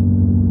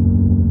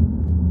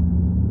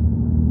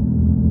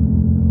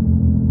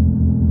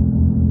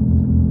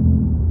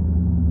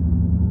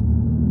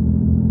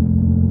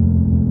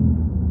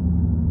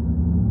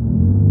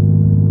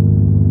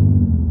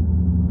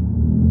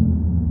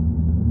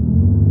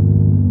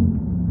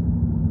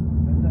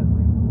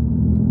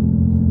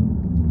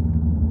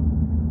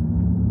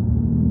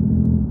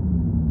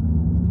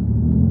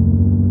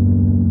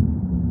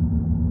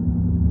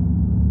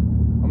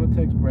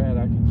 Text Brad,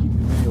 I can keep the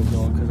video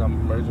going because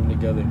I'm merging them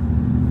together.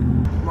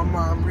 My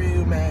mom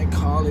real mad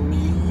calling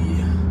me,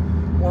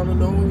 wanna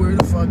know where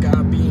the fuck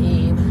I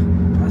been.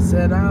 I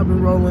said I've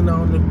been rolling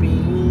on the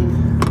beam,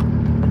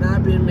 and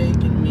I've been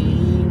making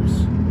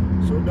memes,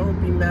 so don't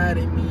be mad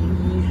at me.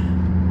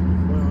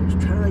 Well, I was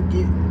trying to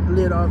get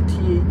lit off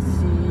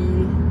THC,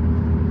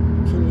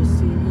 can you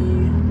see?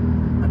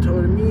 I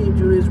told her me and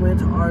Julius went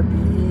to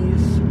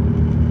Arby's,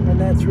 and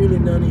that's really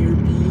none of your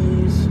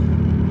bees.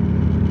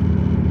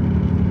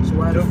 So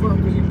why the fuck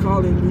are you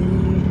calling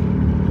me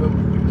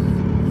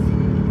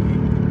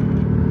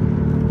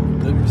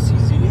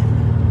WCZ?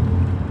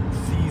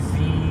 CZ.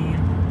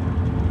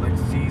 Like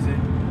season.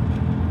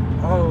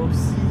 Oh,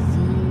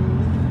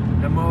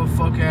 season. The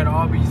motherfucker at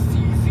Arby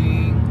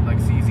seizing. Like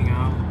seizing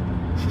out.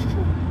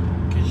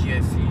 Cause she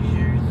has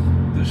seizures.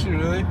 Does she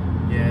really?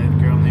 Yeah, the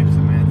girl named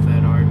Samantha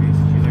at Arby's.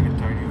 She's like a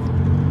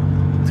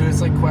 30-year-old. Dude, it's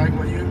like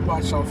Quagmire. You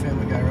watched all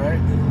Family Guy, right?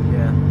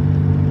 Yeah.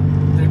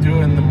 They're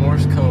doing the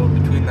Morse code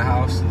between the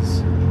houses,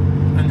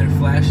 and they're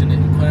flashing it,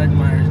 and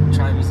Quagmire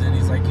chimes in.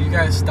 He's like, you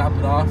guys stop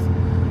it off.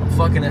 I'm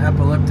fucking an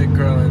epileptic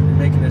girl and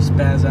making her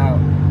spaz out.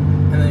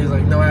 And then he's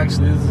like, no,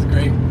 actually, this is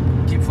great.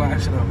 Keep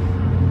flashing them.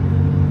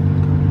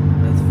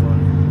 That's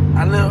funny.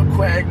 I love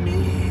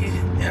Quagme,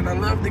 and I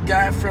love the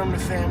guy from the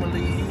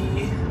family.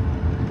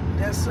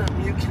 That's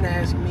something you can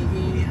ask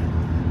me.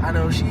 I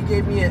know she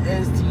gave me an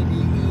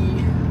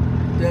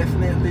STD.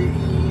 Definitely.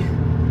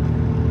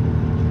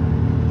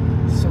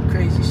 Some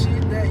crazy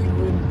shit that you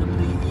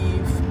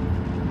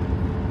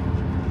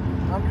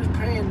I'm just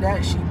praying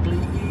that she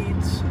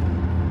bleeds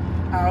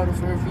out of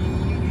her V,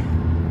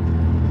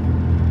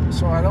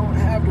 so I don't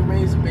have to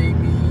raise a baby.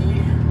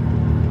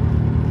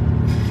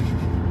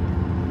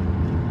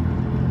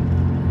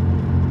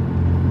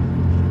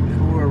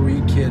 Who are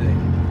we kidding?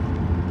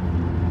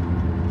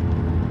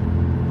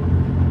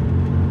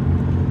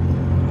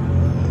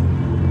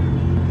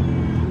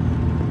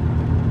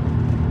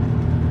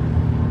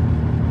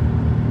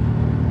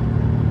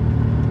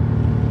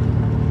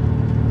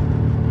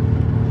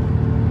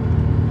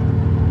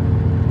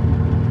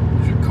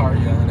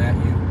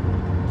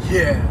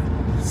 Yeah,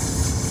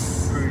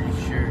 pretty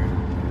sure.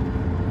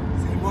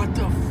 Say, what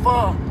the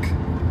fuck?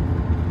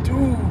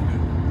 Dude,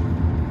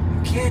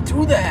 you can't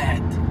do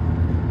that.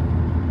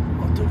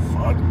 What the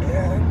fuck,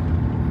 man?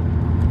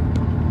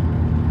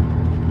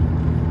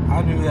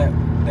 I knew that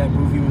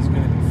movie was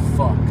gonna be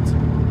fucked.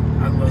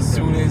 I love as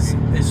soon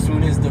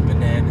as the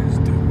bananas,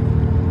 dude.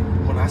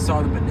 When I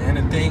saw the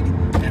banana thing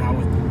and I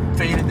was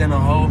faded in a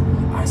hole,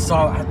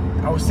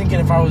 I was thinking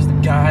if I was the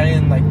guy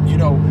and like, you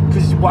know,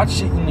 because you watch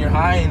shit in your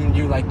high and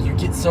you like, you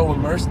get so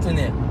immersed in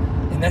it.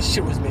 And that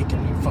shit was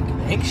making me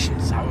fucking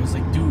anxious. I was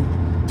like, dude,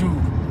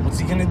 what's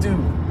he gonna do?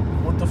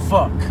 What the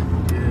fuck?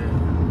 Yeah.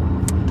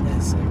 And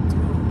it's like,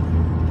 dude,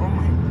 oh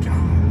my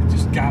God. It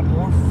just got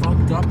more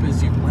fucked up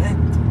as you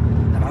went.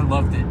 And I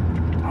loved it.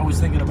 I was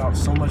thinking about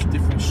so much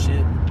different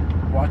shit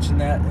watching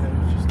that, and it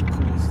was just the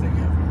coolest thing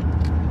ever.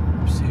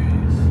 I'm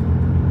serious.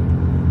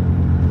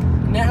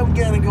 Now we're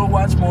gonna go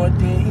watch more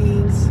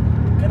things.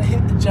 Gonna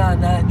hit the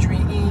Jonah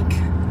drink.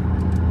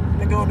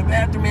 Gonna go in the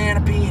bathroom and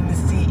I pee in the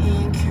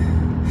sink.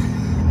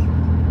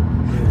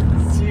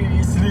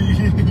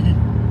 Seriously.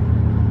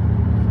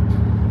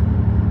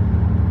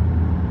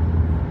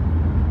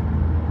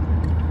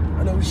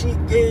 I know she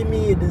gave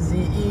me a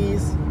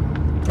disease,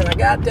 and I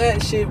got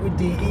that shit with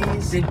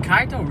these. Did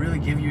Kaito really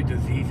give you a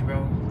disease,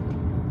 bro?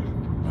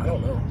 I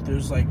don't know.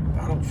 There's like,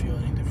 I don't feel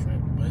any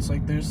different. But it's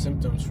like there's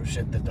symptoms for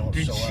shit that don't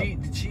show up.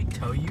 Did she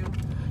tell you?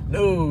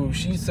 No,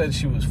 she said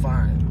she was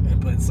fine.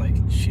 But it's like,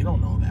 she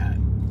don't know that.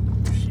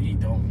 She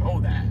don't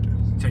know that.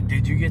 So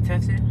did you get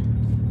tested?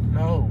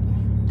 No.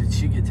 Did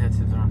she get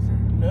tested or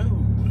something? No.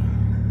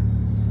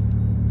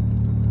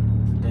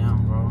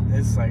 Damn, bro.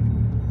 It's like,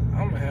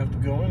 I'm gonna have to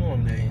go in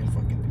one day and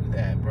fucking do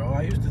that, bro.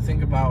 I used to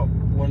think about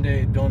one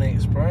day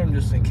donating sperm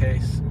just in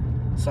case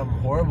something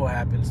horrible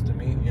happens to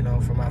me, you know,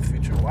 for my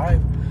future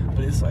wife.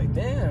 But it's like,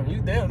 damn,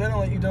 they don't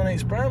let you donate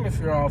sperm if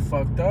you're all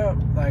fucked up,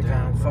 like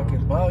on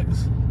fucking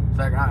bugs. It's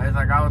like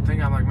I would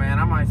think, I'm like, man,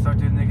 I might suck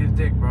this nigga's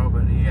dick, bro,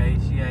 but he got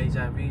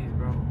HIVs,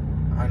 bro.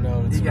 I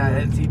know. He got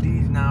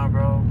STDs now,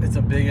 bro. It's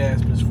a big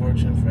ass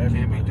misfortune for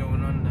everybody. Can't be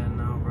doing none of that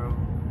now, bro.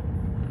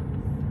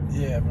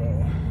 Yeah,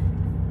 bro.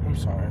 I'm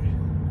sorry.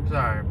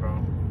 Sorry,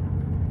 bro.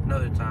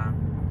 Another time.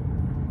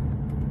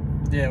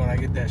 Yeah, when I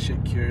get that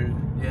shit cured.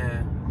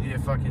 Yeah, you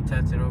get fucking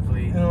tested,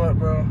 hopefully. You know what,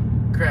 bro?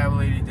 Crab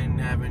Lady didn't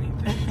have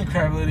anything.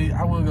 Crab Lady,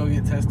 I will go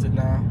get tested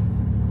now.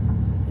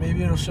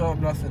 Maybe it'll show up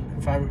nothing.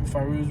 If I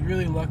was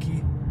really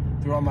lucky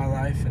throughout my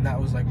life and that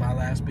was like my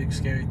last big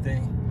scary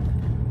thing,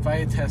 if I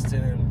get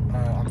tested and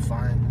I'm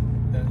fine,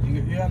 then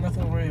you got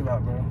nothing to worry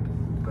about, bro.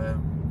 But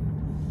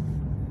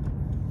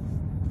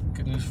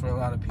good news for a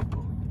lot of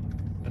people,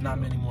 but not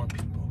many more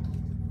people.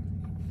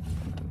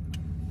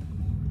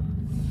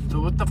 So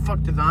what the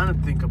fuck does Anna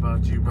think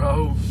about you,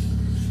 bro?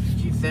 She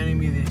keeps sending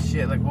me this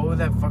shit. Like, what was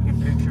that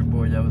fucking picture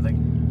board that was like,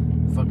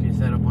 fucking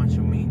said a bunch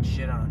of mean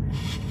shit on it?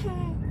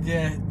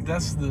 Yeah,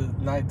 that's the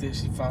night that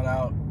she found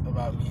out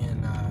about me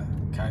and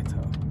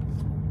Kaito.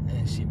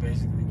 And she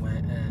basically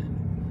went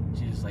and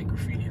she just like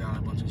graffitied on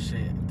a bunch of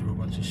shit and threw a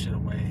bunch of shit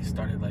away.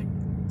 Started like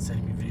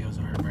sending me videos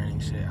of her burning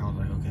shit. I was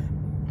like, okay,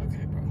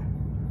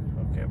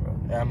 bro.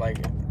 And I'm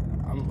like,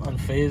 I'm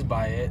unfazed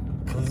by it.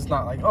 Cause it's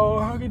not like, oh,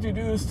 how could you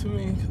do this to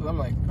me? Cause I'm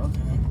like,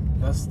 okay,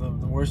 that's the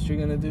worst you're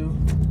gonna do.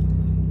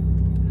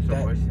 The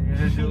worst you're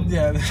gonna do?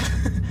 Yeah,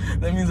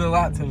 that means a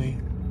lot to me.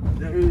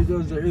 That really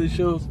does. That really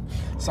shows.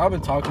 So I've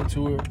been talking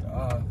to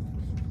her.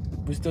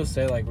 We still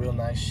say like real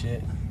nice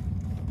shit,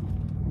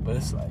 but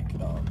it's like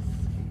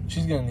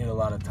she's gonna need a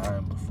lot of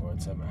time before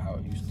it's ever how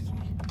it used to be.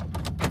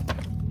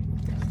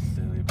 That's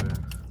silly, bro.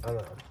 I don't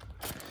know.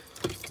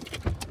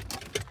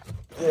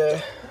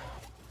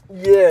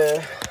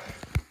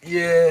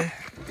 Yeah.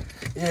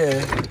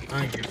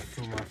 I ain't get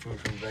food. My food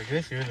from back.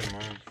 This yours or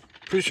mine?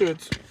 Pretty sure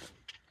it's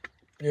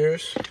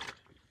yours.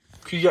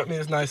 You got me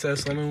this nice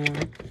ass lemon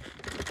one.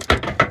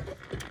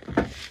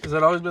 Has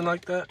that always been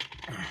like that?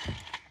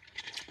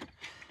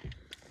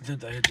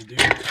 Since I had to do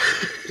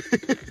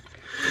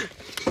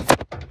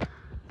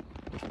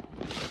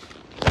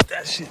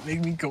that shit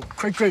make me go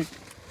cray.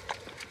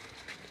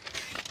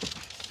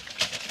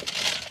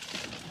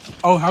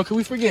 Oh, how can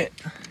we forget?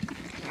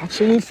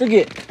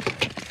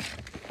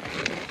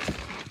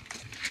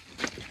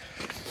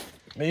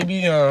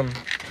 Maybe, this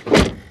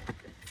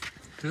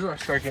is where I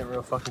start getting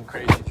real fucking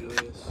crazy,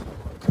 Julius.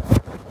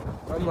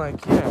 I'm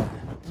like, yeah,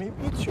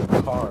 maybe it's your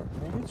car.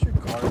 Maybe it's your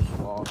car's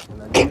fault,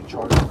 and I need to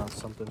charge it on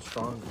something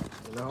stronger,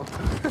 you know?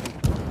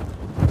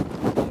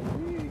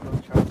 We go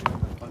charge it on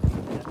the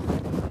fucking jet.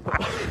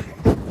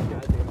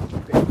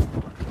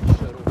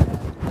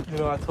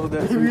 I told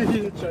that. We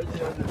need to charge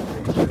it on the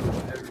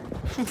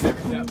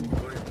every time we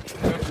go to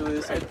Actually,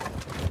 it's like, you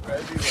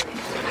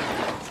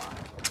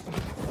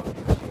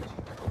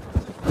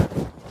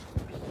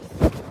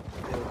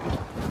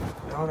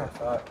know what I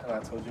thought, and I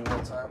told you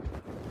one time?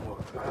 Well,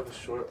 I have a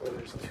short where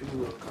there's two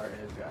little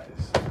carhead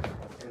guys,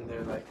 and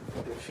they're like,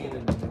 they're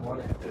fiending, and they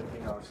want to hit their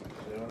thing off,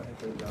 they want to hit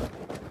their gun.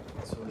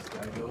 So this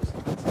guy goes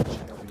and gets a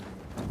check up,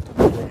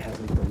 and it has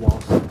like the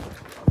wall stuff.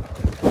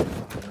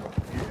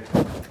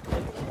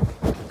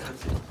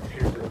 Cuts it,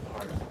 tears it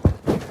apart,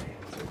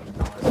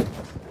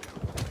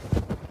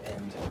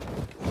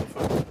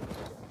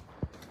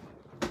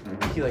 and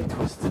he like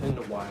twisted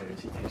into wires.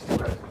 He takes the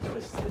wires and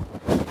twists it. And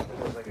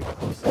there's like a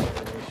close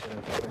animation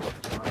of him.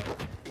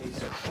 And he's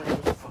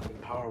cranking the fucking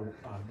power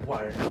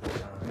wire.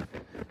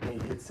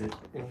 And he hits it.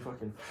 And he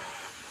fucking.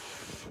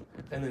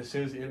 And then as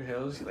soon as he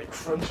inhales, he like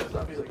crunches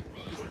up. He's like,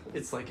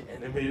 it's like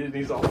animated. And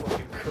he's all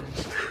fucking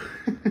crunched.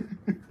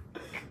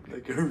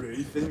 like a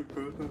raisin,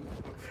 bro. And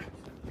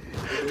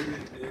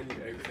then he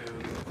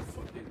exhales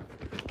fucking.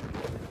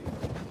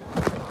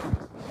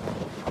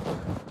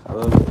 I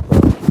love it, bro.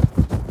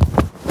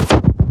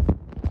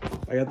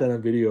 I got that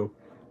on video.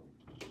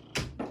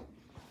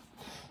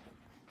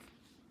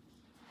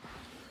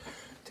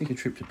 Take a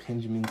trip to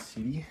Benjamin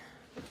City.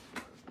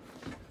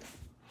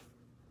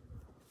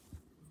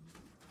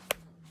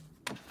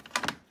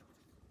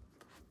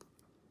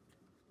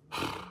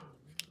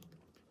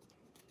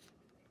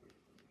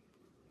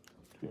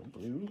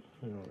 Blue,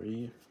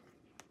 red.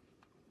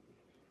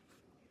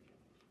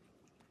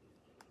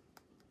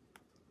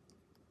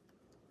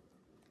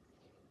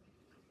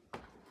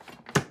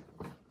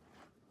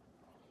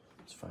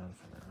 It's fine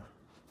for now.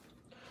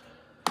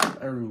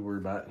 I don't really worry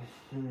about it.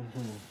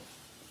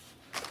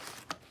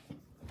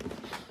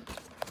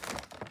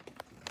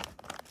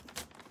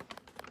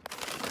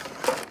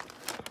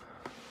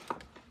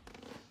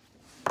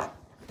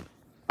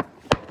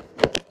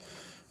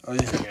 Oh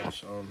yeah, I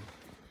guess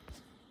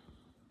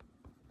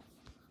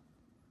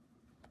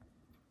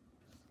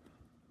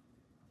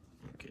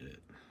get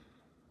it.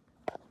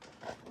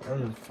 I don't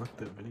know, fuck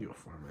the video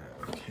format.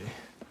 Okay.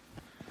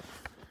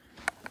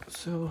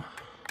 So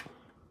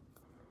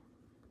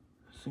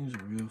this thing's a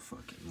real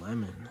fucking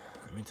lemon,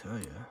 let me tell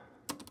ya.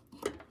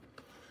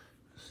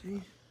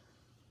 See?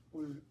 Oh,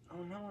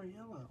 now we're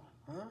yellow,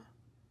 huh?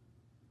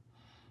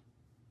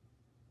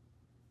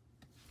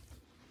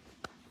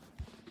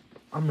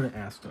 I'm gonna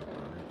ask them.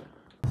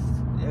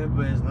 Yeah,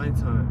 but it's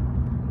nighttime.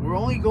 We're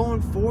only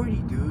going 40,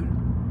 dude.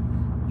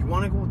 You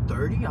wanna go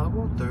 30? I'll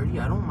go 30.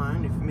 I don't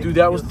mind if you make Dude, me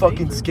that was feel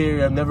fucking safer.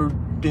 scary. I've never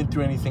been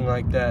through anything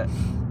like that.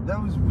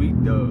 That was weak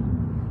though.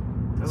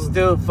 That was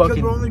Still weak. fucking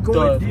Because we're only going,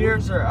 dud.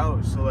 deers are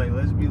out, so like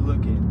let's be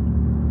looking.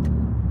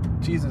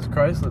 Jesus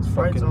Christ, let's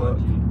Lights fucking look.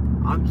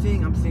 on, I'm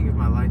seeing if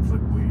my lights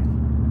look weird.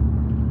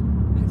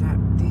 Cause that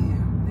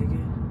damn nigga.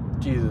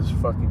 Jesus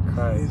fucking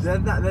Christ.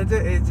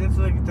 It's just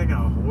like it's like a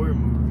horror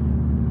movie.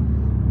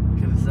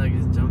 Cause it's like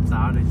it jumps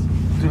out at you.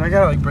 Dude, I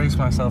gotta like brace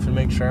myself and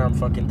make sure I'm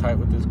fucking tight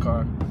with this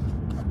car.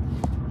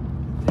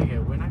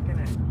 Nigga, we're not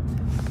gonna.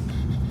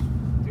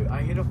 Dude,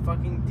 I hit a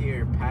fucking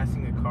deer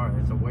passing a car.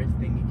 That's the worst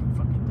thing you can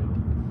fucking do.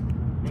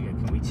 Nigga,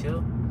 can we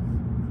chill?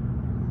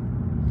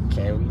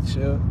 Can we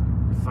chill?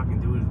 Fucking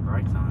do it at the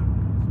right time.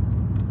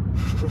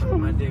 Suck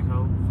my dick,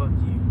 hoe. Fuck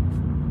you.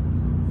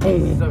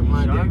 Suck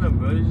my dick. Jonah,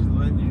 bro, just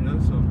letting you know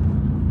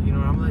something. You know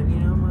what I'm letting you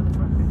know,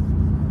 motherfucker?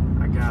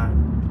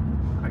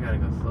 I gotta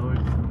go slower. I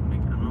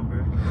know,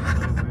 bro.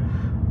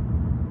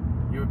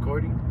 You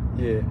recording?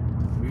 Yeah.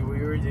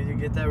 Did you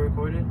get that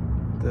recorded?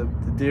 The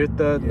deer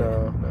thud? Yeah.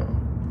 No.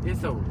 You're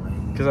so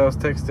lame. Because I was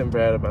texting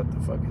Brad about the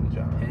fucking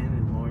job. Pen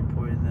is more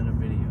important than a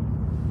video.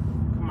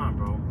 Come on,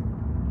 bro.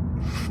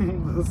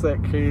 That's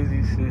that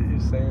crazy shit you're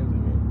saying to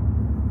me.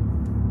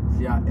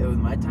 See, it was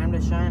my time to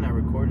shine. I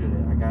recorded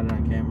it. I got it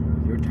on camera. It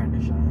was your time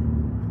to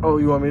shine. Oh,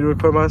 you want me to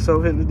record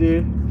myself hitting the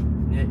deer?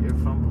 Yeah, you're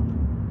fumbled.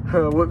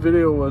 What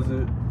video was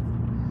it?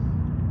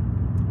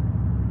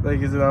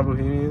 Like, is it on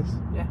Bohemians?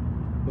 Yeah.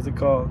 What's it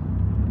called?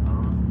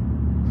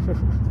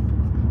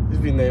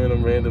 Just be naming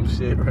them random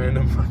shit,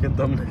 random fucking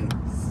thumbnails.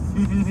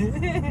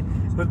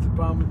 What's the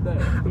problem with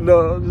that?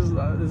 No,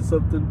 it's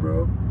something,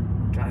 bro.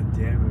 God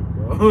damn it,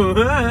 bro.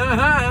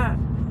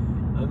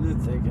 I'm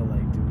just thinking,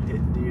 like, dude,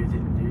 hitting deer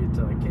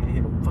till I can't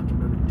hit a fucking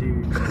other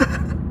deer.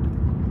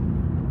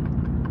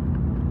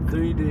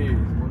 3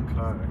 deers, 1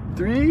 car.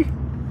 3?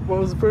 What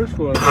was the first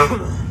one?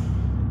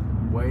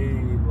 Way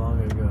long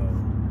ago.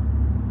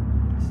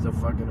 It's the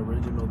fucking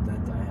original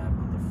dent I have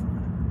on the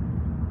front.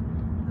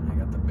 And I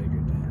got the bigger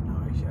dent. Now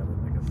I actually have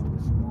like a little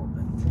small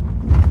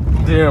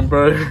dent. Damn,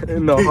 bro.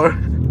 In the heart.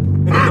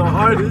 In the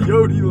heart of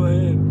Yodi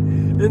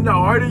land. In the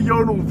heart of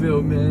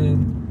Yodelville,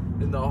 man.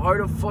 In the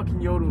heart of fucking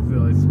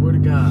Yodelville, I swear to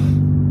God.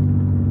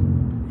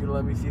 You gonna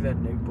let me see that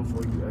nick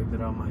before you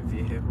exit out my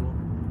vehicle?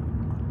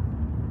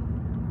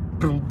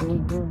 Boom,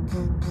 boom, boom,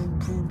 boom, boom,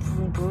 boom,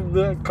 boom, boom.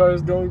 That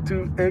car's going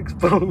to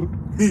explode.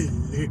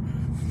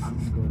 I'm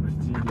just gonna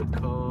see the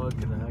car,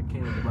 cause I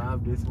can't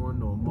drive this one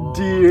no more.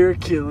 Deer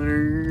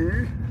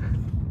killer.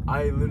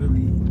 I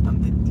literally,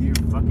 I'm the deer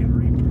fucking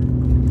reaper.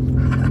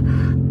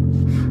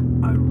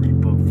 I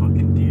reap up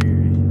fucking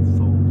deer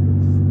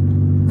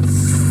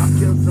souls. I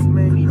killed so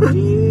many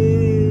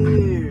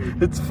deer.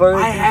 It's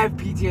funny. I have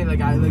PTA, like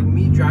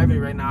me driving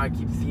right now, I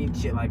keep seeing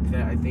shit like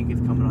that. I think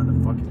it's coming on the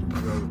fucking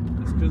road.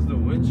 It's because the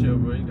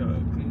windshield, bro. You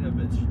gotta clean that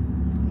bitch.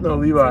 No,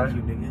 Levi. Thank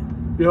you, nigga.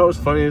 You know what's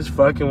funny as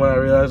fucking when I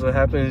realized what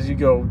happened is you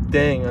go,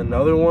 dang,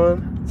 another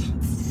one?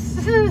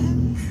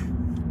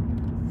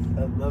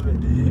 I love it.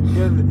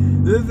 Because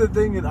this is the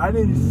thing is I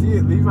didn't see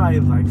it. Levi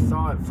like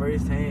saw it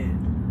firsthand.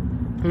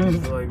 So,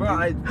 like,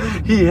 Bro,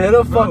 he hit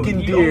a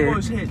fucking deer. He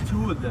almost hit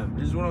two of them,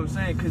 is what I'm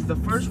saying. Because the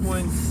first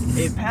one,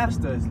 it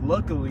passed us,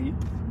 luckily.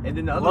 And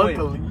then the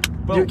other one.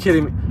 Bro, You're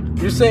kidding me.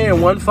 You're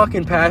saying one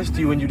fucking passed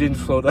you and you didn't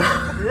slow down.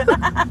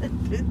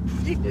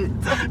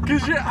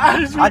 Cause your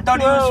eyes were I thought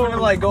he was closed.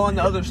 gonna like go on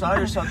the other side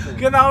or something.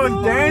 Cause I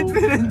was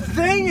dancing and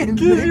singing.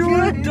 Cause you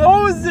were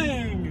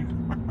dozing.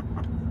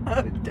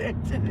 I was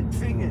dancing and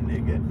singing,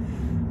 nigga.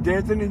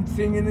 Dancing and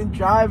singing and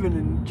driving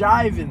and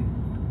jiving.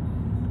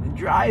 And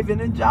driving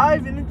and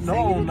jiving and No,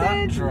 singing and not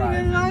dancing.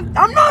 driving. And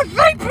I'm not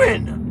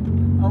sleeping.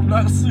 I'm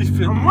not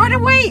sleeping. I'm wide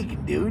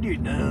awake. Dude, you're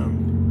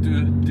dumb.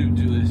 Dude,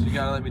 do this. You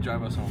gotta let me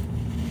drive us home.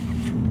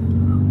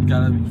 You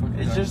gotta let me fucking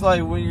It's drive. just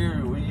like when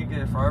you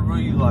get far, bro,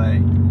 you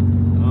like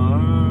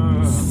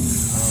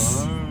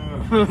just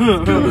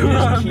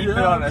keep it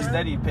on a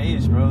steady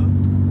pace, bro.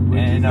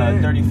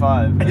 And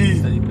 35 that's a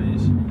steady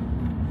pace.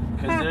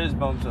 Cause there's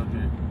bumps up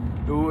here.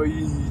 What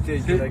you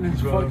think? Hitting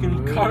his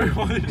fucking car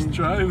while he's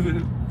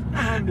driving.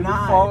 I'm and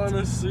not. falling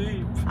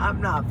asleep. I'm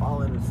not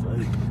falling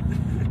asleep.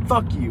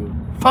 Fuck you.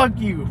 Fuck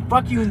you.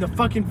 Fuck you in the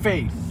fucking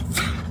face.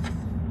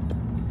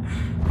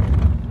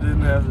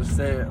 Didn't have to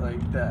say it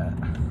like that.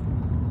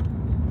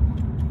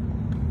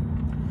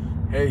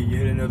 Hey, you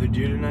hit another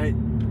deer tonight?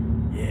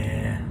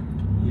 Yeah.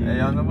 Hey,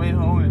 on the way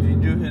home, if you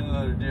do hit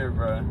another deer,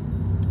 bro,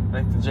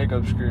 back to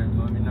Jacob's crib,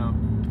 let me know.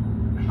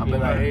 I'll be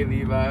like, hey,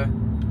 Levi.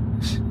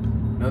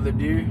 Another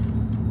deer?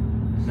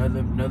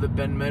 Another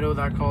Ben Meadows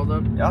I called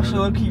up? Y'all should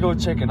look, go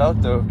check it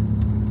out, though.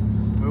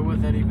 Where was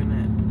that even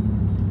at?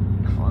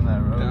 On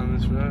that road. Down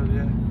this road,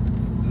 yeah.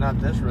 Not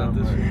this road.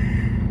 Not this road.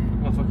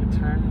 Motherfucker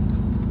turned.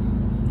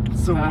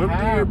 So one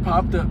deer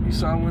popped up. You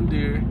saw one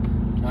deer.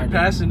 Your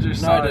passenger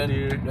saw a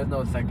deer. There's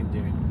no second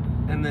deer.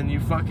 And then you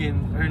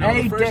fucking, or no,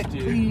 Hey, the first Dick,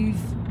 deer. please.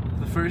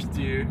 The first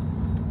deer.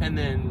 And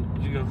then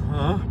you go,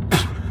 huh?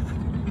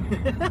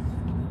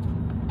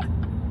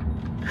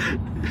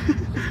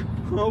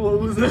 Oh, what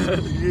was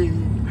that?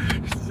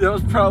 That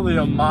was probably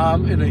a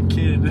mom and a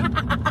kid.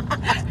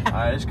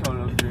 Alright, it's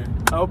coming up here.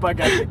 I hope I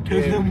got the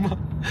kid. And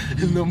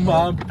the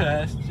mom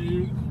passed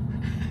you.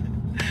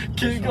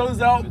 Kid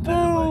goes out,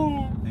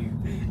 boom!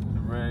 The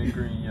red,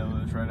 green, yellow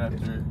is right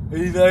after it.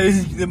 He's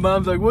like, the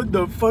mom's like, what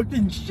the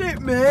fucking shit,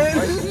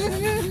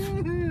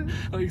 man?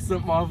 Like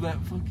something off that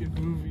fucking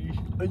movie.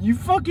 Are you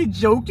fucking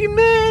joking,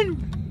 man?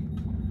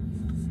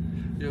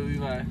 Yo,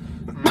 Levi.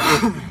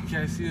 Can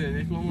I see that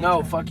Nick one more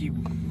No, time? fuck you.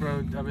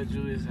 Bro, I bet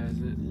Julius has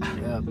it.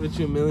 Yeah. I bet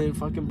you $1,000,000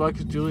 fucking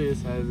bucks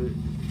Julius has it.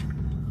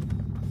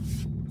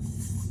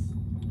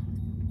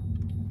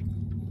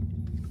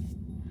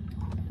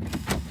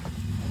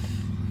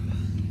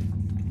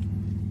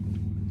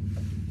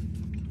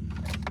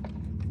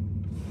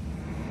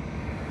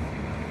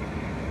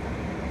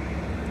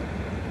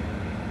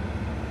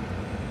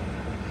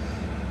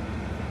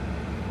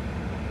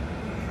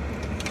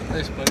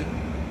 Thanks, buddy.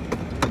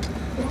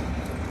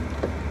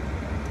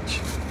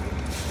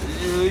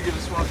 You really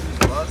gonna swap these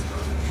spots, bro?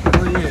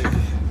 Oh, yeah.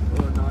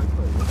 Oh, no, I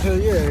quit. Hell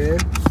yeah, yeah.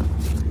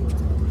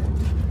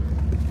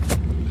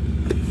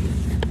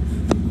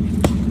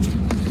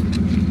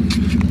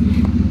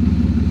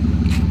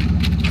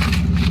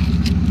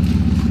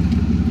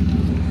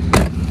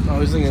 I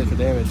was looking at it for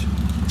damage.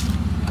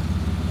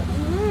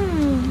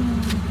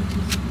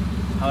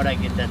 How would I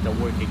get that to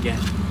work again?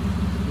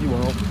 You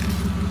won't.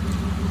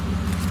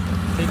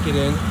 Take it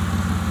in.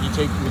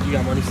 You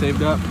got money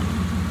saved up?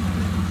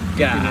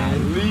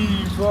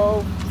 Golly,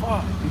 bro.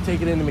 Fuck. You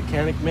take it in the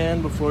mechanic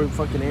man before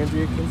fucking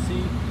Andrea can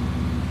see.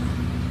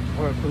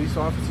 Or a police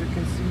officer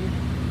can see.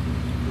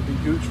 It'll be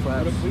gooch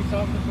flaps. What a police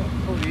officer?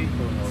 Police.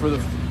 For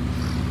the...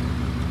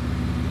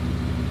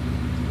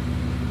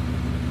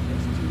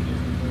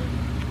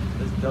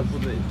 That's double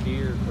the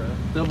deer, bro.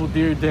 Double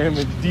deer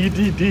damage.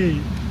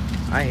 DDD.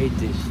 I hate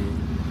this shit.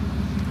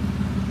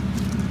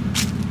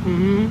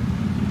 Mm-hmm.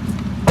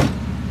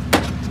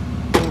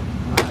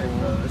 Alright,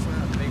 bro. Let's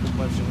not make a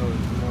bunch of noise.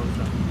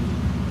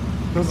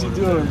 What's he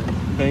doing?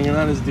 Banging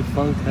on his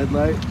defunct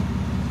headlight?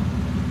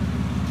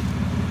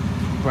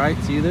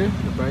 Brights either?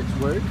 The brights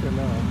work or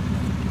no?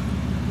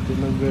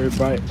 Didn't look very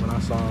bright when I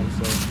saw him,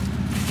 so.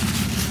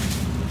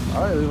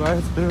 Alright, Levi,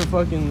 it's been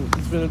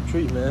a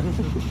treat, man. It's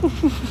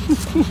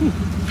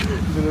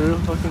been a real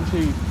fucking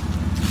treat.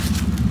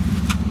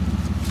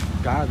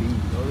 Golly.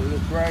 Those are the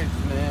brights,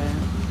 man.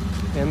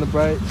 And the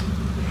brights.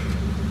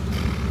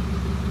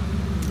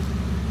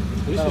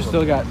 At least you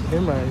still got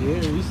him right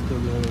here. He's still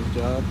doing his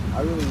job.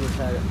 I really wish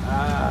I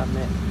had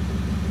man.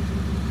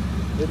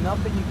 There's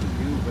nothing you can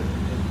do, but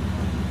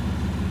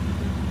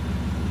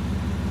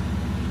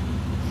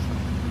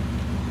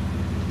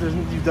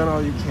You've done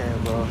all you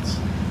can, bro. It's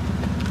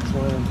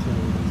one of them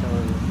things, I'm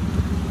telling you.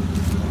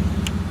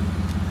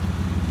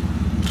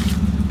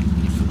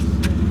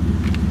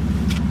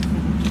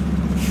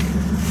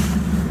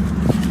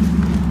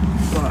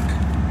 Fuck.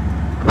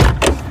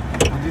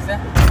 What'd you say?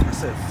 I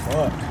said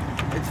fuck.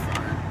 It's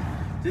fine.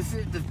 This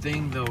is the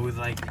thing though, with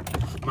like,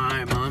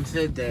 my mom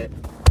said that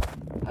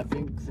I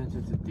think since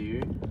it's a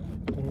deer,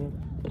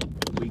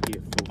 we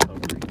get full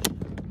coverage.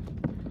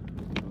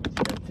 Just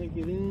gotta take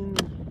it in,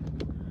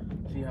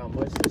 see how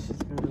much this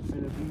shit's gonna be.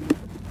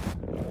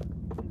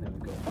 And then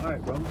we go.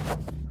 Alright, bro.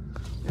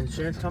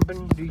 Insurance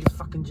company, do your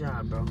fucking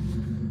job, bro.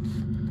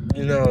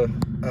 You know,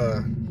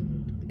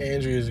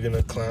 Andrew is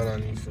gonna clown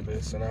on you for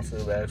this, and I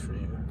feel bad for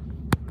you.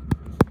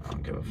 I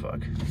don't give a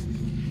fuck.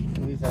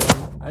 At least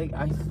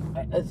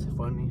it's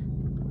funny.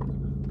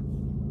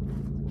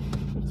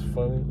 It's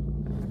funny.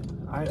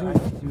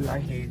 Dude, I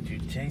hate you.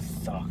 Today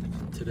sucked.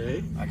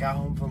 Today? I got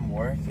home from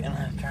work and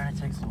I was trying to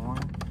text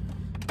Lauren.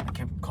 I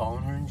kept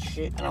calling her and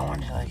shit, and I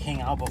wanted to like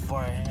hang out before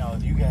I hang out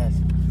with you guys.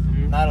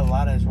 Not a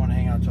lot. I just want to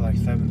hang out till like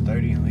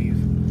 7:30 and leave.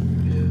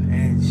 Yeah.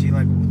 And she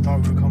like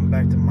thought we were coming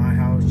back to my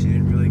house. She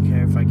didn't really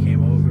care if I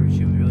came over.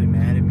 She was really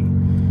mad at me.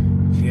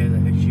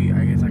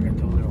 I guess like I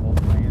told her the whole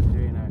plan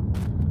today, and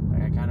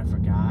I kind of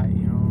forgot,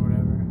 you know, or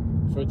whatever.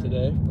 For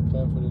today? What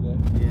plan for today?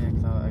 Yeah,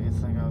 cause I guess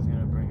like I was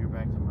gonna bring her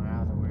back to my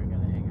house and we were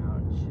gonna hang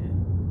out and shit.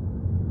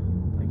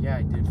 Like yeah,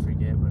 I did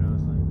forget, but it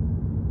was like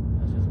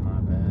that's just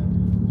my bad.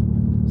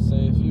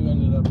 Say if you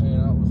ended up hanging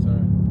out with her,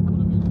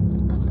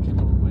 would've came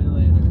over way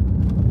later.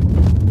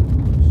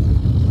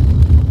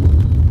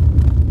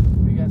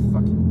 We got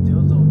fucking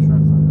dildo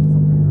trucks on the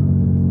fucking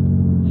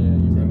road. Yeah,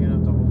 you taking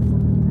up the whole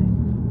fucking thing.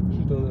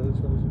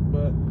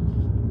 But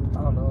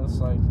I don't know, it's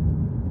like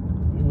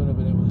we wouldn't have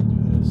been able to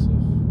do this if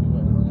you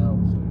went and hung out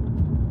with her.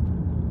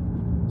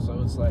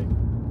 So it's like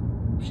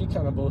she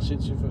kind of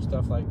bullshits you for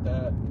stuff like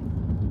that.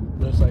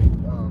 But it's like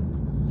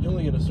you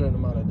only get a certain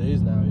amount of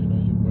days now. You know,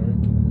 you work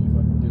and you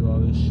fucking do all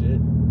this shit.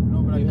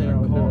 No, but I hang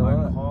out with her a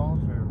lot. called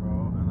her,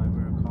 bro, and like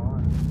we were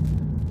calling.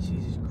 She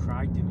just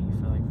cried to me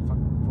for like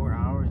fucking 4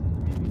 hours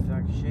and made me feel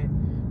like shit.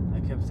 I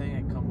kept saying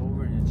I'd come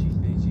over and then she was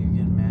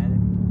getting mad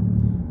at me.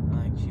 And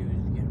like she was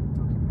getting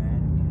fucking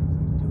mad at me. I was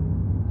like, dude,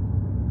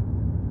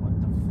 what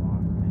the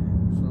fuck,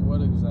 man? For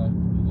what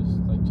exactly?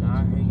 Just like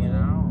not hanging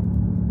out.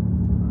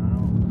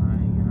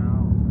 Not hanging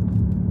out.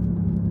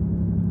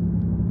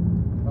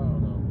 I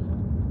don't know,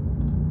 man.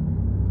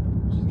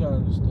 You just gotta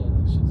understand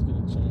that shit's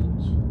gonna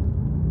change.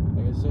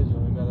 Like I said, you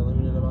only got a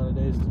limited amount of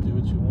days to do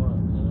what you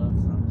want, you know?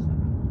 That's what I'm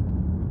saying.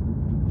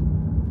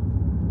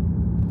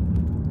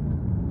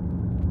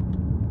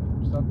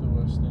 It's not the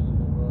worst thing in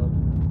the world.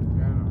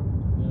 Yeah, no.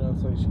 You know,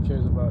 it's like she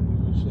cares about you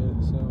and shit,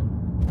 so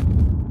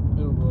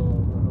it'll blow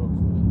over,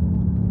 hopefully.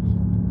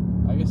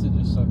 I guess it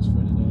just sucks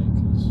for today,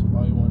 because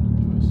all you wanted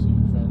to do was see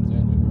your friends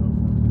and your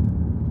girlfriend.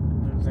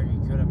 It was like he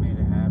could have made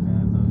it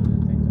happen. That's the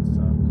thing that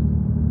sucked.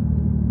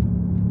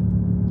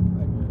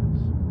 I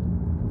guess.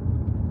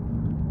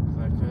 If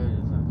I could have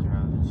just left her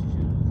out, then she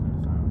should have just been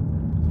fine with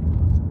it.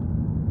 She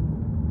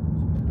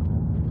made a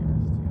whole big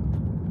ass deal.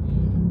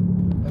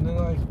 Yeah. And then,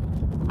 like,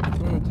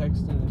 we were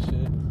texting and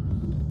shit,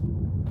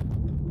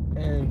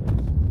 and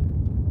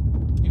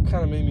you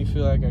kind of made me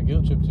feel like I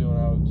guilt tripped you when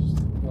I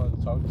just wanted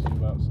to talk to you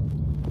about something.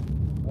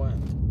 What?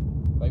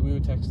 Like, we were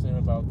texting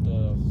about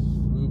the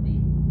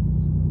Ruby.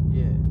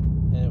 Yeah.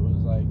 And it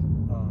was like,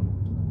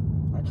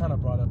 I kind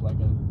of brought up like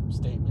a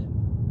statement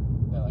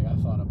that like I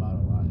thought about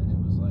a lot, and it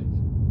was like,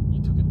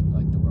 you took it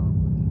like the wrong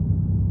way.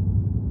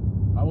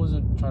 I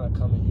wasn't trying to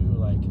come at you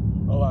like,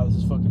 oh wow, this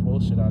is fucking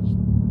bullshit. I just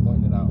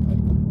pointed it out,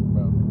 like,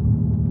 bro.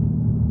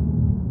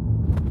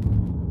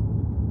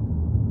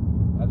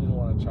 I didn't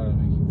want to try to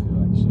make you feel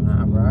like shit.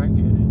 Nah, bro, I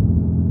get it.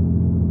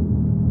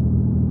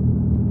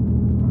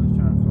 I was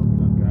trying to focus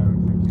on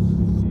driving so I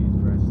could see his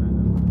breast side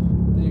of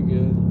it. You're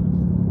good.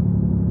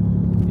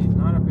 It's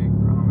not a big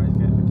problem. I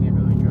can't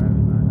really drive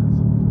it by this.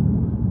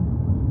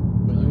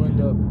 But you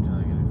end up. Until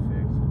I get it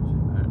fixed.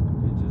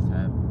 It just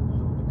happened.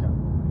 So the cop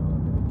will be all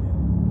back at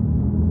it.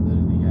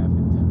 Literally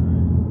happened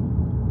tonight.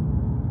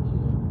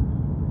 Yeah.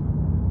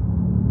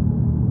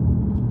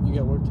 You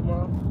got work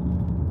tomorrow?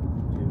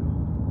 Dude.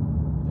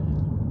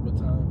 Damn. What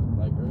time?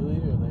 Like early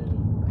or later?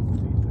 Like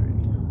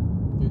 3:30.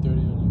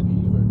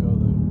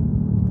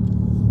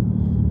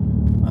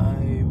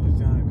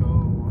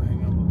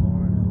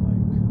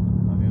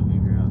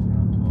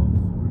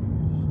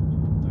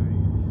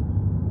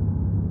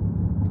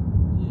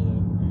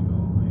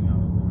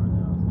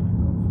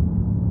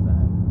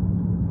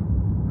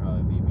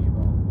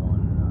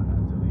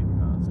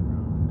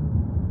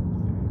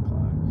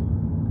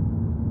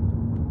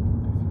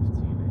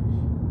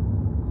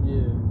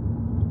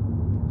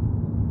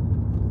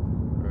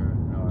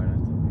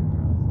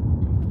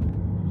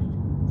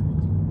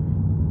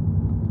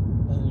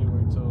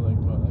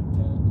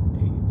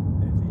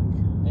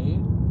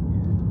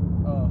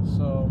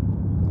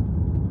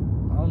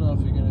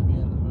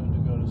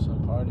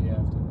 some party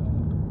after that.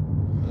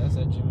 But that's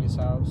at Jimmy's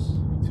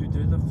house. Dude,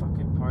 there's a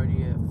fucking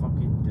party at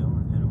fucking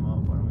Dylan. Hit him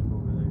up. Why don't we go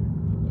over there?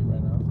 Like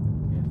right now?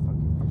 Yeah,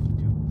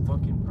 dude,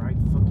 fucking bright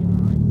fucking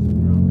lights.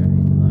 Bro, okay,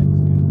 lights,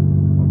 dude.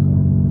 Fuck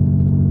off.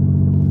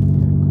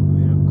 Yeah, go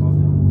hit him, call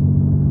him.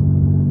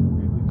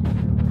 Maybe we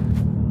can get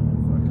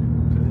fucking.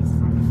 Cause it's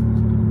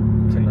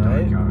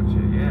Tonight? dark out and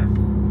shit, yeah.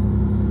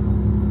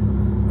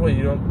 What,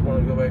 you don't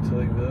want to go back to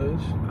Lake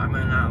Village? I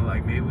mean, not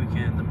like maybe we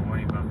can in the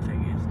morning, but I'm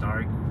thinking it's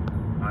dark.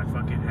 My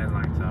fucking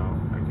headlights out.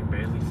 I can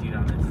barely see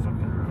down this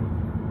fucking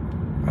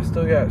road. I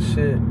still got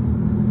shit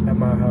at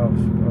my house,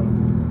 bro.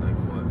 Like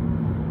what?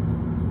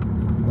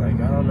 Like,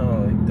 I don't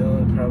know. Like,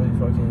 Dylan probably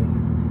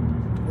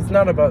fucking... It's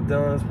not about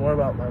Dylan. It's more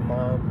about my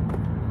mom.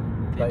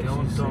 Yeah, Like,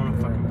 Dylan's she's throwing a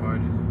sick fucking right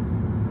party.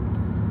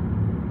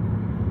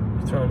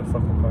 He's throwing a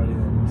fucking party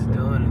then, you said.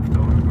 Dylan is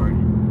throwing a party.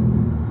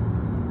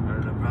 I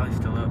don't know, probably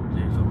still up,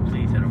 dude, so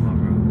please hit him up,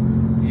 bro.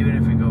 Even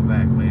if we go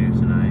back later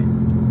tonight.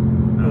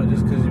 Oh,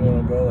 just because you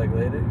want to go, like,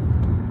 later?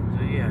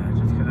 So, yeah,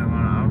 just because I don't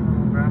know,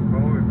 bro, I'm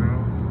bored, bro.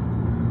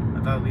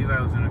 I thought Levi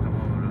was gonna come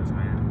over with us,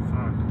 man.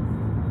 Fuck.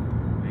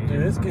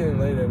 Dude, it's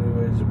getting late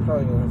anyways. You're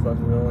probably gonna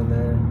fucking roll in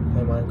there,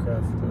 play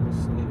Minecraft, go to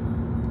sleep.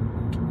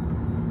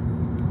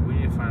 We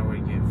need to find a way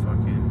to get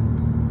fucking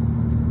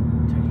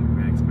Teddy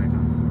Rex back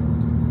on the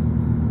road.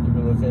 You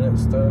been looking at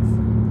stuff?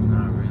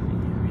 Not really.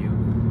 Have you?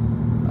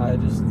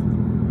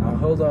 I'll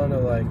hold on to,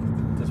 like,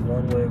 this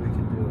one way we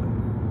can do it.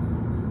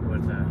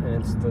 What's that? And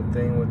it's the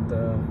thing with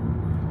the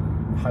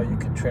how you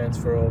can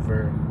transfer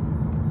over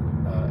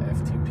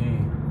FTP.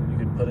 You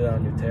can put it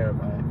on your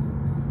terabyte.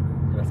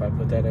 And if I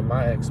put that in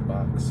my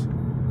Xbox,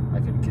 I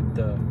can get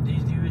the...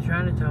 You were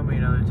trying to tell me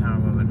another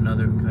time of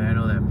another... Because I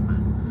know that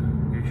plan.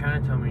 You're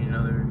trying to tell me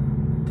another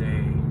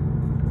day,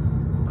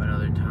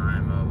 another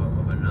time of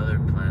another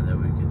plan that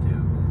we could do.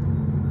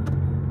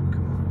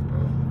 Come on, bro.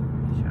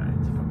 You're trying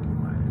to fucking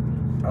lie to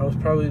me. I was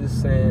probably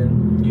just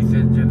saying... You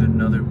said there's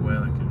another way,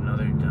 like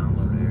another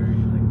download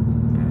area. Like,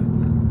 yeah.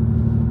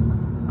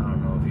 I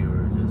don't know if you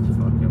were just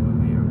fucking with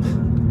me or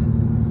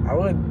what. I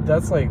would...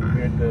 That's, like,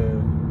 weird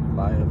to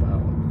lie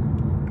about.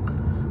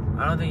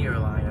 I don't think you're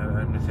lying.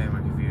 I understand,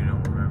 like, if you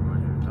don't remember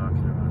what you were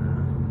talking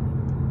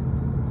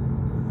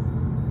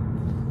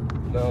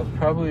about. No,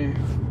 probably...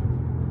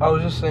 I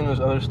was just saying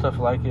there's other stuff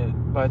like it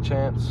by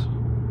chance.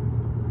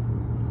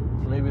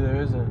 Maybe there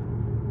isn't.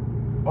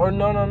 Or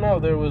no.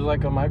 There was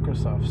like a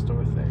Microsoft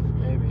store thing.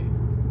 Maybe.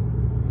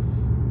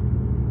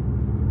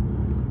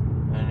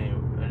 Any,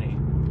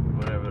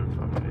 whatever the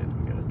fuck it is,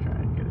 we gotta try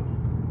and get it.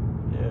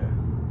 Yeah.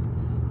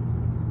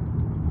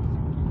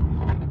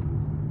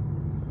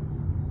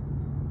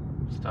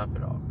 Stop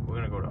it all. We're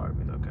gonna go to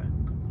Arby's, okay?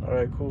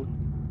 Alright, cool.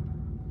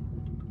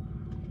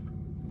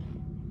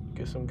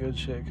 Get some good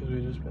shit because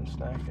we just been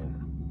snacking.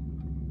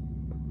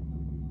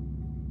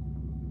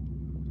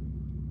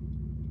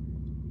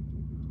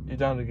 You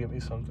down to get me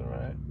something,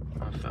 right?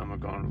 I'm gonna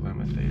go on the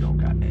limit. They don't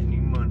got any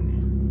money.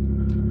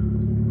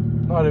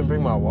 No, I didn't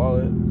bring my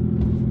wallet.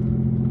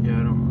 Yeah,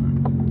 I don't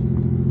mind.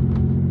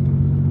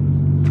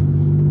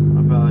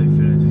 I'll probably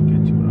finna just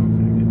get you what I'm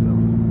finna get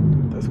though.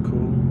 That's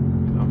cool.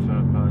 I'm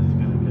probably just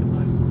gonna get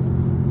like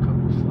a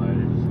couple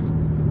sliders.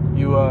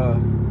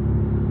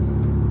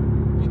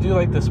 You do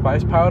like the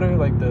spice powder,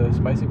 like the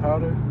spicy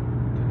powder?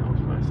 No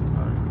spicy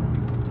powder.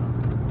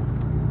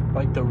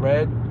 Like the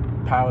red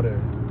powder.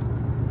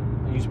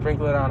 And you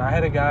sprinkle it on. I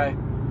had a guy,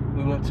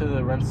 we went to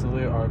the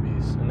Rensselaer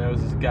Arby's, and there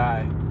was this guy,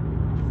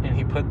 and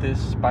he put this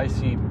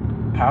spicy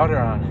powder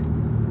on it.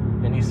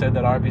 And he said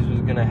that Arby's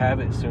was gonna have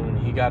it soon.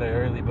 He got it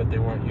early, but they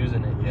weren't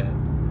using it yet.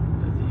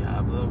 The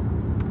Diablo?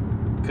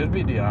 Could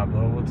be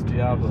Diablo. What's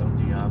Diablo?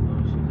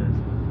 Diablo shit that's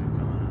supposed to be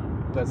coming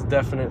out. That's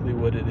definitely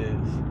what it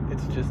is.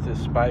 It's just this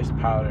spice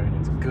powder, and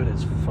it's good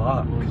as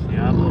fuck. Well, it's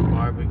Diablo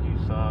barbecue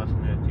sauce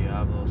and there's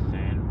Diablo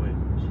sandwich.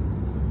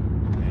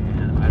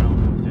 And I don't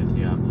know if there's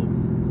Diablo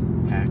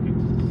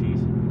packaged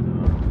seasoned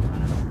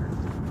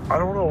though. I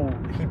don't know.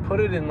 He put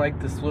it in like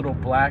this little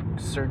black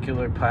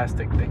circular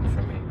plastic thing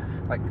for me.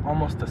 Like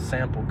almost a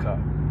sample cup.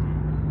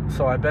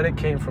 So I bet it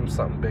came from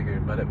something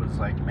bigger, but it was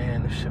like,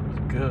 man, this shit was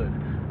good.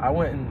 I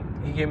went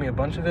and he gave me a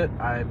bunch of it.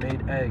 I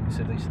made eggs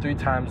at least 3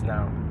 times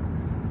now.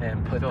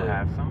 And put Still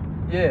have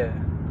some? Yeah.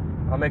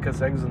 I'll make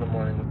us eggs in the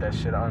morning with that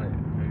shit on it.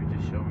 Maybe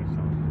just show me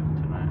some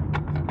tonight.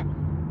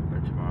 Or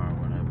tomorrow,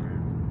 whatever.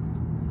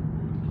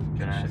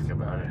 Can I ask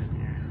about it?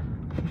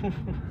 Yeah.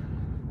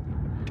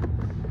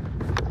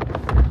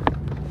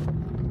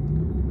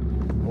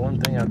 One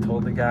thing I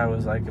told the guy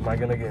was like, am I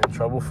gonna get in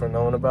trouble for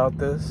knowing about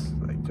this?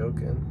 Like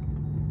joking.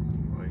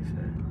 What he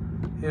said?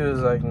 He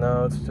was like,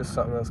 no, it's just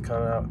something that's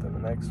coming out within the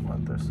next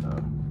month or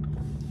so.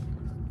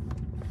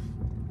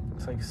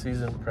 It's like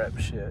season prep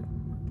shit.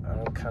 I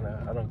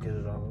don't get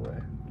it all the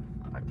way.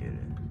 I get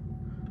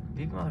it.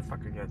 These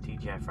motherfuckers got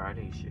TGI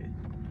Friday shit.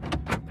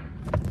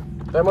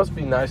 That must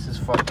be nice as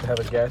fuck to have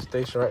a gas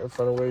station right in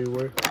front of where you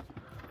work.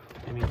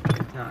 I mean,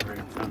 it's not right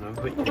in front of,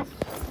 but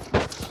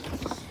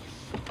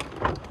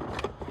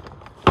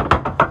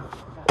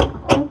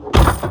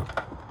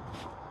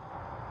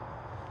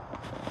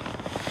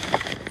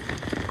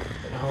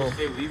home.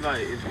 Hey, Levi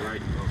is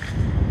right, bro.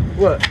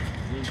 What?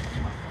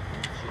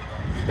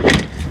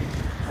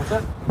 What's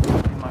that?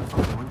 In my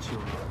fucking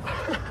windshield.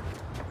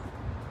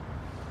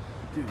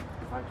 Dude,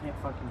 if I can't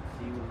fucking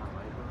see with my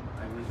light on,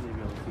 I usually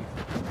be able to see.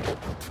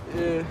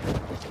 Yeah.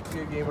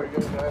 Good gamer,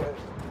 good guy.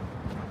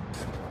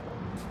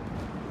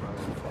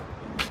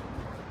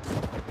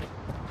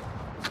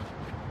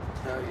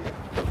 Hell yeah.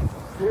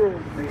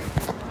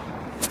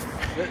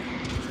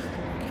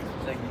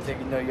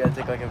 Like you gotta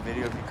take like a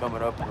video of you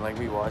coming up and like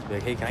we watch, be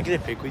like, hey, can I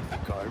get a pic with your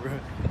car, bro?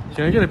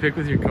 Can I get a pic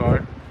with your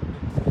car?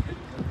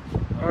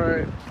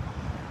 Alright.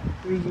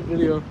 Here's the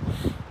video.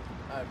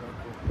 Alright, bro,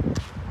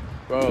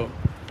 cool.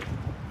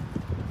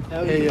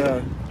 Bro.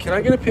 Hey, can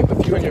I get a pic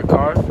with you in your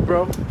car,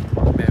 bro? Man,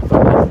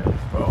 fuck this guy,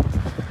 bro.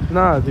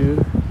 Nah,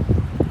 dude.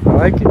 I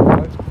like it,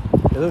 dog.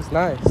 It looks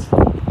nice.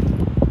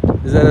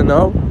 Is that a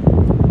no?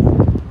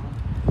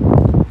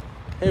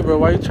 Hey, bro,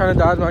 why are you trying to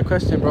dodge my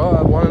question, bro?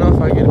 I want to know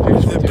if I can get a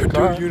picture with your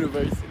car.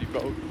 University,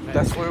 bro.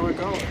 That's where we're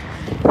going.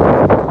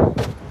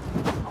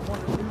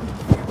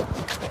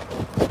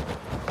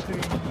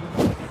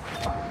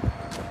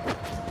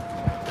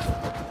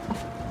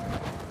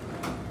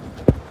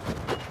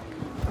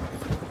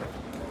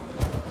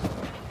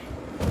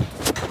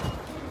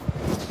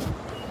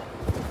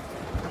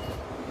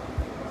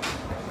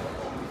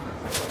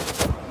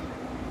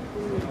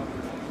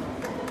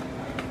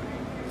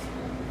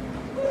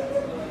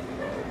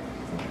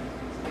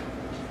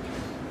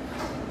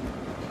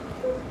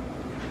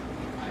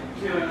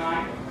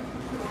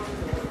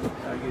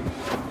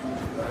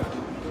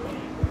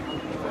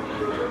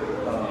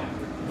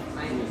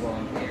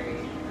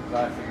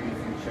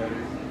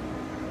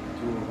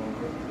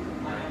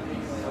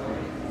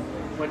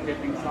 What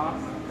dipping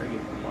sauce? I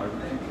get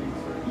barbecue things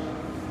first.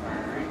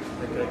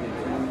 Like I get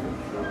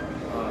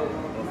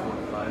buffalo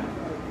fries and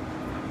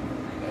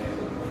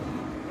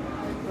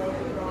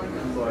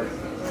 2 large.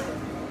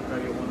 I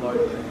get 1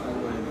 large and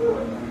 1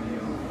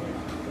 medium.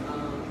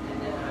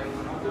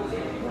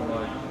 1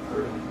 large.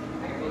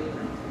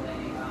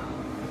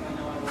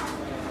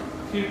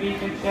 2 beef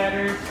and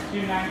cheddars,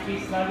 2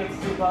 9-piece nuggets,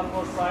 2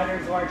 buffalo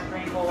sliders, large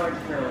crinkle, large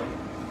curly.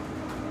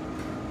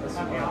 That's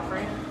something else for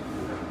you?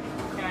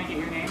 Can I get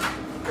your name?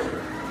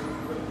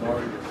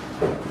 Mario.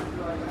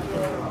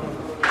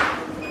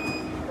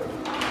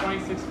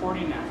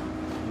 2649.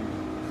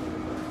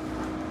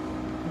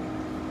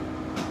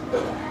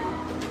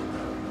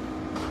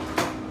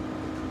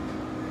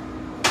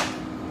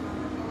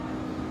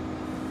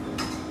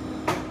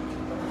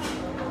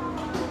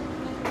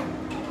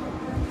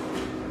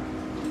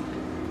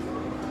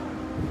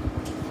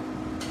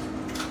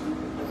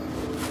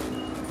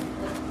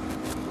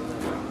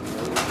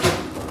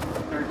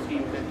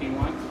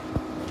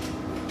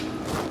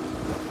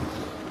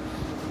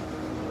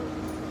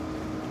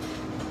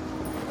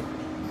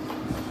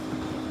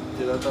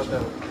 Dude, I thought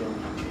that was cool.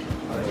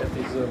 Like, if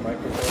these are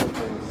microphones,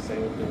 they say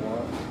what they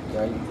want.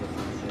 Yeah, you can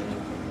say shit.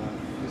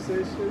 You say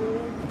shit or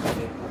what?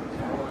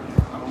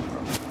 I don't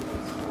know.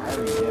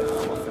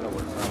 I'm gonna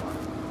work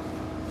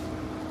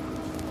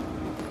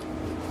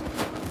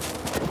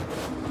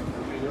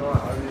You know what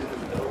Arby is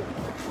dope?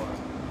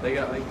 They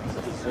got like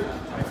such a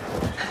certain type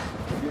of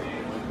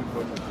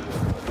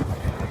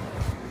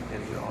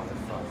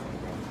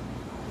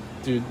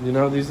Dude, you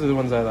know, these are the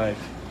ones I like.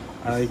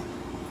 I like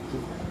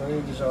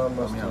honey Dijon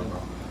mustard,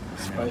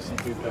 spicy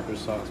blue pepper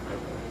sauce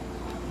pepper.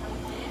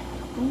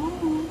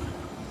 Ooh.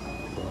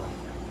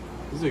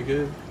 These are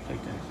good.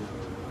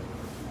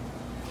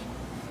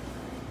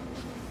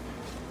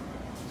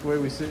 Where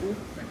we sitting?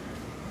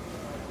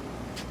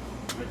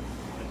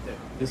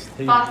 This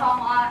table. Thoughts on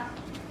what?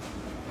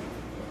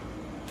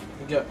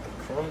 We got the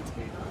crumb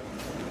table.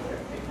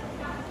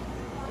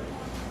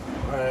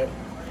 Alright.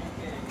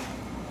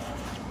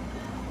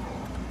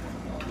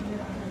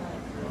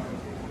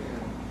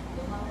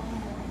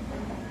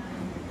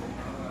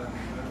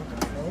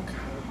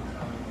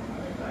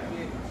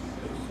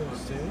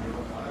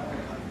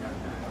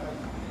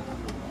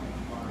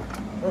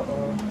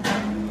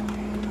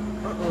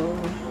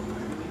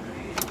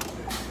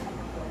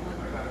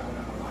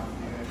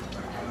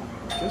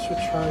 Guess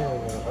we're trying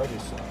Arby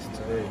sauce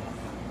today.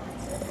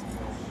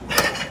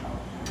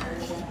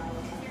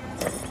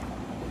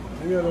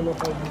 Maybe I don't know how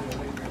to do it.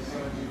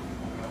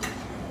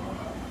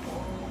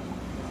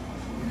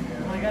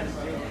 Oh my god, it's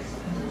big.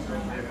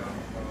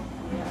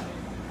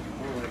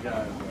 Oh my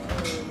god, bro.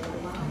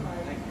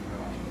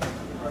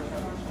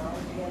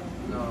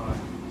 No,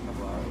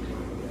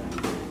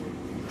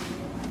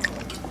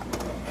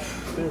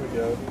 there we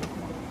go.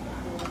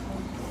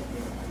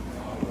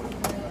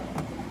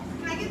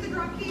 Can I get the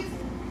drum keys?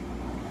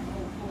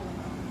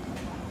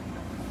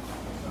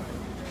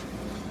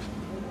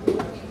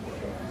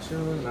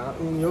 Chilling out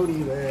in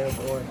Yodi there,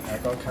 boy.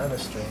 Act all kind of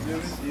strange. You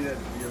ever see that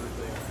video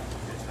thing?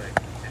 It's like,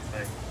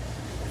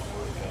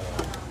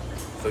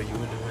 so you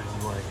would do it if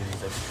you want to get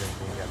these extra drinks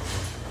and you got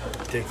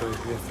one. Take those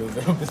good fills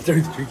up and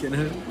start drinking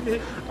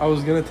it. I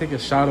was gonna take a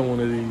shot of one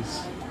of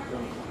these.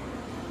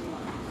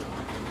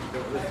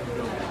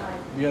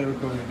 You gotta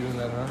record me doing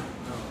that, huh?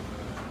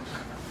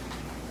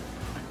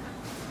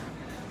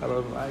 I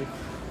love life.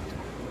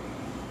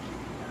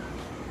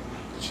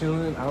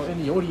 Chilling out in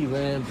Yodi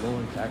land,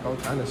 blowing back all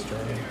kind of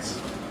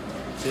strands.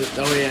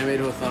 Oh yeah, I made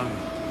a whole song.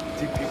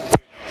 Two people.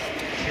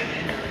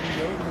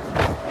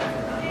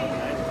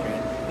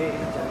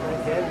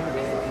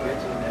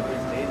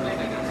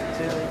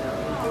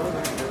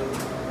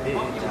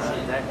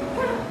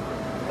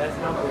 That's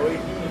my boy.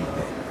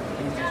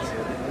 He's just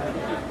chilling.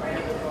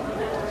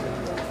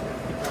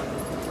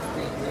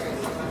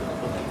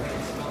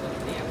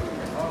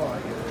 Oh, I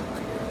get it.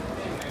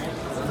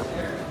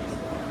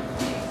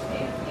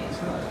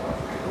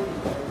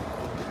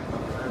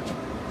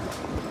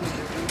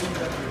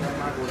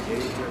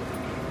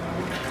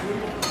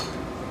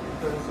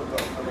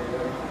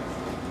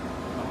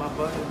 On my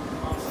button.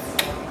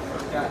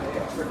 Got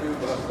extra new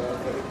buff though.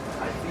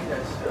 I see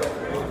that stuff.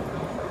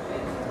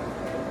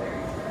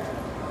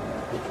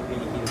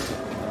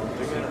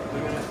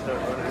 We're gonna start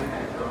running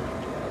into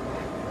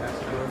that's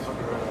good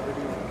fucking run up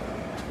video.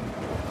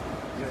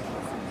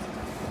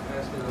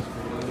 Asking us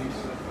for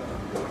release.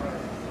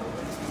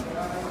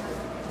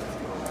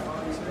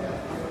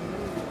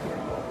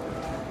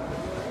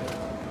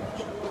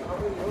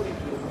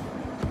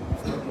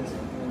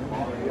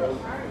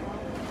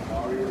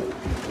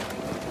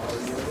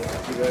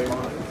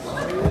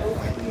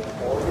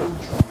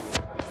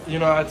 You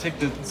know, I take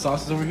the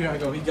sauces over here, I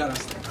go, he got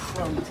us the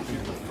crumb to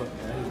get the fuck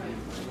out of here.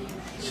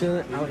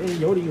 Chilling out in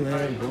Yodi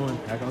land, blowing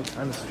back all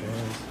kind of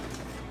strands.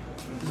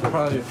 This is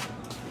probably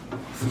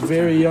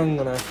very young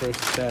when I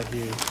first sat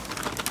here.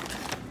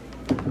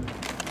 I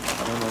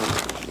don't know.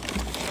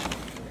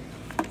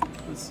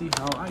 Let's see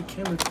how I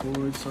can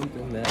record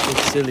something that is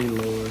silly,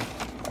 Lord.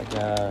 My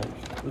God,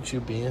 what you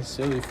being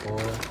silly for?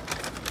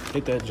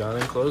 Hit that, John,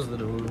 and close the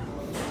door.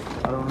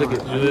 I don't Look know.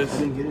 at Julius. I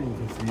didn't get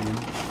anything for you.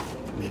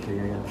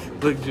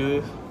 Look,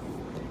 Julius.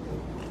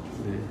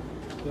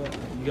 Yeah.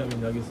 You got me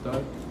nuggets,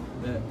 dog.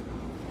 That.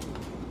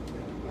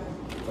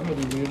 I'm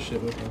gonna do weird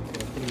shit with them. So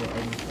I'm putting my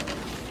Arby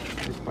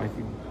stuff. It's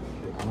spicy.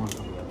 I want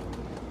some of that.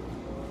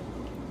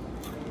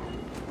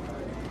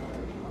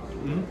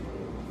 Mm-hmm.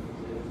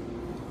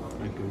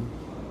 Thank you.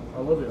 I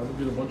love it. I'm gonna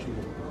get a bunch of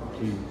it.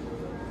 Please.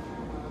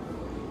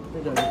 I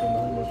think I get the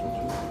honey mushroom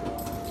too.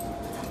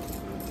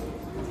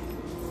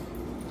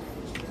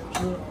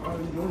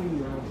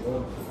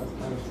 That's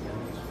kind of strange.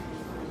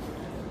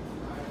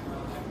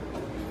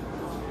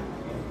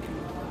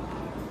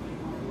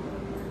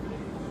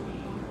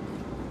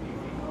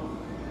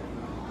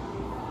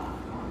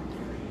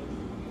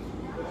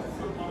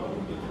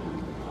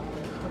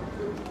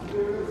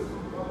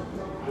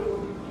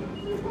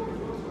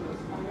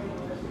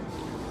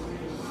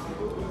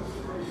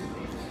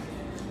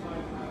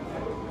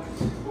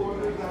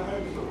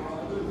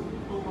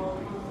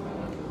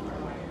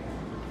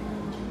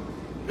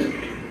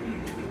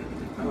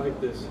 I like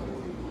this.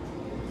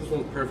 This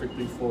one's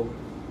perfectly full.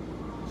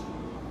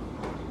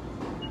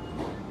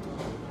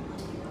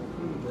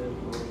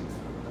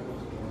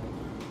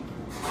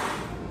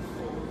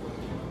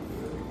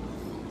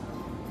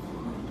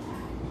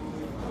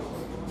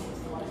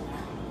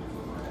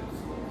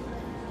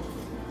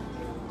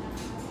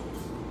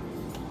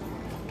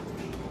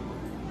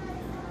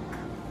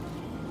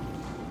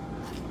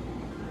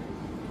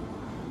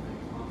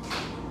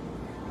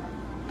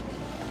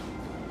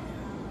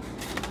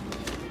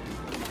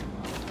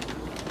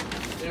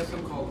 They have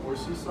something called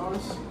horsey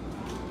sauce.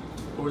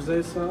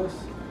 Horsey sauce.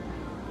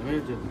 Maybe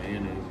it's just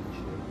mayonnaise and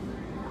shit.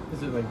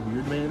 Is it like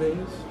weird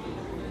mayonnaise?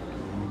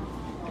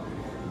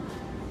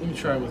 Let me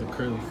try it with a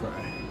curly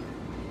fry.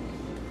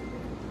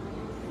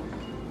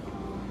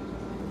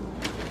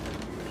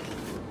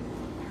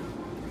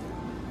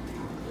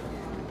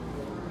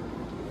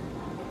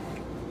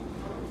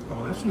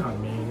 Oh, that's not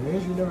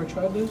mayonnaise. You never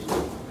tried this?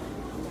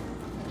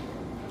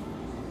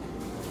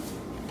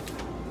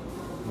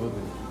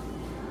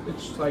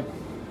 It's like,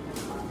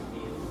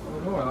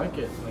 I don't know, I like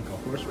it. Like a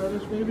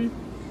horseradish, maybe? Do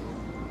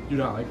you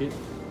not like it?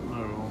 I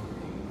don't know.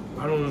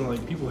 I don't know,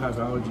 like people have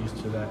allergies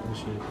to that and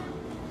shit.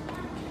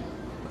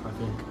 I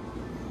think.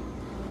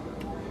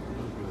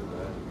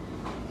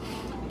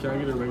 Can I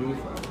get a regular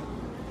fry?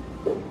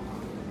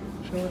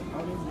 Sure,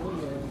 I'll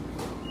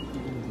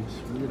get this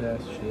weird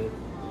ass shit.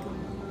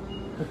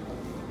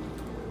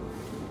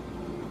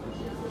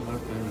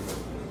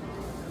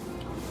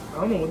 I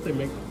don't know what they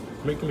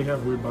making me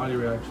have weird body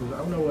reactions. I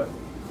don't know what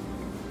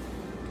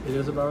it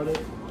is about it,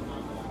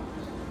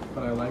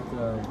 but I like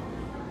I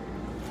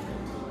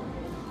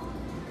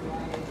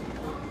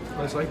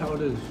just like how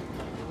it is.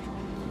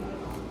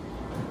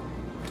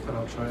 And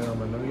I'll try it on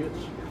my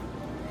nuggets.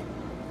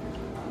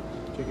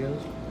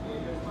 Chickens.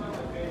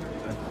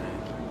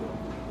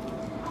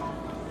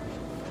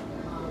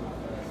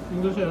 I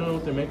don't know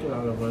what they make it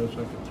out of, but it's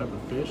like a type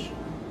of fish.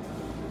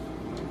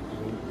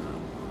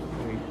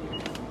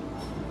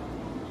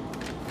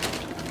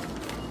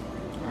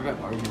 I got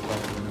Arby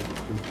sauce in there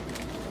too.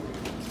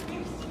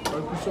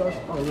 Arby sauce?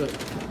 Oh, look.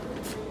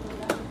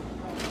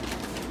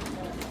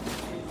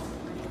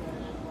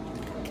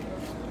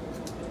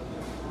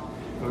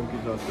 Arby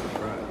sauce is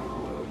fried.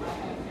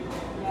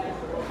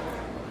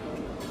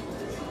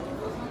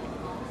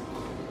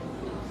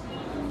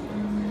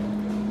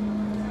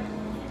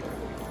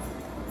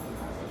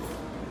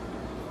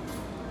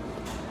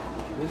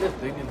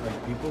 thing is,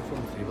 like, people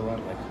from Save a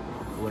Lot, like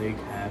Blake,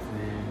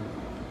 Halfman,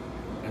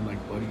 and like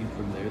buddies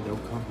from there, they'll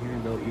come here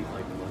and they'll eat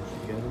like lunch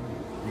together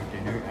or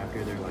dinner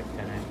after their like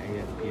 10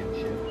 p.m.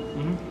 shift.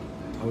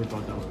 I always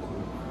thought that was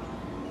cool.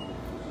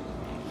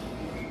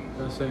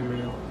 That's the same,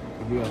 man.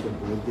 If you have the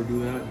board to do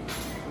that,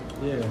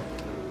 Yeah.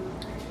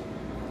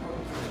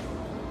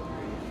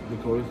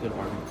 Dakota said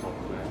Arby called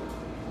that.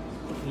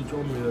 You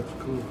told me that's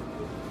cool.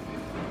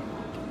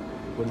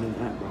 Put it in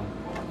that, bro.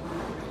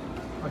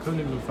 I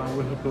couldn't even find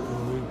where he put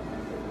my weed.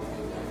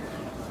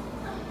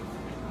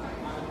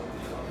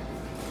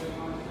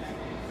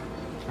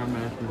 Have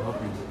Madison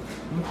help you.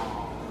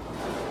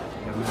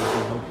 Have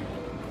Madison help you.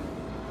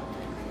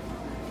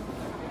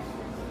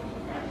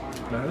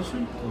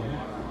 Madison?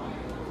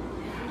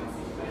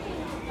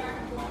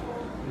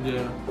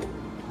 Yeah.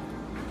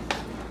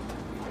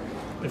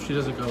 If she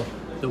doesn't go,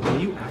 the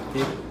way you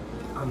acted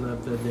on the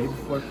day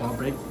before fall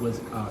break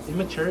was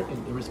immature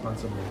and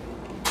irresponsible.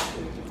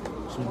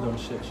 Some dumb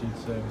shit she'd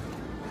say.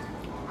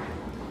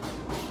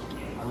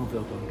 I don't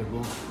feel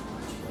comfortable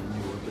letting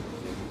you work at the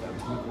same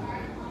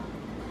establishment.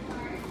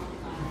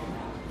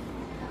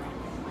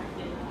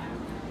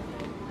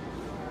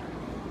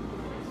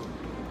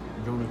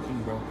 Jonah King,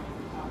 bro.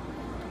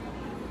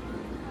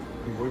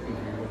 He's working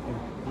here with him.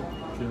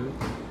 Really?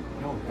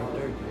 No, not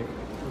there, Jake.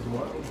 Was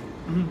what?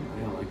 You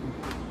don't like him?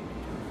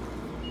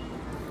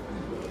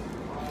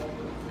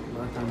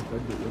 Last time he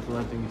said it. What's the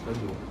last thing he said to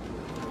him?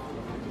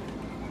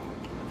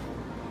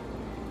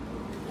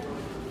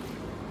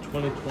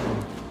 2020.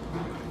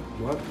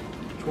 What?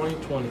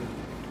 2020.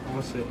 I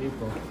want to say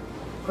April.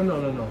 Oh,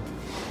 no.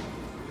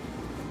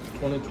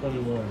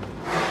 2021.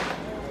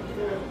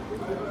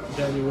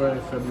 January,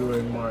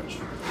 February, March.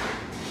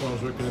 When I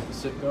was working at the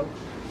Sitco.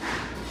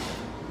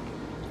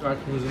 I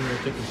was in there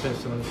taking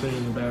piss and I'm sitting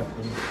in the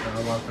bathroom and I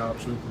walk out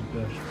sleeping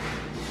piss.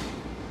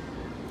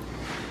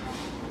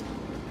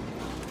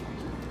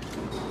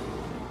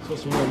 So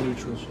some more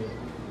neutral shit.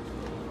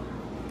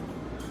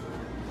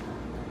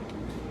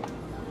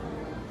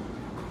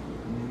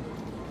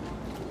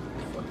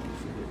 Fucking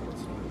forget what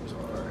some names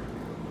are.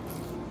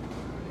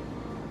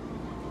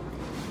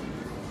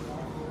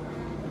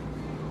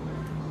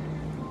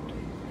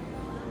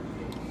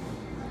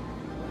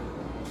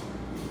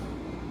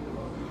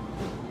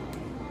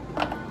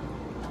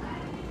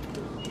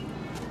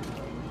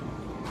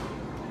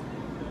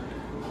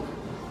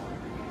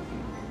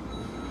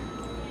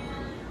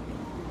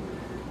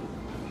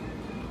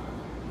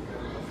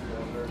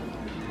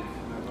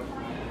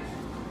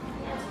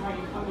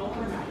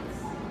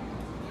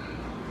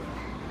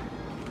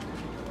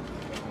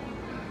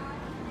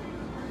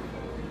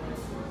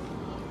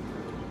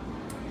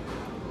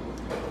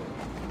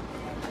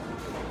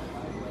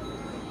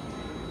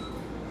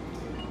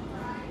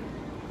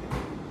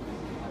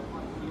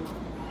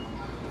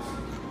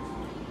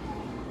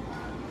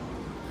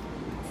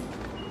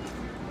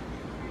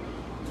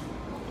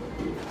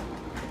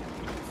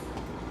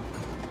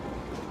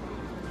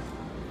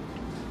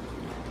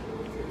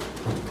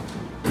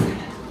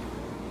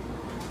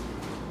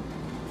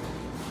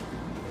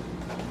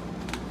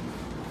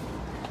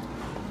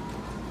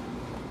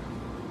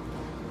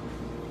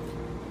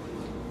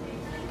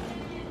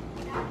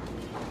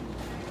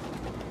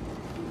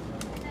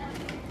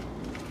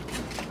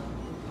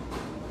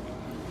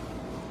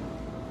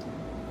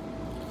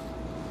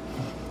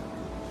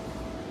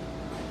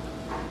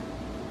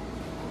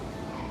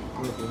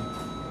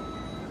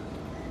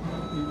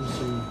 Eating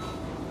some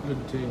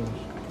good things.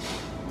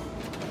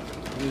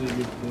 Really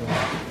good things.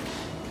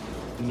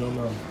 You know,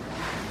 Mom.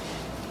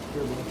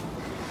 Here, bro.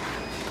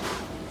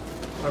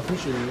 I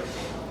appreciate it.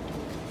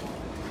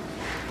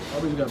 I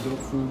always got built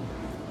food.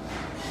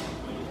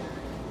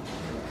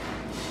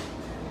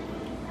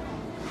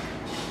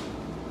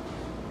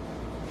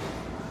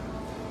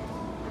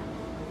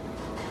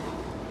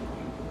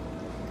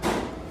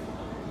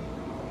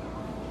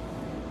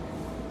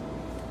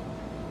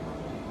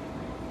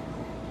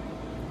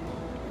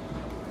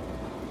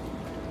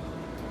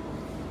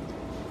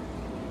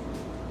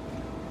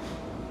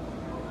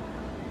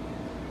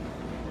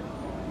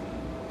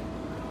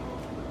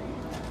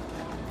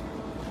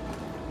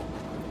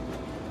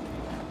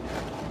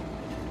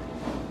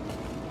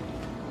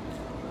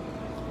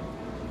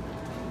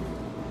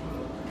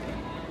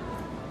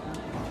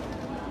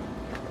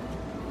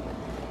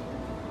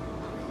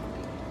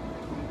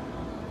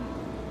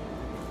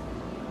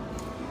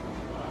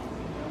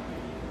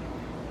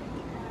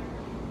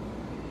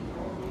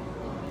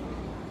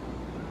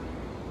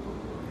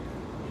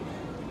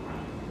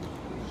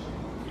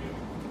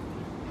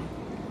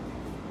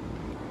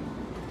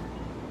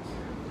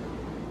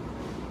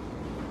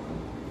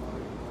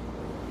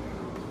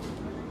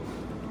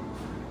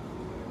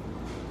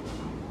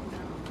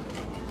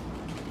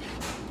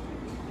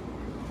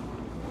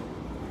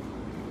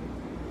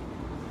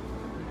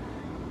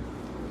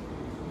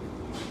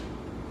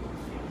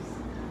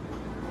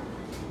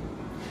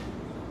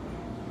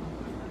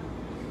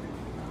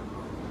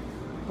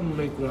 I'm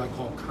gonna make what I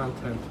call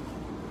content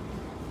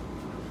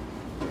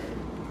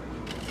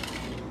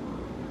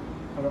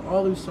out of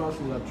all these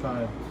sauces I've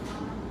tried.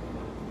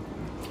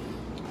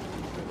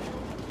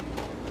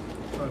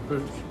 I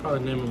should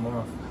probably name them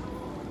off.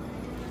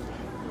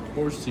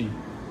 Horsey.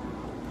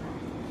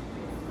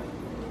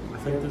 I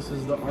think this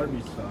is the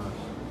Arby sauce.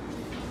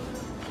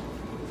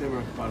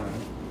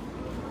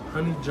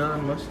 Honey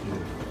John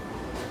mustard.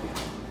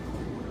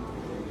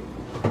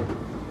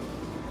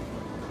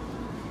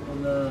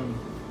 And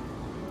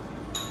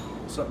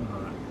something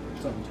hot,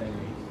 something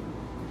tangy.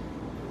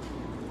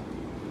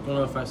 Don't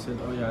know if I said.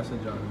 Oh yeah, I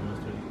said John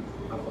mustard.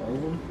 Out of all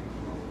of them,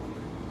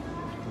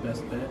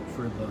 best bet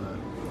for the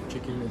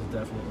chicken is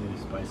definitely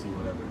spicy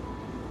whatever.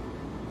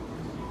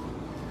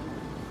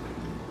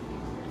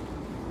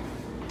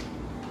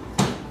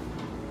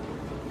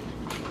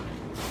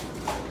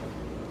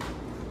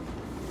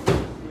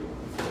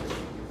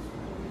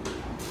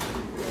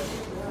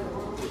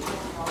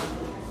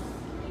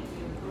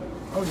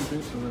 I wouldn't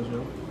think so,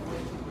 Joe.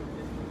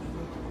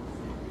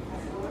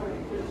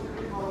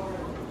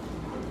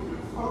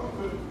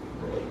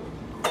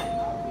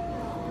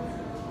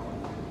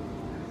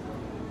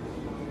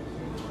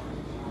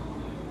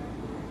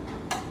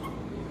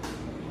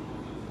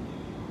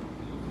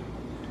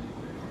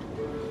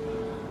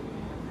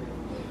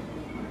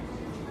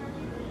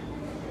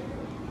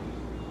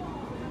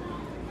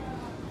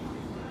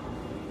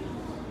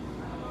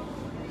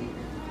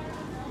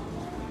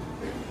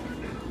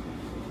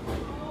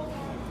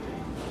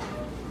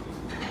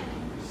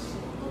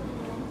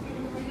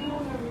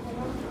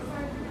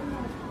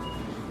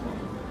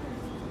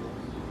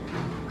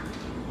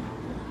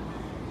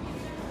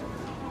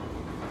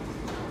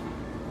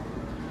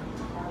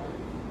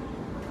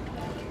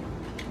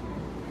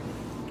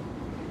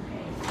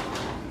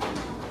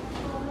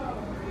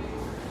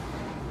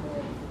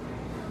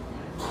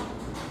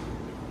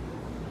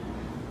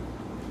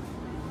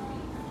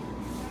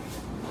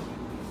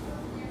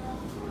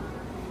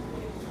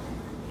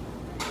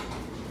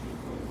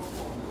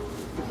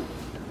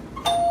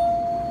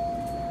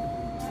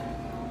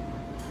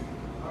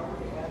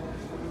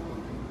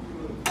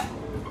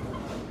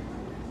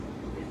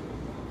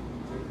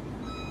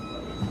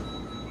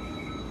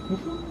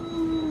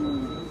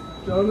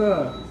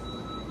 Jonah.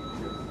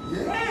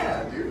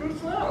 Yeah, dude,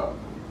 what's up?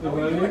 Hey,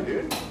 buddy.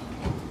 Dude?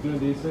 Doing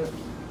decent?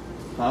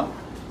 Huh?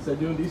 Said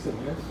doing decent,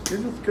 man.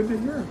 Dude, it's good to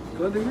hear.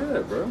 Glad to hear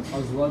that, bro.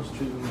 How's love's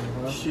treating you,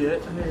 huh?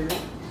 Shit, I hate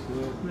it.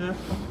 Yeah.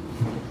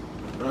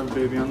 But I have a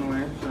baby on the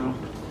way, so.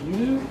 You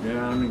do?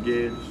 Yeah, I'm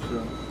engaged,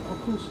 so. Oh,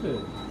 cool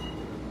shit.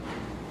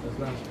 That's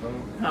nice, bro.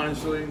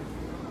 Honestly,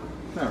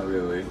 not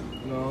really.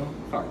 No?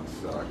 Fucking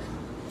sucks.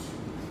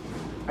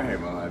 I hate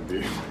my life,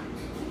 dude.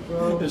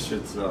 Bro. This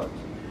shit sucks.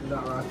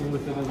 Not rocking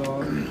with it at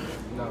all?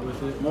 Not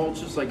with it? Well,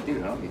 it's just like,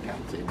 dude, I don't get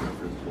compensated enough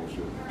for this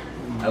bullshit.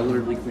 I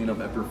literally clean up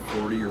after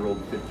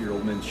 40-year-old,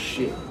 50-year-old men's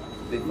shit.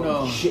 They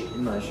fucking shit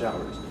in my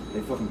showers.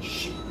 They fucking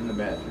shit in the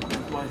bathroom.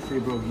 That's why I say,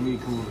 bro, you need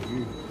to come over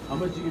here. How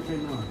much do you get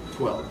paid now?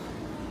 12.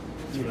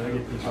 Dude, I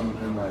get this.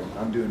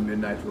 I'm doing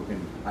midnights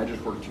working. I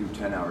just worked 2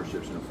 10-hour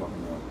shifts in a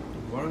fucking row.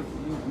 Why don't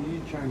you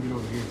need to try and get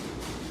over here?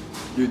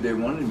 Dude, they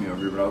wanted me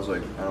over here, but I was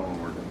like, I don't want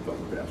to work in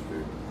fucking fast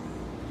food.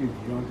 Dude,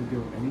 you don't have to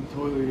do any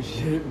toilet or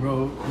shit,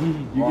 bro.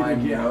 Well, I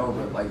know,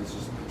 but like, it's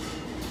just,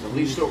 at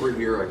least over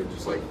here, I can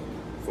just like,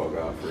 fuck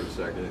off for a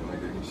second and like,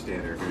 I can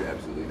stand there and do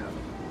absolutely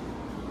nothing.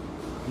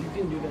 You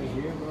can do that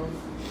here, bro.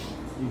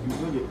 If you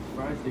look at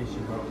Fry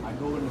Station, bro, I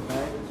go in the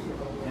back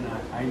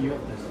and you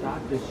have to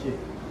stop this shit.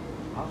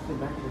 I'll sit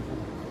back there for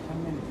like 10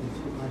 minutes and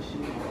sit my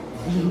shit.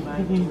 Chill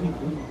back,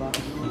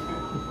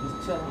 just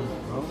chilling,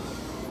 bro.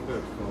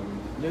 That's funny.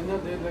 There's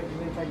nothing like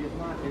it's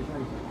not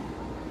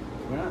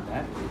we're not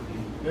that busy.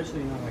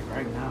 Especially not like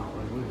right now.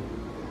 Like what is it?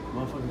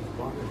 Motherfuckers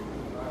walking.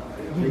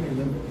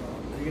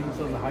 Taking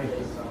themselves a hike.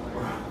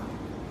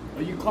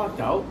 Are you clocked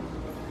out?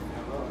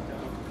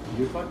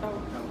 You clocked out?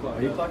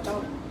 Are you clocked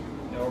out?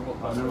 Yeah, we're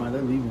both. Oh, never mind,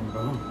 they're leaving,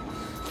 bro.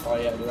 Oh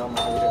yeah, dude, I'm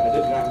out here. I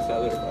did not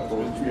say that. But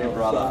what you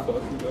brought up?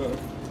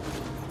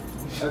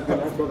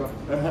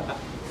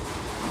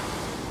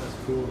 That's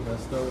cool.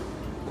 That's dope.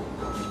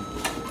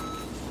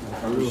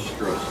 I was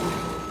stressed.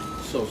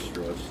 So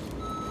stressed.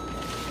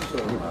 So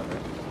whatever.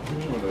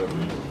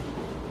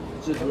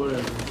 Just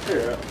whatever.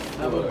 Yeah.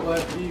 Have a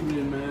blessed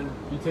evening, man.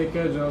 You take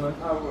care, Jonah.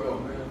 I will,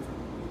 man.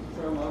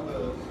 Try my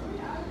best.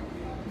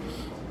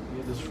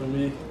 Get this for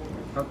me.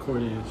 How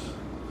corny is.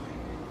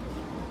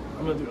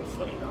 I'm gonna do a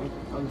funny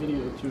on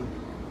video too.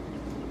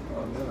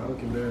 Oh man, I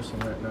look embarrassing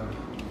right now.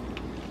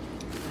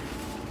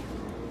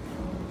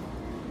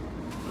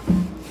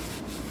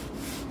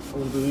 I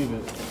wouldn't believe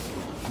it.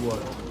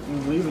 What? I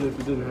wouldn't believe it if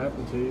it didn't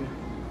happen to you.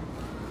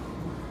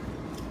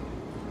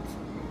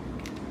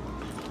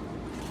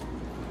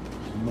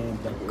 Man,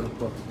 that good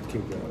fucking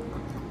kick out.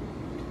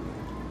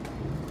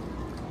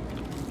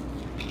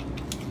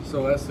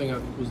 So last thing I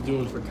was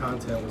doing for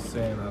content was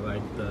saying I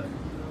like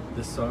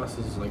this sauce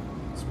is like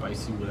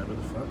spicy, whatever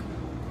the fuck.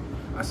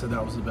 I said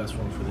that was the best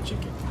one for the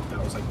chicken.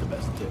 That was like the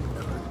best dip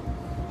ever.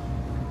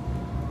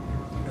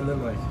 And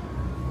then like,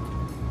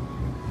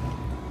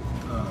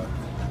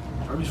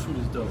 Arby's food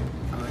is dope.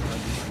 I like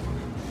Arby's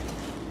food.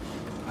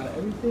 I Out of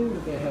everything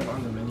that they have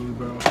on the menu,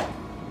 bro,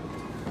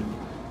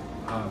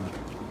 I'm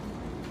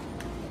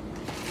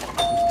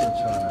still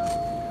chilling out.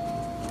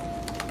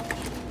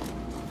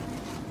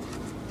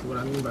 So what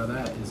I mean by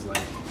that is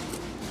like,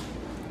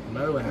 no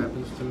matter what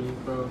happens to me,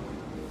 bro,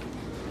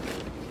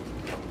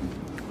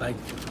 like,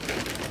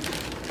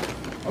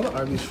 all the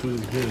Arby's food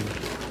is good.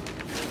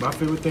 My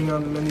favorite thing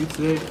on the menu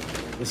today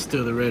is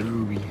still the red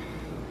ruby.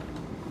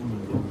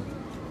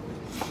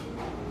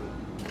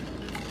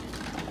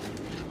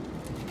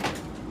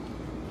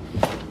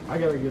 I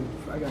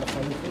gotta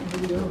find a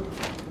good video.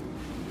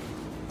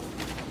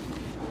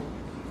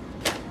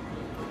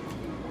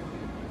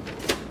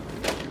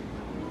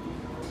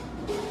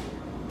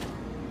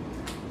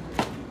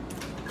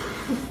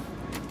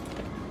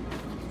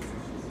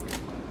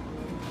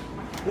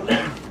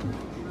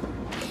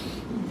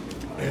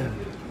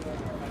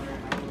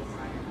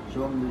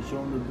 Show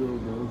him the bill,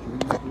 bro. Show him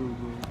the bill,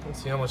 bro. Let's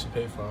see how much you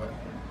pay for it.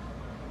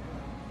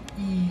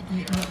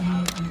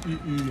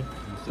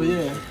 But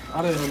yeah,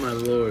 out of, oh my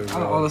lord,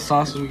 out of all the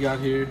sauces we got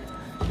here,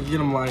 you get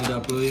them lined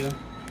up, will ya?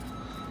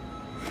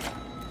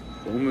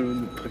 I'm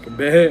in the fucking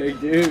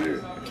bag,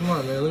 dude. Come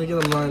on, man. Let me get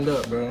them lined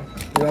up, bro.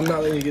 Yeah, I'm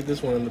not letting you get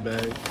this one in the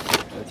bag.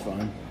 That's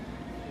fine.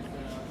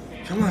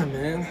 Come on,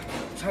 man.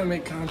 I'm trying to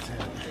make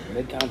content.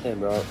 Make content,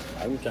 bro.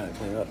 I'm trying to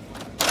clean up.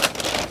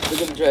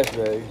 Look at the trash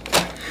bag.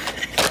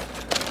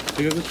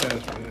 Look at the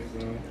trash bag,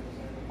 bro.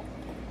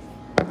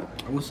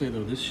 I will say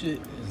though, this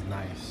shit is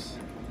nice.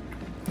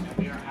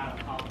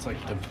 It's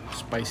like the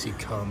spicy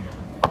cum.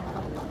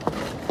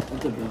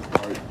 That's the best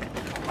part.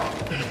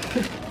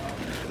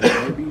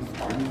 Arby's is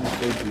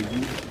so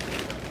busy.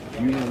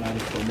 You run out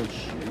of so much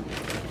shit.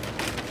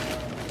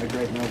 Like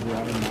right now, we're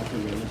out of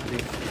mozzarella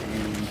sticks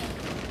and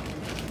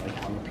like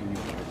jalapeno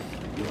chips.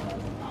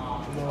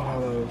 No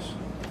hollows.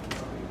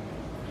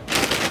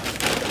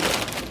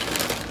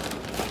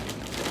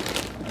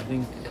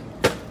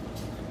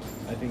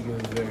 I think it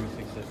was very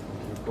successful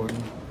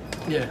recording.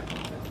 Yeah.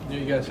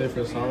 You gotta say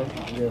for a song?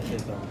 You gotta say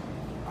something.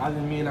 I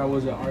didn't mean I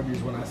was at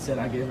Arby's when I said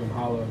I gave him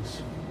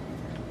hollows.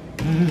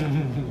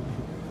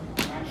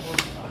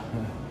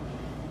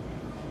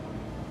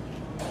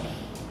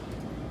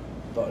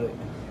 Thought it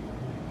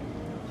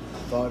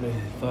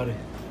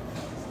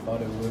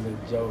was a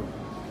joke.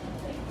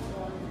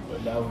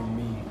 But that was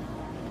me.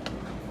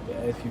 The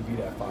SUV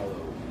that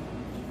followed.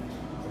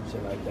 Some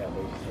shit like that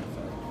makes sense.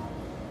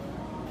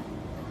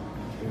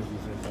 It was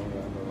just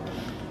something on the line.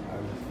 I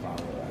just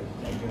followed.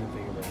 I couldn't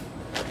think of it.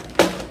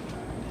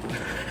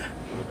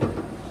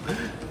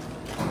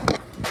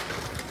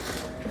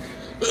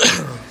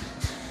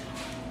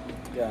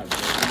 God,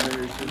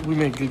 we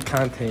make good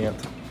content.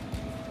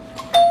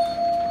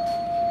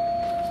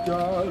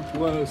 God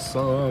bless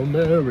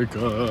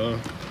America,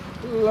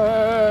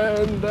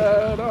 land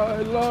that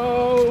I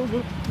love.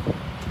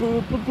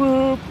 Boo, boo,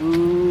 boo,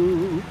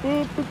 boo,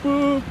 boo, boo,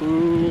 boo,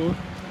 boo.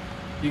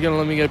 You gonna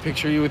let me get a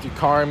picture of you with your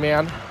car,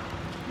 man?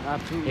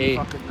 Absolutely hey,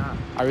 fucking not.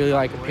 I really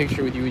like a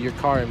picture with you with your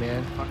car,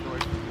 man.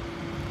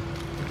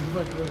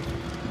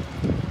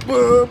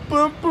 Boom,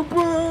 boom, boom,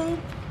 boom.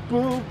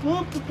 Boom, boom,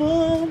 boom,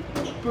 boom,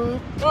 boom,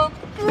 boom,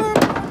 boom.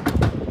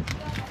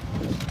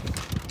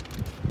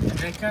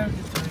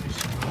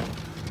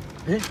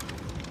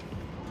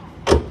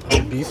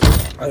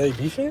 Are they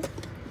beefing?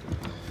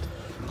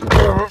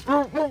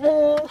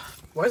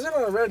 Why is it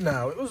on red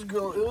now? It was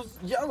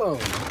yellow.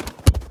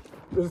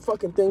 Does the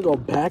fucking thing go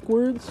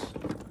backwards?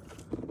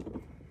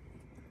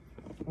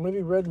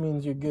 Maybe red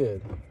means you're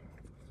good.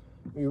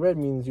 Maybe red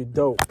means you're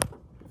dope.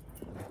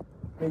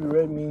 Maybe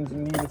red means you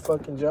need a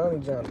fucking Johnny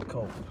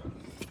comb.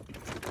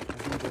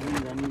 I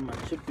need my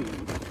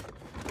chippies.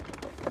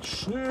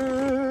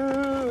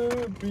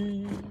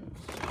 Chippies.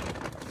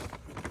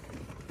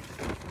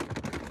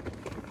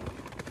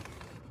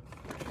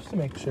 Just to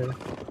make sure.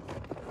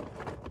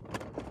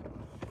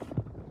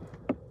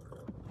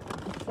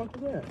 What the fuck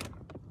is that?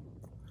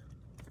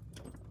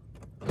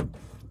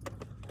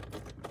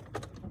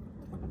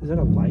 Is that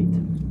a light?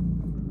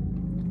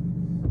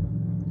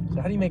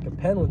 So how do you make a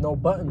pen with no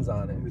buttons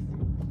on it?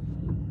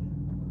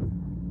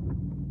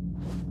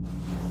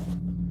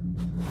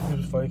 It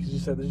was funny because you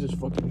said there's just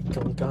fucking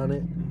gunk on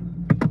it.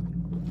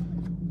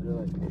 They're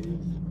like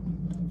idiots.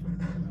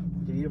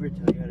 Did he ever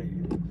tell you how to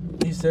hit it?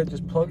 He said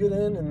just plug it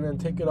in and then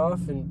take it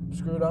off and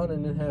screw it on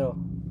and inhale.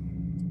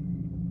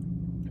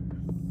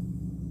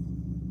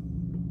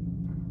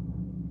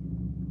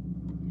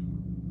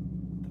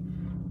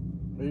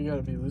 Or you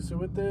gotta be lucid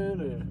with it,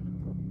 or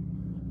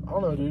I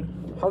don't know, dude.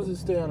 How does it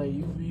stay on a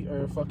UV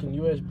or a fucking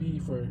USB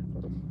for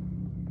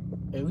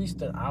at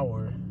least an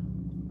hour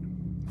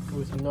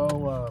with no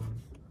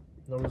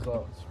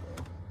results,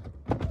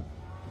 bro?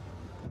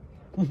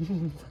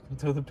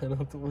 Throw the pen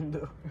out the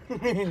window.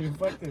 You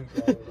fucking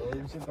got it, bro.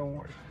 This shit don't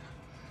work.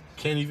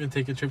 Can't even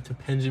take a trip to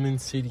Benjamin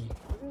City.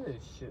 Look at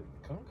this shit.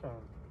 Come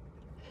on.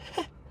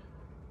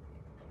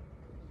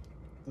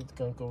 There's a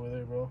gunk over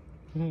there, bro.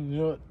 You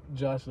know what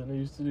Josh Littner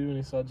used to do when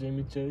he saw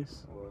Jamie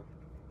Chase? What?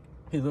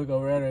 He'd look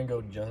over at her and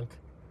go, junk.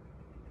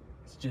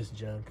 It's just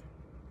junk.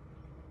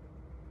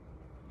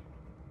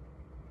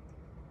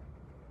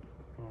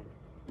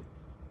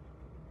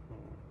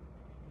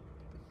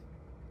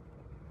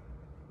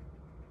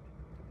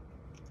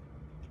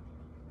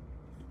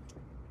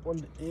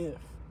 Wonder if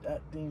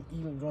that thing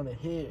even gonna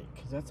hit,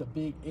 because that's a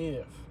big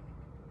if.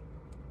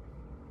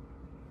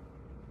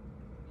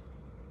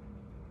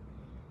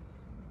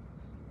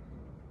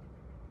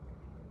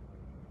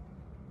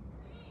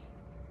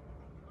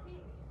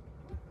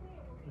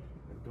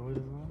 The door is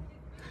locked.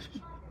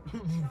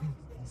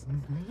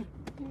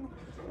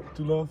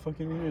 Too long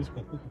fucking ears.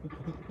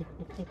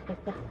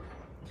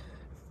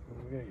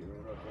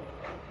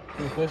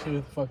 Especially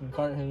with the fucking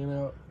cart hanging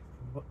out.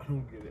 I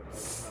don't get it.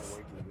 It's not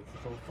working. This is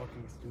so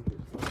fucking stupid.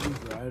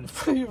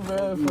 Fuck you, Brad.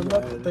 You mad for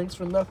nothing? Thanks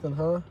for nothing,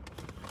 huh?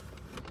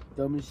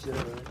 Dumbest shit I've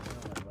ever seen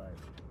in my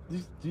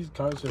life. These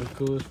carts are the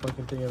coolest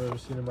fucking thing I've ever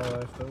seen in my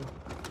life, though.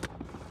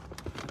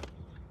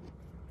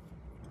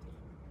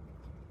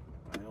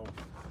 I know.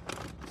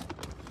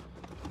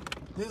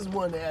 This is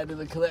one to add to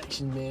the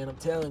collection, man. I'm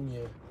telling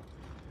you.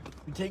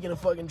 You're taking a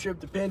fucking trip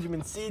to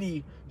Benjamin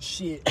City.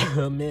 Shit,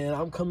 man,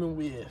 I'm coming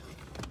with.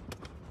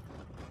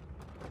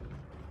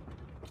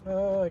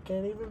 Oh, I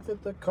can't even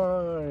fit the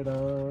card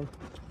on.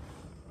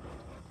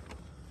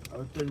 I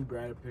was sending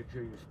Brad a picture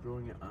of you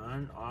screwing it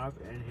on, off,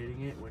 and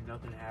hitting it when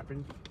nothing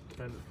happened.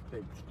 Then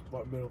they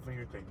middle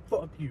finger saying,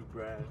 "Fuck you,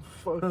 Brad."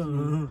 Fuck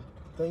you.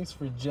 Thanks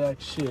for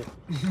jack shit.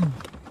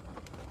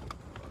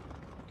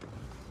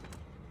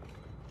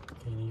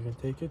 Can't even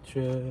take a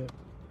trip.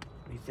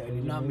 He said, "I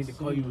did not mean to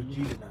call you a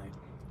G tonight."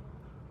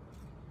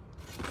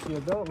 See, I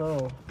don't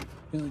know.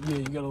 He's like, yeah,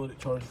 you gotta let it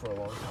charge for a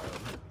long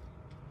time.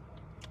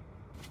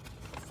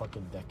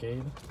 Fucking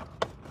decade.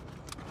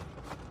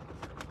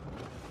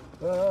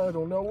 I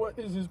don't know what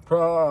is his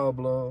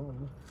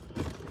problem.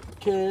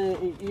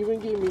 Can't even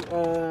give me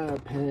a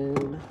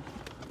pen.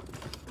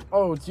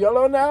 Oh, it's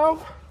yellow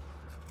now?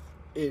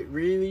 It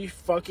really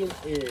fucking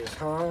is,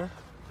 huh?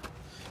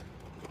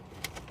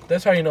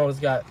 That's how you know it's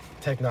got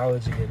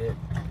technology in it.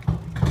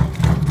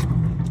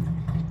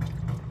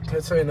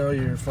 That's how you know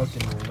you're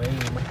fucking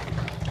lame.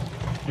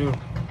 Dude,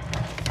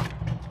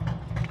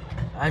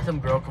 I had some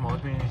girl come up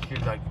to me and she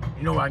was like,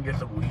 "You know where I can get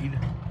some weed?"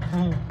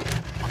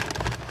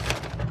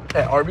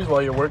 At Arby's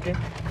while you're working?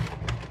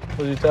 What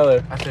did you tell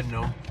her? I said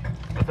no.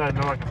 I said,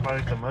 "No, I can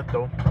find some meth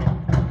though."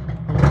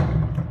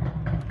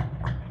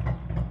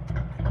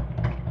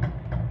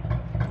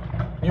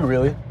 You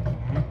really?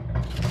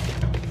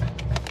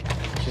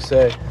 What'd she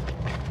say?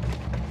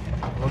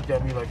 Looked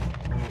at me like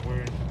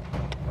weird,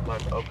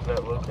 like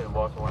upset look and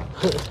walked away.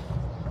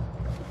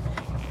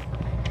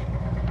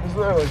 Isn't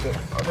there like a,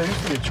 there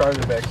used to be a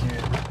charger back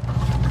here.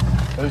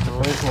 There's the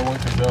place where I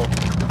went to go.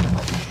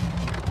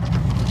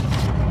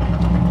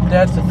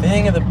 That's the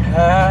thing of the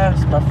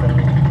past, my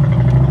friend.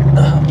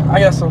 I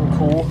got something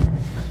cool.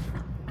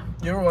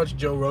 You ever watch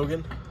Joe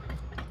Rogan?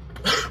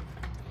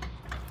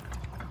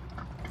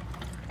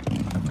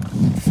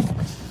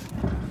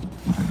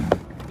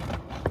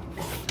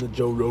 The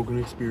Joe Rogan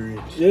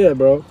Experience. Yeah,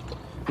 bro.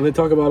 And they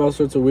talk about all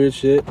sorts of weird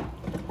shit.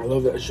 I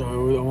love that show.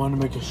 I wanted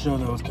to make a show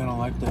that was kind of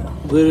like that.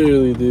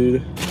 Literally,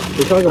 dude.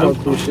 They talk about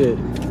cool shit.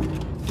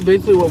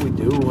 Basically what we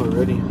do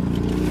already.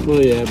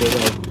 Well, yeah, but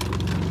like,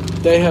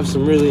 they have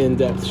some really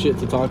in-depth shit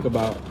to talk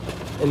about.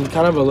 And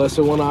kind of a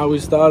lesser one I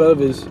always thought of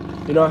is,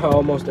 you know how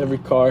almost every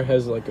car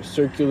has like a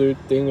circular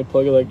thing to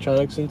plug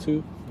electronics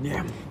into?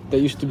 Yeah. That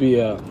used to be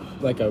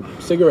like a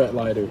cigarette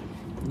lighter.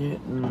 Yeah.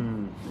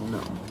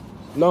 No.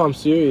 No, I'm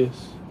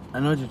serious. I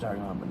know what you're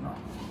talking about, but no.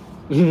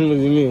 What do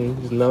you mean?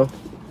 Just no?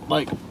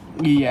 Like,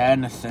 yeah,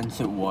 in a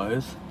sense it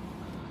was.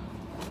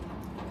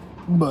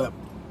 But,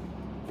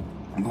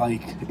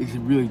 like, it's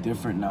really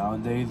different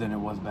nowadays than it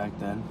was back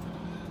then.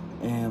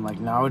 And, like,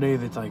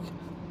 nowadays it's like,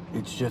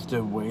 it's just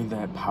a way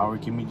that power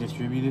can be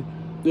distributed.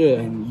 Yeah.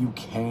 And you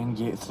can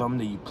get something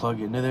that you plug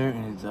into there,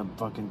 and it's a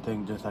fucking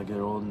thing just like the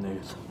olden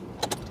days.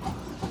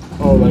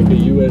 Oh, like a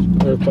US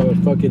or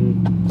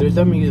fucking. There's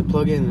something you just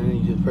plug in, and then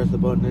you just press the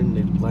button, and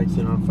it lights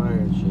it on fire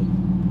and shit.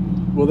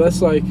 Well, that's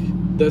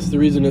the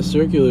reason it's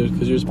circular,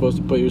 because you're supposed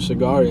to put your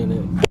cigar in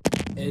it.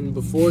 And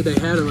before they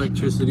had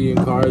electricity in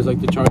cars, like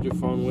to charge your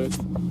phone with,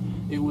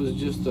 it was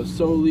just a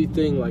solely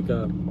thing, like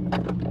a,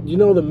 you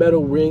know, the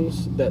metal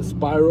rings that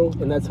spiral,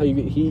 and that's how you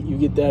get heat. You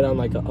get that on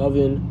like an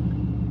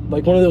oven,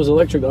 like one of those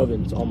electric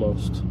ovens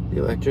almost. The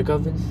electric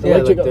ovens?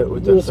 Electric, yeah, like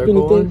with the little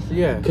circle spinny ones? thing.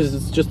 Yeah. Because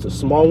it's just a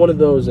small one of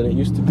those, and it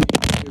used to be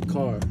in your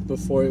car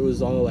before it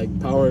was all like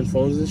power and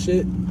phones and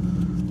shit.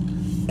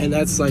 And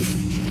that's like,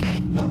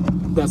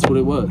 that's what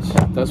it was.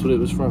 That's what it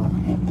was from.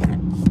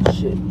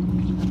 Shit.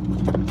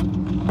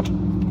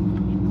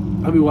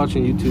 I'll be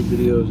watching YouTube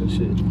videos and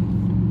shit.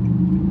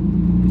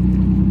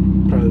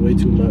 Probably way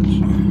too much.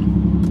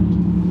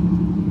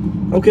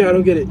 Okay, I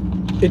don't get it.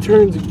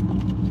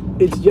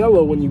 It's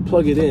yellow when you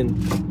plug it in,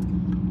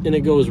 and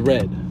it goes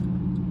red.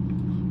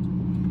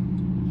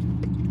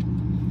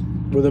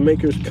 Were the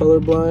makers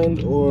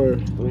colorblind, or...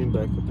 Lean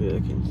back a bit, I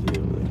can see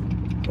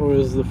it. Or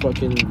is the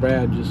fucking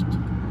Brad just,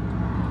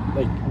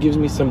 like, gives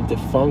me some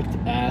defunct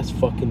ass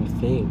fucking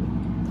thing?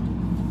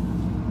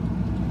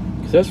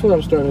 Because that's what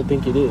I'm starting to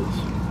think it is.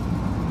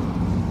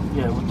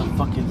 Yeah, what the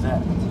fuck is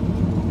that?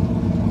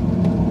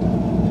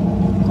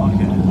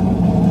 Okay.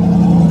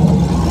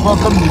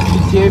 Welcome to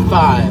GTA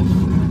 5.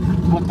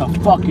 What the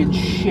fucking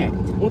shit?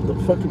 What the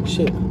fucking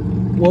shit?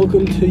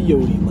 Welcome to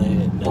Yodi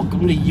Land.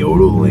 Welcome to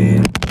Yodel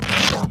Land.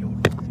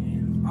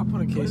 I'll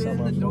put a case on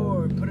my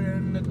door. Put it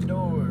in the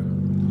door.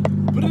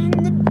 Put it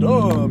in the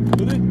door.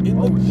 Put it in the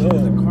door.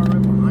 There's a car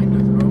right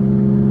behind us, bro.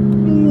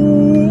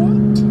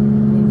 What?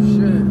 Oh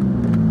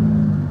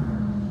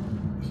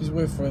shit. He's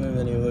way further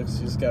than he looks.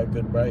 He's got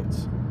good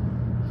brights.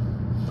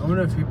 I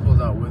wonder if he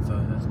pulls out with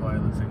us. That's why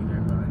it looks like he's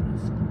right behind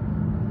us.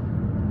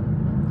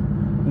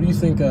 What do you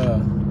think,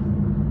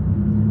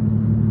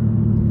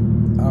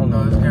 I don't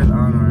know. This guy's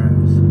on our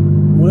ass.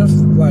 What if,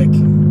 like,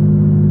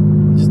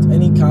 just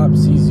any cop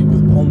sees you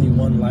with only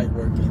one light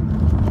working?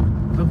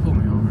 They'll pull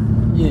me over.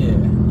 Yeah.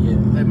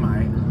 They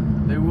might.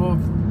 They will.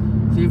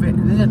 See, this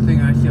is the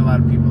thing. I see a lot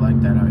of people like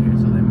that out here,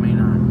 so they may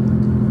not.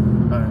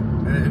 But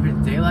if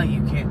it's daylight,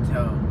 you can't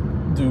tell.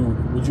 Dude,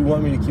 would you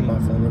want me to keep my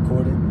phone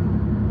recorded?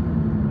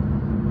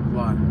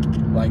 Why?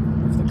 Like,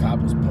 if the cop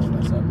was pulling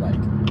us up, like...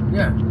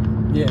 Yeah.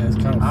 Yeah, it's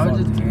kind of I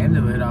would fucked. just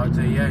handle it. I would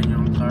say, yeah,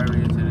 I'm sorry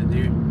we hit the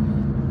dude.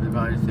 If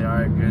I just say,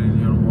 alright,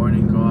 good,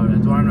 warning, go out.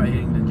 That's why I'm not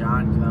hitting the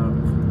John,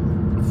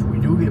 because if we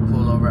do get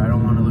pulled over, I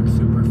don't want to look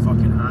super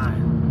fucking high.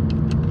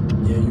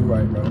 Yeah, you're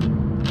right, bro.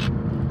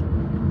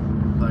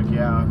 Like,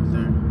 yeah,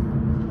 officer,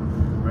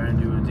 ran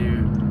into a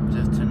dude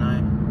just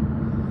tonight.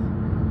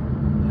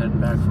 Heading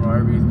back from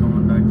Arby's,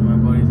 going back to my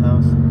buddy's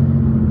house.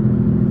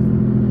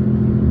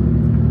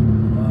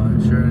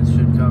 Insurance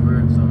should cover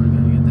it, so we're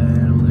gonna get that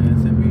handled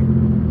ASAP.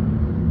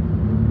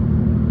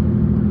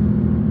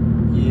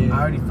 Yeah. I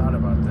already thought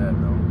about that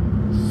though,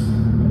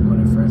 like when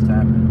it first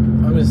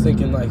happened. I'm just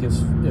thinking, like, if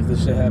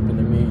this shit happened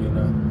to me,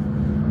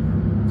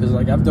 because,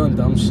 like, I've done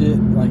dumb shit,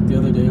 like the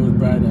other day with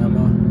Brad and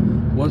Emma.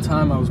 One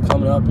time I was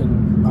coming up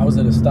and I was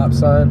at a stop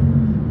sign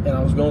and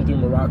I was going through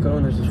Morocco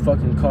and there's this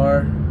fucking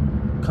car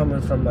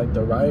coming from, like,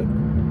 the right,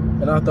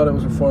 and I thought it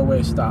was a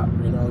four-way stop.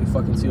 We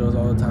fucking see those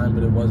all the time,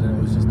 but it wasn't.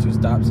 It was just two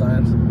stop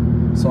signs.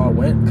 So I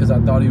went because I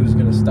thought he was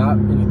gonna stop,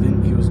 and he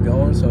didn't. He was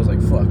going, so I was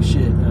like, "Fuck,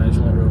 shit!" And I just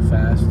went real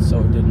fast, so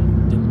it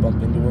didn't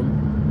bump into him.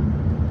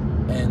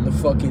 And the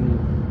fucking,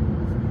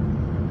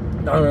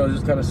 I don't know, it was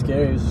just kind of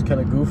scary. It was just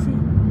kind of goofy.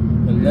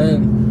 And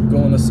then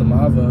going to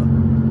Samava,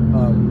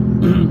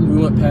 we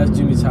went past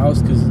Jimmy's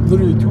house because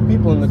literally two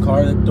people in the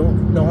car that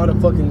don't know how to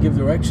fucking give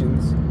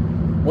directions.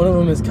 One of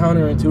them is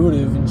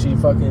counterintuitive, and she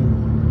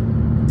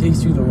fucking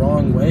takes you the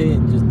wrong way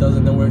and just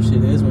doesn't know where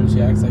shit is when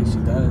she acts like she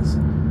does.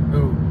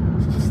 Who?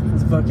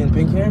 The fucking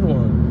pink-haired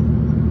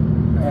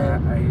one. I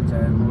hate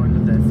that everyone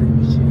does that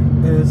same shit.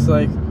 And it's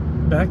like,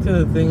 back to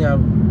the thing, I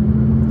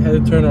had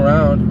to turn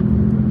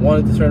around,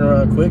 wanted to turn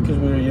around quick because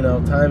we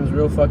were, time's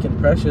real fucking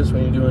precious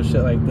when you're doing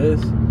shit like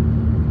this.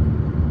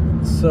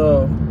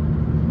 So,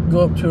 go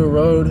up to a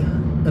road,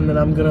 and then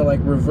I'm gonna, like,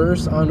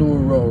 reverse onto a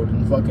road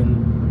and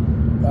fucking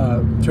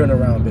turn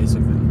around,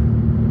 basically.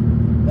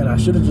 And I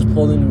should have just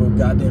pulled into a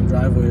goddamn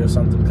driveway or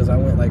something because I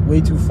went, like,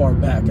 way too far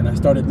back and I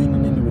started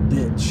leaning into a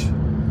ditch.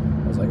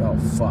 I was like, oh,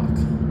 fuck.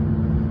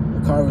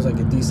 The car was, like,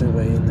 a decent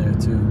way in there,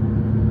 too.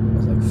 I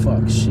was like,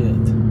 fuck, shit.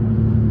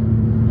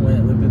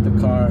 Went, looked at the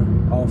car,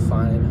 all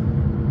fine.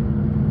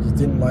 Just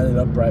didn't line it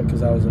up right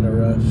because I was in a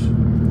rush.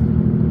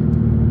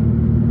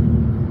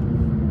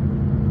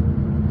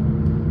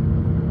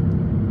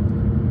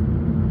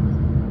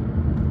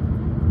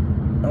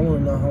 I want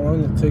to know how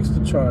long it takes to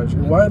charge.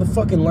 And why are the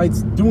fucking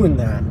lights doing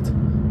that?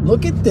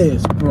 Look at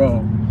this,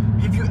 bro.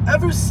 Have you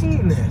ever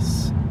seen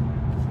this?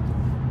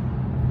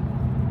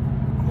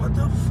 What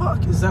the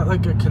fuck? Is that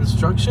like a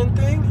construction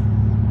thing?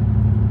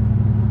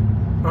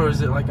 Or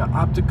is it like an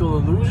optical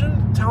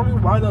illusion? Tell me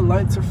why the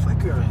lights are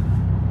flickering.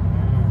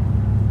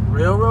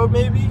 Railroad,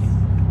 maybe?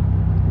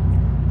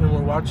 And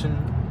we're watching...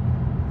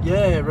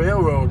 Yeah,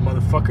 railroad,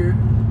 motherfucker.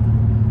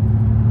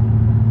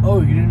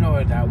 Oh, you didn't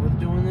know that was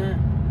doing that?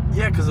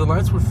 Yeah, because the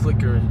lights were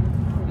flickering.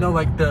 No,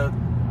 like the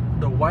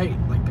white,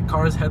 like the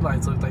car's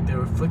headlights looked like they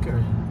were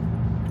flickering.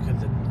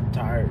 Because of the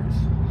tires.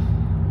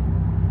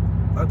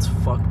 That's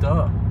fucked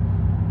up.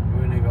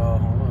 We're gonna go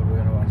home and we're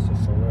gonna watch the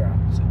solar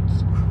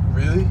opposites.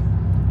 Really?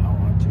 I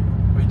want to.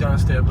 Are you done to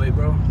stay up late,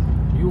 bro?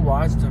 You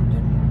watched them,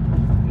 didn't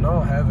you?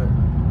 No, I haven't.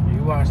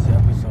 You watched the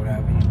episode,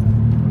 haven't you?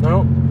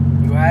 No.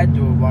 You had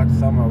to have watched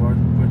some. I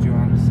put you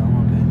on to some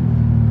of it.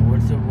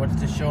 What's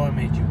the show I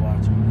made you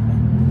watch?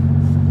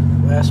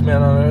 Last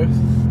Man on Earth.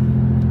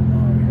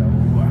 Oh yeah.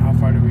 Well, how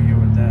far did we get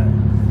with that?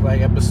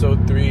 Like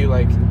episode 3,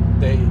 like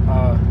they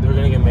were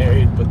gonna get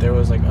married, but there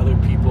was like other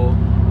people.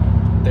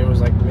 There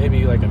was like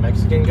maybe like a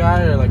Mexican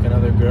guy or like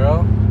another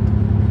girl.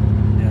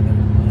 Yeah, there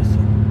was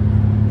Melissa.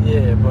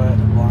 Yeah, but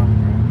the blonde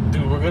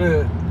girl. Dude,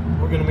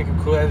 we're gonna make a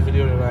cool ass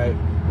video tonight.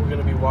 We're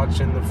gonna be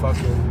watching the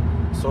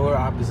fucking solar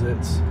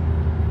opposites.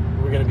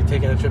 We're gonna be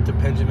taking a trip to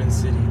Benjamin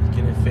City,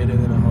 getting faded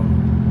in a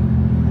home.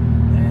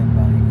 And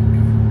like,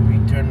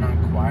 if we turn on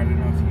quiet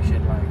enough, you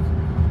should like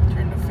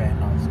turn the fan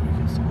off so we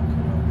can smoke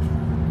it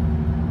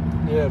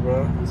up. Yeah,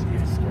 bro. So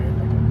you're scared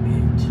like a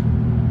bitch.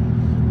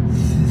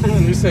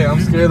 You say I'm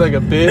scared like a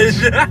bitch?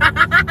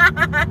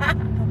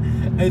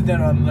 I said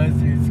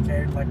unless you're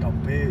scared like a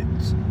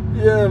bitch.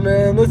 Yeah,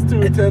 man. That's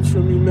too intense for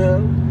me,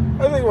 man.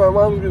 I think my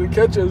mom's gonna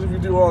catch us if we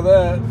do all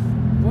that.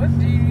 What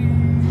do you...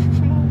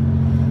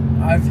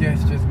 I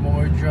guess just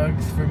more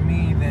drugs for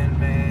me then,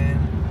 man.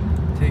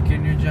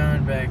 Taking your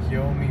John back.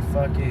 You owe me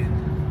fucking...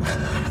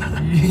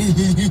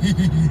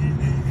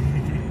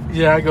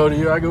 Yeah, I go to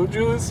you. I go,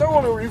 Julius, I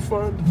want a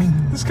refund.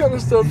 This kind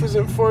of stuff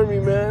isn't for me,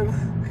 man.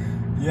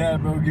 Yeah,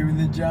 bro, give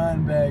me the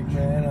John back,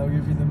 man. I'll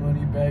give you the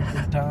money back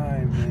in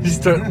time, man. You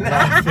start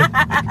laughing.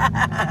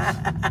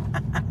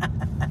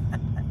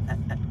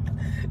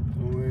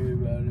 Don't worry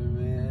about it,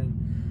 man.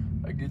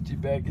 I'll get you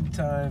back in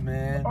time,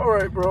 man. All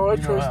right, bro. I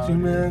trust you,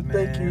 man. Is,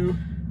 Thank you.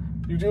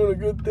 You're doing a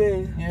good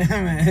thing. Yeah,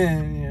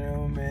 man. You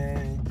know,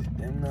 man.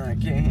 I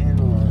can't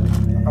handle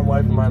it, man. I'm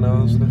wiping my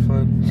nose. They're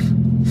fun.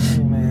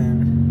 Hey,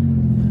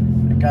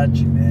 man. I got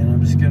you, man.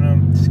 I'm just gonna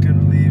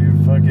leave your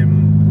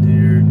fucking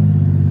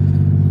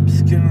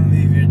just gonna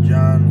leave your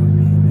John with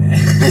me,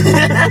 man.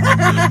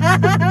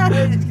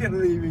 I'm just gonna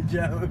leave your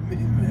John with me,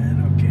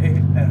 man.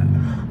 Okay.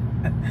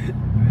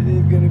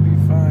 Everything's gonna be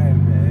fine,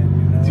 man.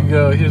 You know. You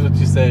go. Here's what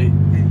you say.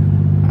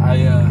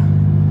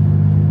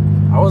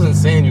 I wasn't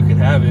saying you could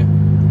have it.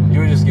 You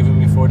were just giving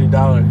me $40.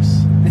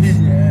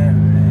 Yeah,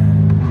 man.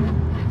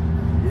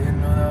 You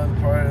didn't know that was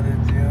part of the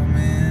deal,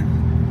 man.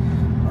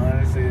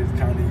 Honestly, it's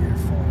kind of your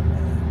fault,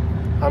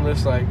 man. I'm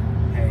just like,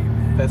 hey,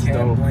 man. That's can't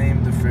dope.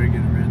 Blame the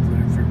friggin'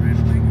 Riddler for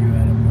riddling you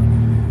out of money,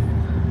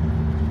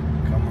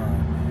 dude. Come on,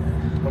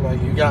 man. I'm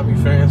like, you got me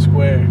fair and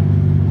square.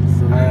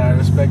 So I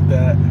respect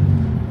that.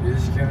 You're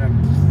just gonna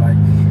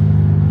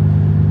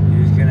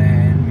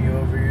hand me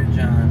over your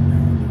John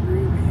now, the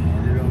Ruby.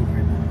 Hand it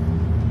over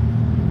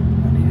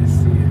now. I need to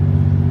see it.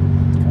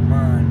 Come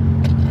on.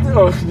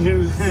 Oh,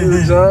 you see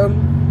the John?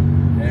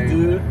 Hey,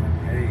 Dude. man.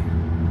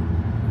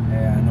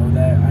 Hey, I know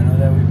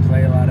that we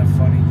play a lot of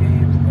funny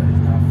games, but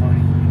it's not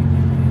funny.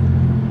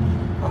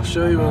 I'll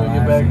show you when we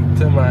get back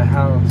to my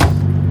house.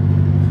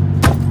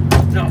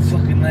 Not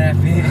fucking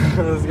laughing.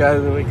 This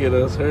guy's gonna get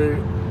us hurt.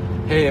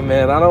 Hey,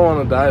 man, I don't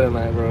want to die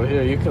tonight, bro.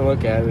 Here, you can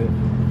look at it.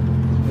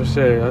 For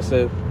sure. I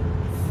said,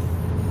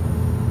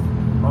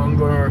 I'm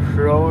gonna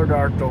throw it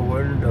out the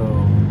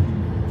window.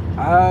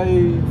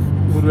 I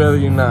would rather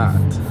you not.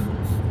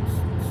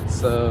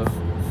 So,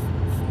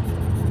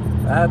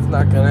 that's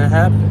not gonna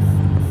happen.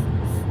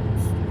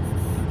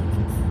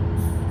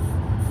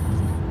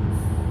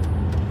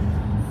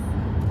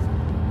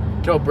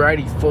 Tell Brad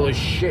he's full of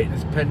shit and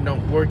his pen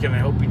don't work and I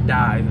hope he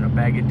dies in a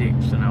bag of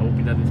dicks and I hope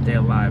he doesn't stay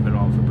alive at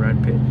all for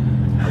Brad Pitt. I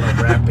love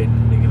rapping,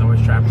 niggas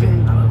always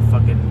trapping. I love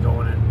fucking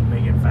going and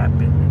making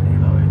fapping and they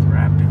always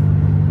rapping,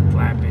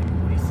 flapping,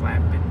 booty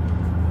slapping.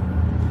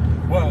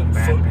 Why the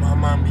fuck my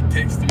mom be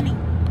texting me?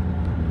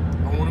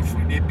 I wanna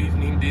fuck that bitch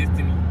named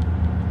Destiny.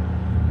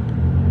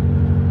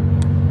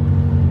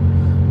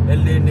 That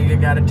little nigga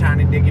got a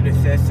tiny dick in the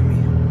sesame.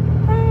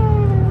 Oh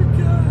my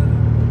god.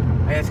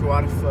 I ask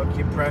why the fuck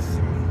you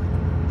pressing me?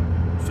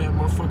 Fat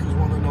motherfuckers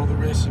wanna know the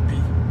recipe.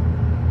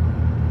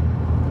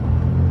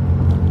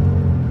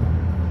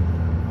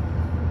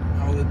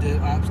 All the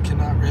dead ops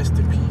cannot rest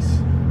in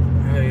peace.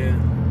 Hell yeah.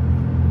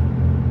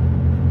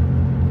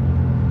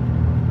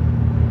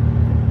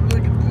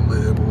 Look at the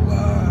little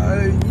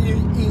eye you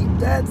eat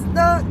that's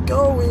not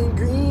going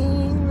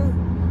green.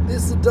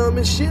 This is the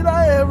dumbest shit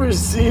I ever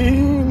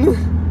seen.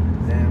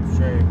 Damn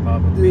straight,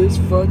 Papa. This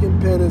fucking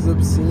pen is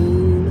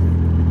obscene.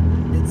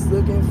 It's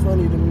looking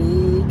funny to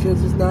me,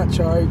 cause it's not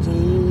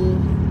charging.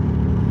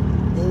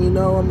 And you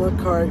know I'm a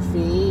card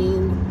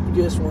fiend.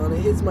 Just wanna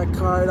hit my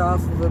card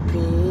off of a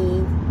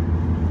pin.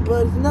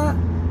 But it's not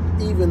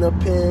even a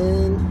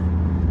pen.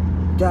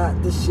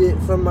 Got the shit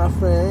from my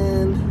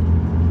friend.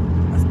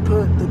 I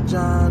put the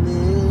John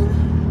in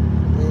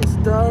and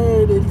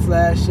started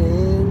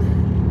flashing.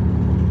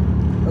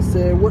 I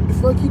said, what the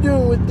fuck you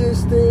doing with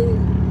this thing?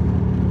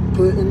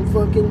 Putting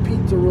fucking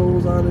pizza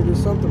rolls on it or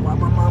something. Why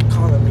my mom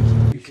calling me?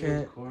 You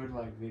can't record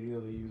like video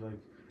that you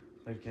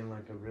like in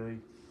like a really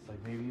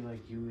maybe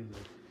like you and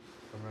like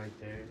from right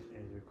there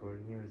and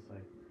recording you. It's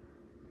like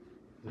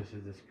this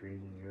is the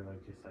screen and you're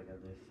like just like on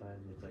this side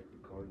and it's like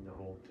recording the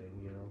whole thing,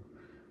 you know,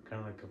 kind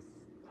of like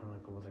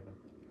almost like a.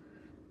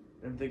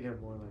 I'm thinking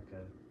more like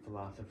a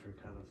philosopher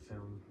kind of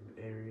film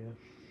area.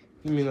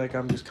 You mean like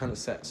I'm just kind of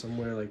sat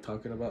somewhere like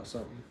talking about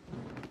something?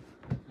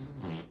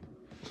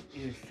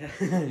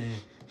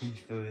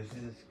 So this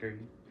is a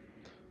screen.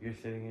 You're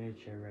sitting in a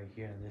chair right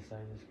here on this side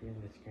of the screen.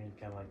 The screen's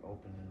kind of like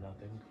open to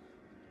nothing,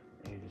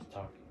 and you're just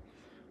talking.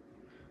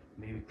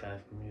 Maybe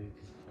classical music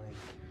is playing,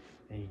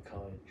 and you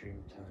call it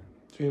dream time.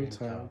 Dream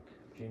time.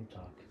 Dream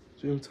talk.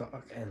 Dream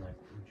talk. And like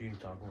dream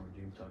talk 1,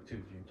 dream talk 2,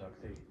 dream talk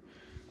 3.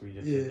 Where you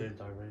just Yeah. sit there and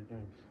talk about your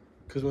dreams.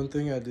 Cause one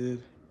thing I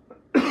did,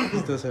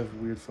 this does have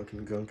weird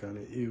fucking gunk on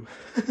it. Ew.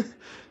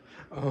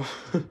 Oh.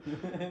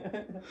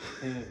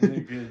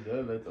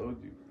 I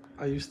told you.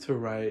 I used to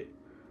write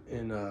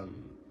in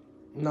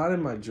not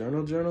in my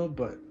journal,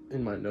 but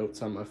in my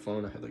notes on my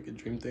phone. I had like a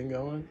dream thing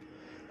going,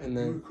 and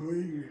then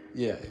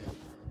yeah,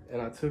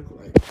 and I took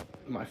like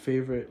my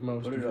favorite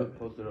most. Put it up,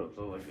 post it up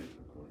so like it's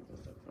recording and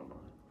stuff from my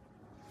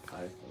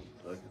iPhone.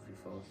 So like if you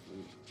fall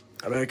asleep.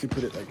 I bet I could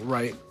put it like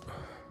right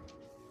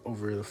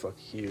over the fuck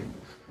here.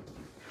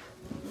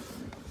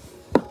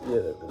 Yeah,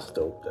 that looks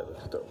dope. That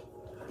looks dope.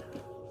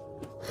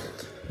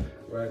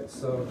 Right,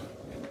 so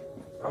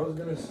I was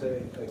gonna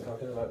say, like,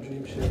 talking about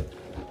dream shit,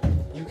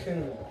 you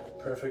can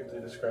perfectly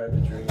describe a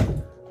dream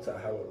to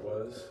how it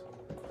was,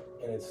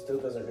 and it still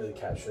doesn't really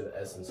capture the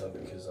essence of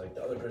it because, like,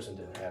 the other person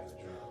didn't have the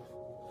dream.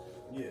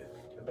 Yeah.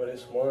 But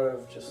it's more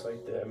of just,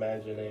 like, the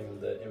imagining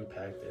the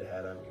impact it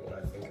had on me when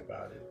I think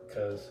about it.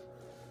 Because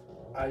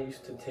I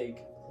used to take,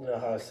 you know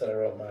how I said I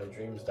wrote my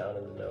dreams down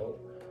in the note?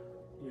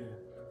 Yeah.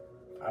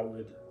 I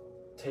would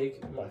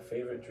take my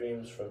favorite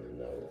dreams from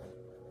the note,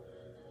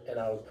 and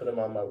I would put them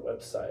on my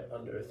website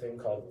under a thing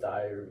called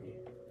diary.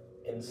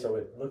 And so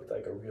it looked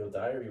like a real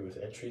diary with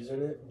entries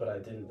in it, but I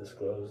didn't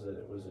disclose that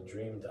it was a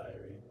dream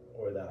diary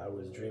or that I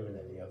was dreaming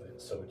any of it.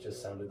 So it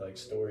just sounded like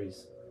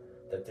stories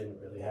that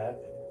didn't really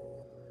happen.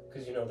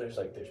 Because, you know, there's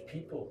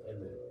people in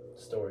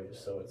the stories,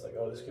 so it's like,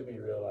 oh, this could be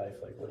real life,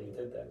 like what you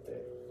did that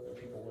day. And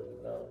people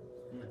wouldn't know.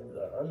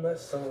 Mm-hmm.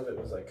 Unless some of it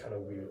was, like, kind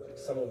of weird, like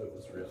some of it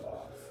was real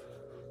off.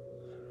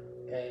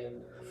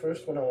 And the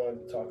first one I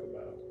wanted to talk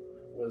about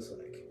was,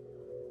 like,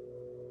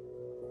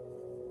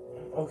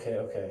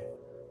 okay.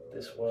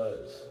 This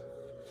was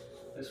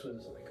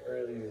like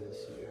earlier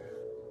this year,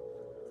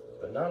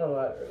 but not a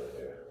lot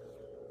earlier.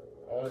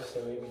 I want to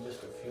say maybe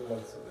just a few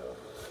months ago.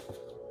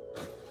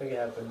 I think it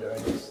happened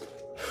during this.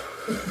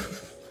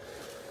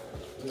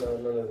 No,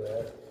 none of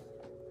that.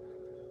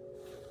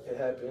 It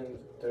happened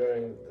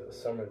during the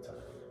summertime.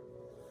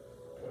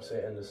 I'll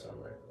say end of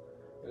summer.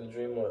 And the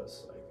dream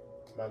was,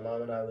 like, my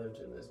mom and I lived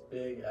in this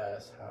big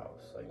ass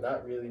house. Like,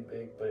 not really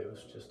big, but it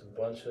was just a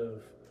bunch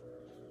of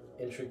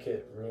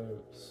intricate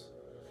rooms.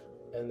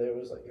 And there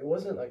was, like, it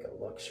wasn't like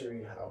a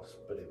luxury house,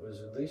 but it was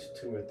at least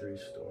 2 or 3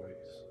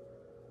 stories.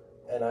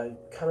 And I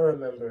kind of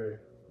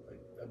remember, like,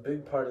 a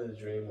big part of the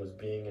dream was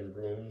being in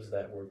rooms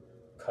that were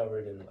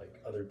covered in, like,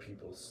 other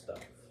people's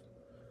stuff.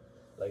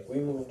 Like, we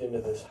moved into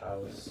this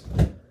house,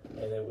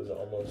 and it was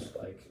almost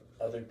like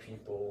other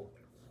people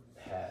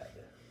had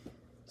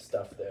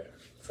stuff there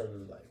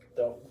from, like,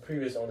 the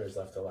previous owners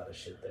left a lot of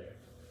shit there.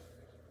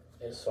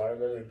 And so I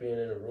remember being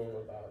in a room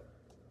about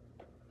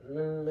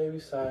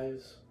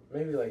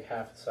maybe like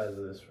half the size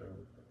of this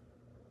room.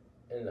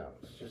 And I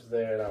was just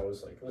there, and I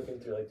was, like, looking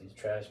through, like, these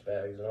trash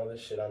bags and all this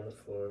shit on the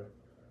floor.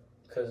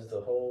 Because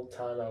the whole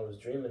time I was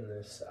dreaming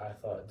this, I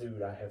thought,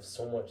 dude, I have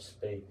so much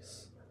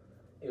space.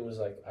 It was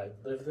like I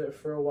lived there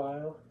for a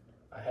while.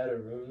 I had a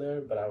room there,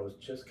 but I was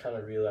just kind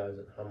of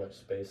realizing how much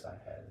space I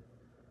had.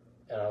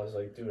 And I was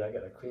like, dude, I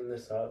got to clean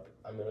this up.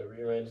 I'm going to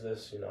rearrange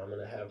this. You know, I'm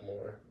going to have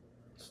more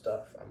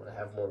stuff. I'm going to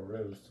have more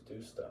rooms to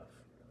do stuff.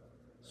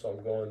 So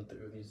I'm going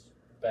through these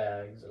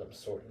bags, and I'm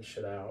sorting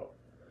shit out.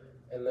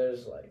 And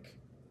there's like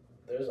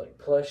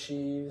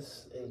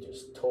plushies and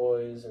just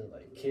toys and,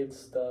 like, kids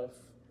stuff.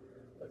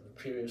 Like, the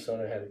previous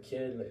owner had a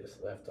kid, and they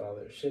just left all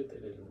their shit they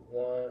didn't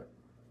want.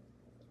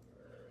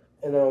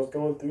 And I was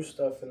going through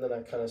stuff, and then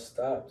I kind of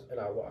stopped, and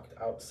I walked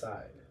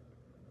outside.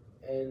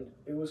 And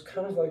it was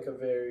kind of like a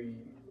very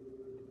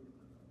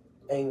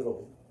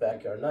angled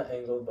backyard. Not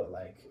angled, but,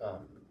 like,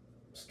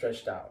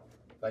 stretched out.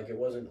 Like, it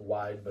wasn't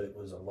wide, but it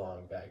was a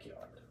long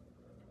backyard.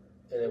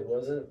 And it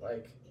wasn't,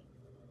 like,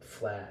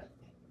 flat.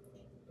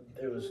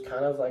 It was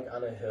kind of like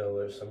on a hill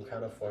or some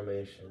kind of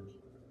formation.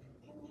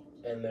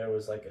 And there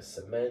was, like, a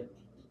cement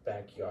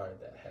backyard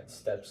that had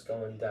steps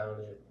going down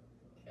it.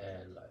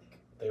 And, like,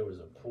 there was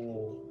a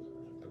pool,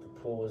 but the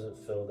pool wasn't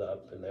filled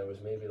up. And there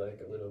was maybe, like,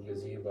 a little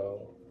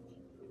gazebo.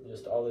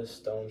 Just all this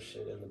stone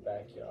shit in the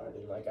backyard.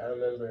 And, like, I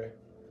remember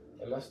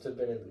it must have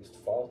been at least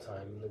fall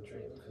time in the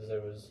dream, because there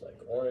was, like,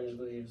 orange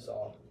leaves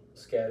all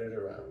scattered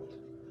around.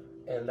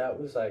 And that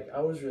was, like,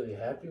 I was really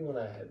happy when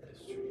I had this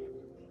dream.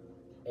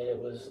 And it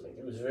was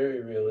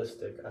very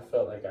realistic. I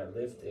felt like I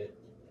lived it.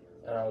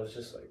 And I was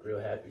just, like, real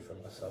happy for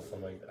myself.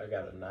 I'm like, I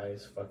got a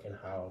nice fucking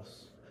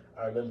house.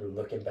 I remember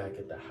looking back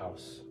at the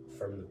house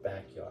from the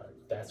backyard.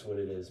 That's what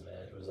it is,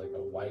 man. It was like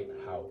a white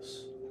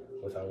house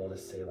with, I want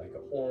to say, like,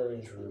 an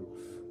orange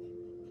roof.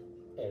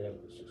 And it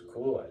was just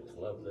cool. I just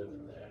loved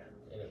living there.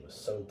 And it was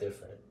so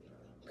different.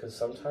 Because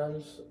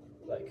sometimes,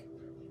 like,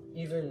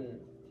 even,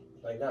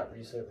 like, not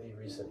recently,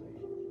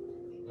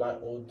 my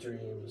old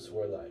dreams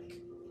were, like,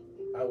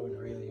 I would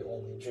really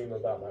only dream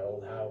about my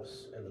old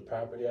house and the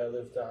property I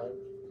lived on.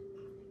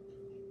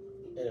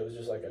 And it was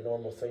just, like, a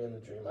normal thing in the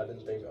dream. I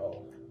didn't think,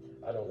 oh,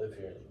 I don't live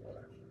here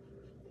anymore.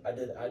 I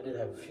did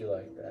have a feel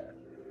like that.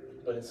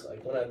 But it's,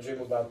 like, when I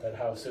dream about that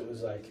house, it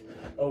was, like,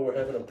 oh, we're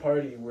having a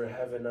party. We're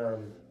having,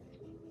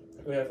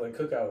 we have, like,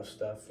 cookout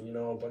stuff, you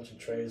know, a bunch of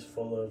trays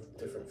full of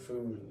different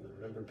food.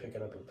 I remember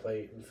picking up a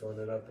plate and filling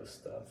it up with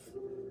stuff.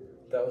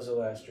 That was the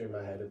last dream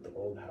I had at the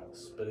old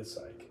house. But it's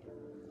like,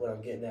 what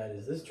I'm getting at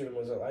is this dream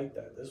wasn't like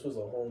that. This was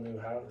a whole new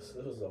house.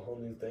 This was a whole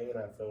new thing, and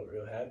I felt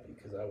real happy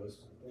because I was,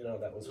 you know,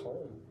 that was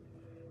home.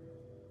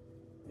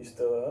 You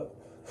still up?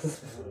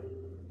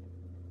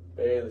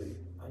 Barely.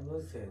 I'm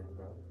listening,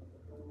 bro.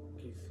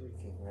 Keep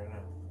speaking right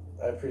now.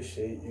 I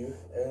appreciate you.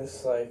 And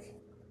it's like,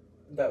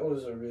 that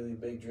was a really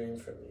big dream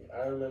for me.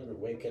 I remember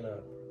waking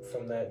up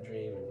from that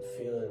dream and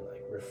feeling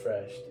like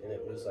refreshed, and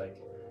it was like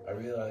I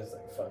realized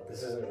like fuck,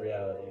 this isn't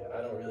reality.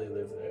 I don't really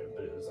live there,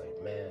 but it was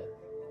like, man,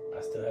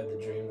 I still had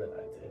the dream that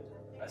I did.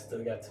 I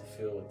still got to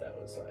feel what that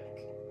was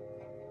like,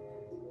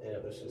 and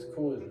it was just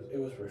cool. It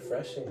was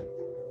refreshing,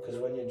 because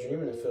when you're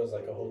dreaming, it feels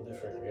like a whole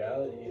different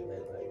reality, and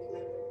then like,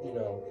 you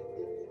know,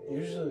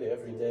 usually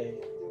every day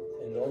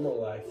in normal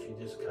life you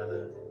just kind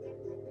of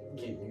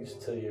get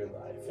used to your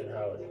life and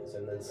how it is,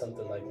 and then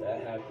something like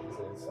that happens,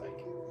 and it's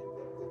like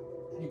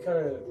you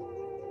kind of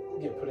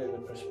get put into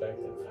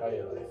perspective how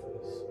your life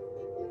is.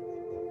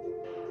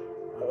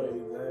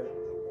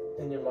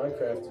 And your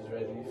Minecraft is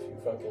ready if you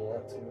fucking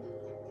want to.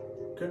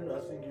 Couldn't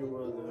I think you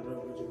were the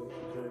original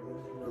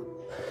no.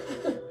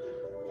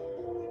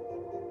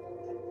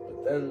 But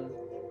then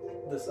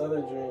this other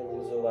dream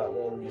was a lot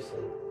more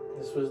recent.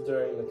 This was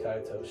during the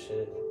Kaito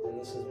shit, and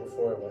this is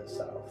before it went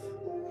south.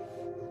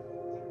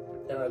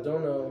 And I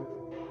don't know,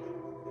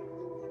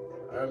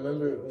 I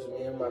remember it was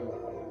me and my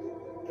mom,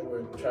 and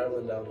we're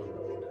traveling down the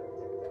road.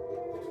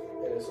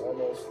 And it's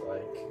almost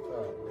like,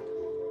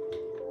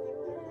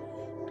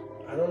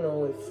 I don't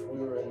know if we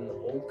were in the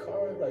old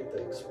car, like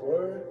the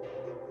Explorer,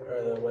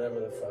 or the whatever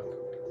the fuck,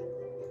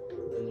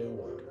 the new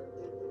one.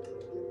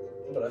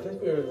 But I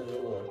think we were in the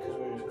new one, because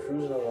we were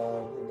cruising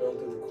along, we were going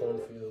through the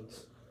cornfields.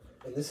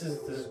 And this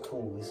is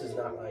cool. This is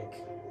not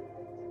like,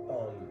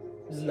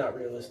 this is not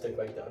realistic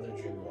like the other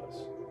dream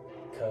was.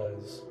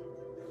 Because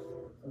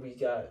we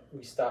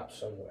stopped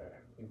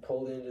somewhere. We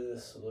pulled into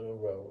this little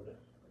road,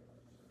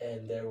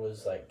 and there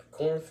was like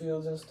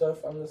cornfields and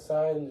stuff on the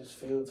side, and just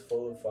fields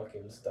full of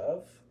fucking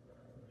stuff.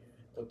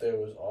 But there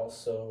was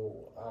also,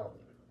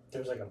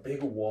 there was like a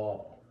big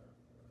wall.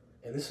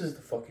 And this is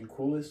the fucking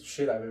coolest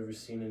shit I've ever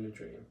seen in a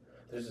dream.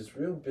 There's this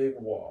real big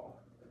wall,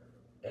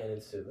 and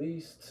it's at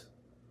least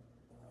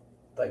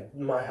like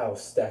my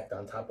house stacked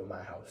on top of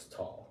my house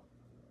tall.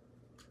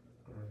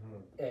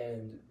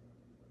 And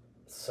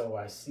so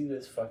I see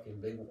this fucking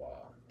big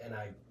wall, and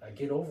I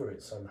get over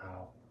it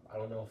somehow. I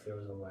don't know if there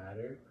was a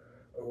ladder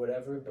or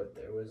whatever, but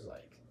there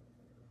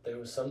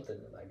was something,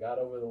 and I got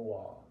over the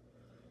wall.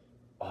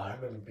 Oh, I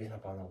remember being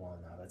up on the wall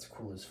now. That's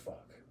cool as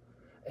fuck.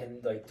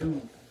 And like,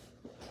 dude,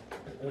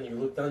 when you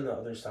looked on the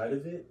other side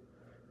of it,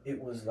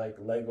 it was like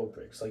Lego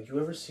bricks. Like, you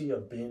ever see a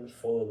bin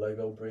full of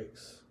Lego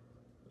bricks?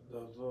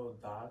 Those little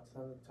dots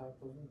on the top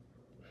of them?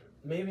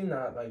 Maybe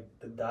not like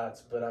the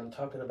dots, but I'm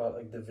talking about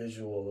like the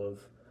visual of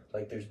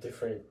like there's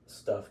different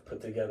stuff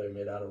put together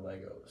made out of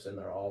Legos, and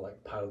they're all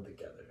like piled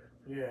together.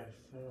 Yeah,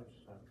 I know what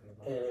you're talking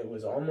about. And it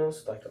was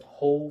almost like a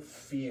whole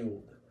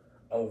field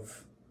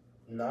of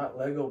not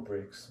Lego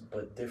bricks,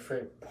 but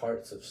different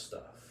parts of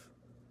stuff.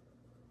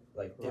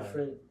 Like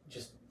different,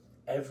 just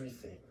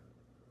everything.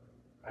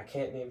 I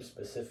can't name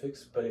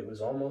specifics, but it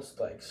was almost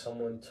like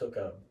someone took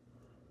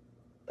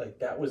like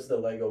that was the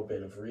Lego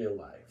bin of real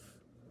life.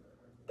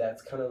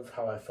 That's kind of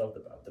how I felt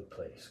about the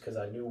place, because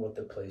I knew what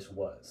the place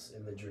was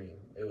in the dream.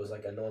 It was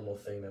like a normal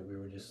thing that we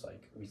were just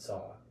like, we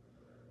saw.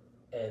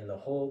 And the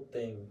whole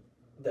thing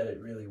that it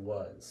really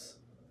was,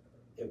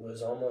 it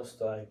was almost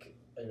like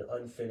an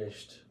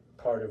unfinished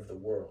part of the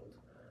world.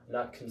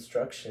 Not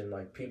construction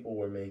like people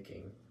were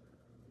making,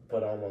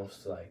 but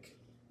almost like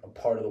a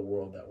part of the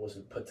world that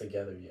wasn't put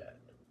together yet.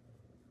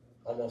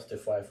 Almost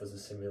if life was a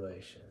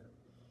simulation.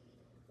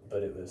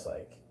 But it was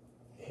like,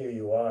 here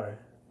you are,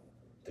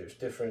 there's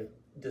different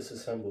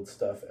disassembled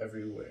stuff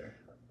everywhere.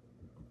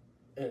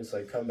 And it's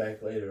like, come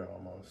back later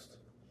almost.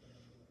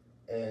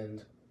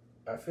 And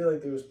I feel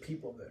like there was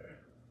people there.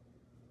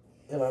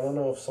 And I don't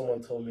know if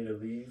someone told me to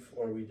leave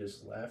or we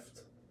just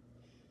left.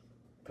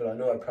 But I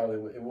know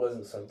it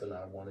wasn't something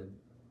I wanted,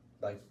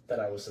 like, that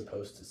I was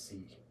supposed to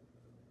see.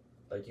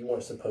 Like, you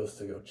weren't supposed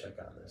to go check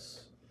on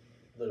this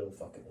little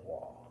fucking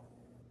wall.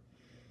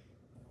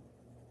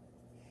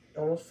 It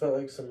almost felt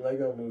like some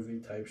Lego movie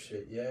type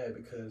shit, yeah,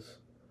 because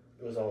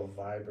it was all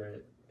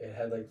vibrant. It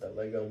had like the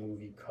Lego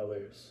movie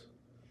colors.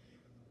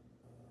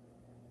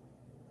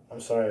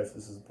 I'm sorry if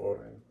this is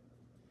boring.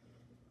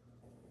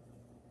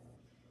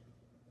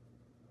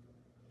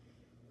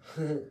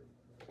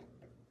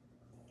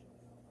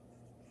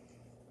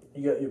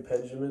 You got your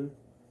Benjamin?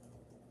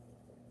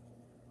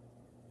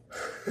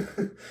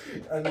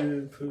 I need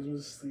to put him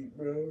to sleep,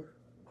 bro.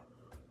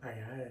 I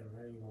got it.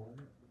 Ready, you want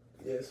it?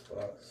 Yes,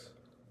 boss.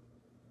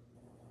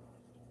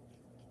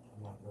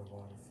 I'm not gonna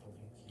want to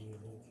fucking key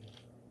looking.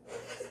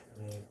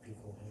 Man,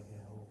 people have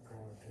that whole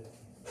car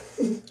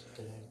picking. But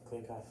then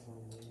click off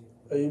on me.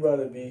 Are you about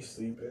to be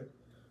sleeping?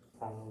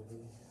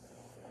 Probably.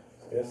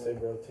 Yes, say,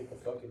 bro, take a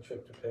fucking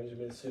trip to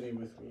Benjamin City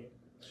with me.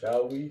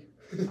 Shall we?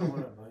 I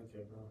want a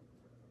blanket, bro.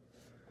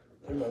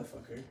 You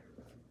motherfucker.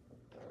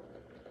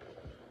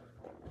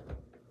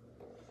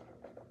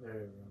 There you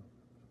go.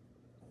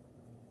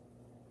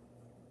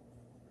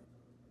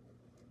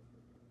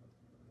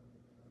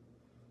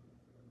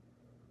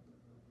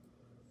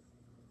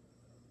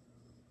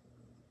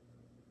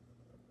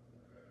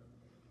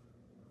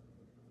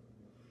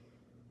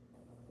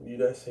 You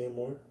guys say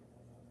more?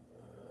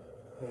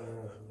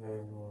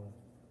 Very more.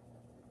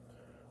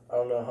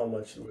 don't know how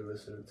much you were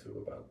listening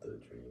to about the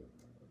dream.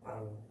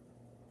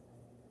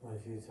 What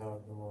you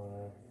talking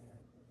about?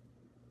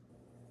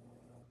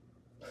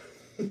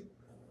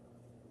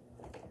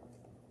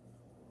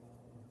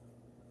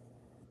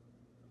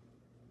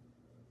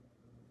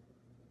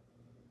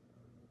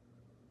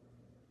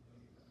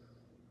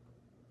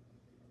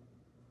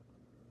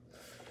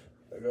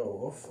 I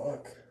go, oh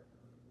fuck.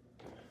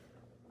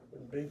 I'm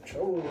in big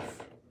trouble.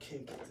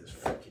 Can't get this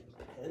fucking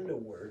pen to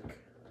work.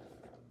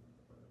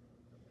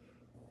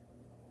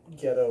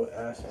 Ghetto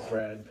ass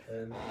Brad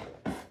pen.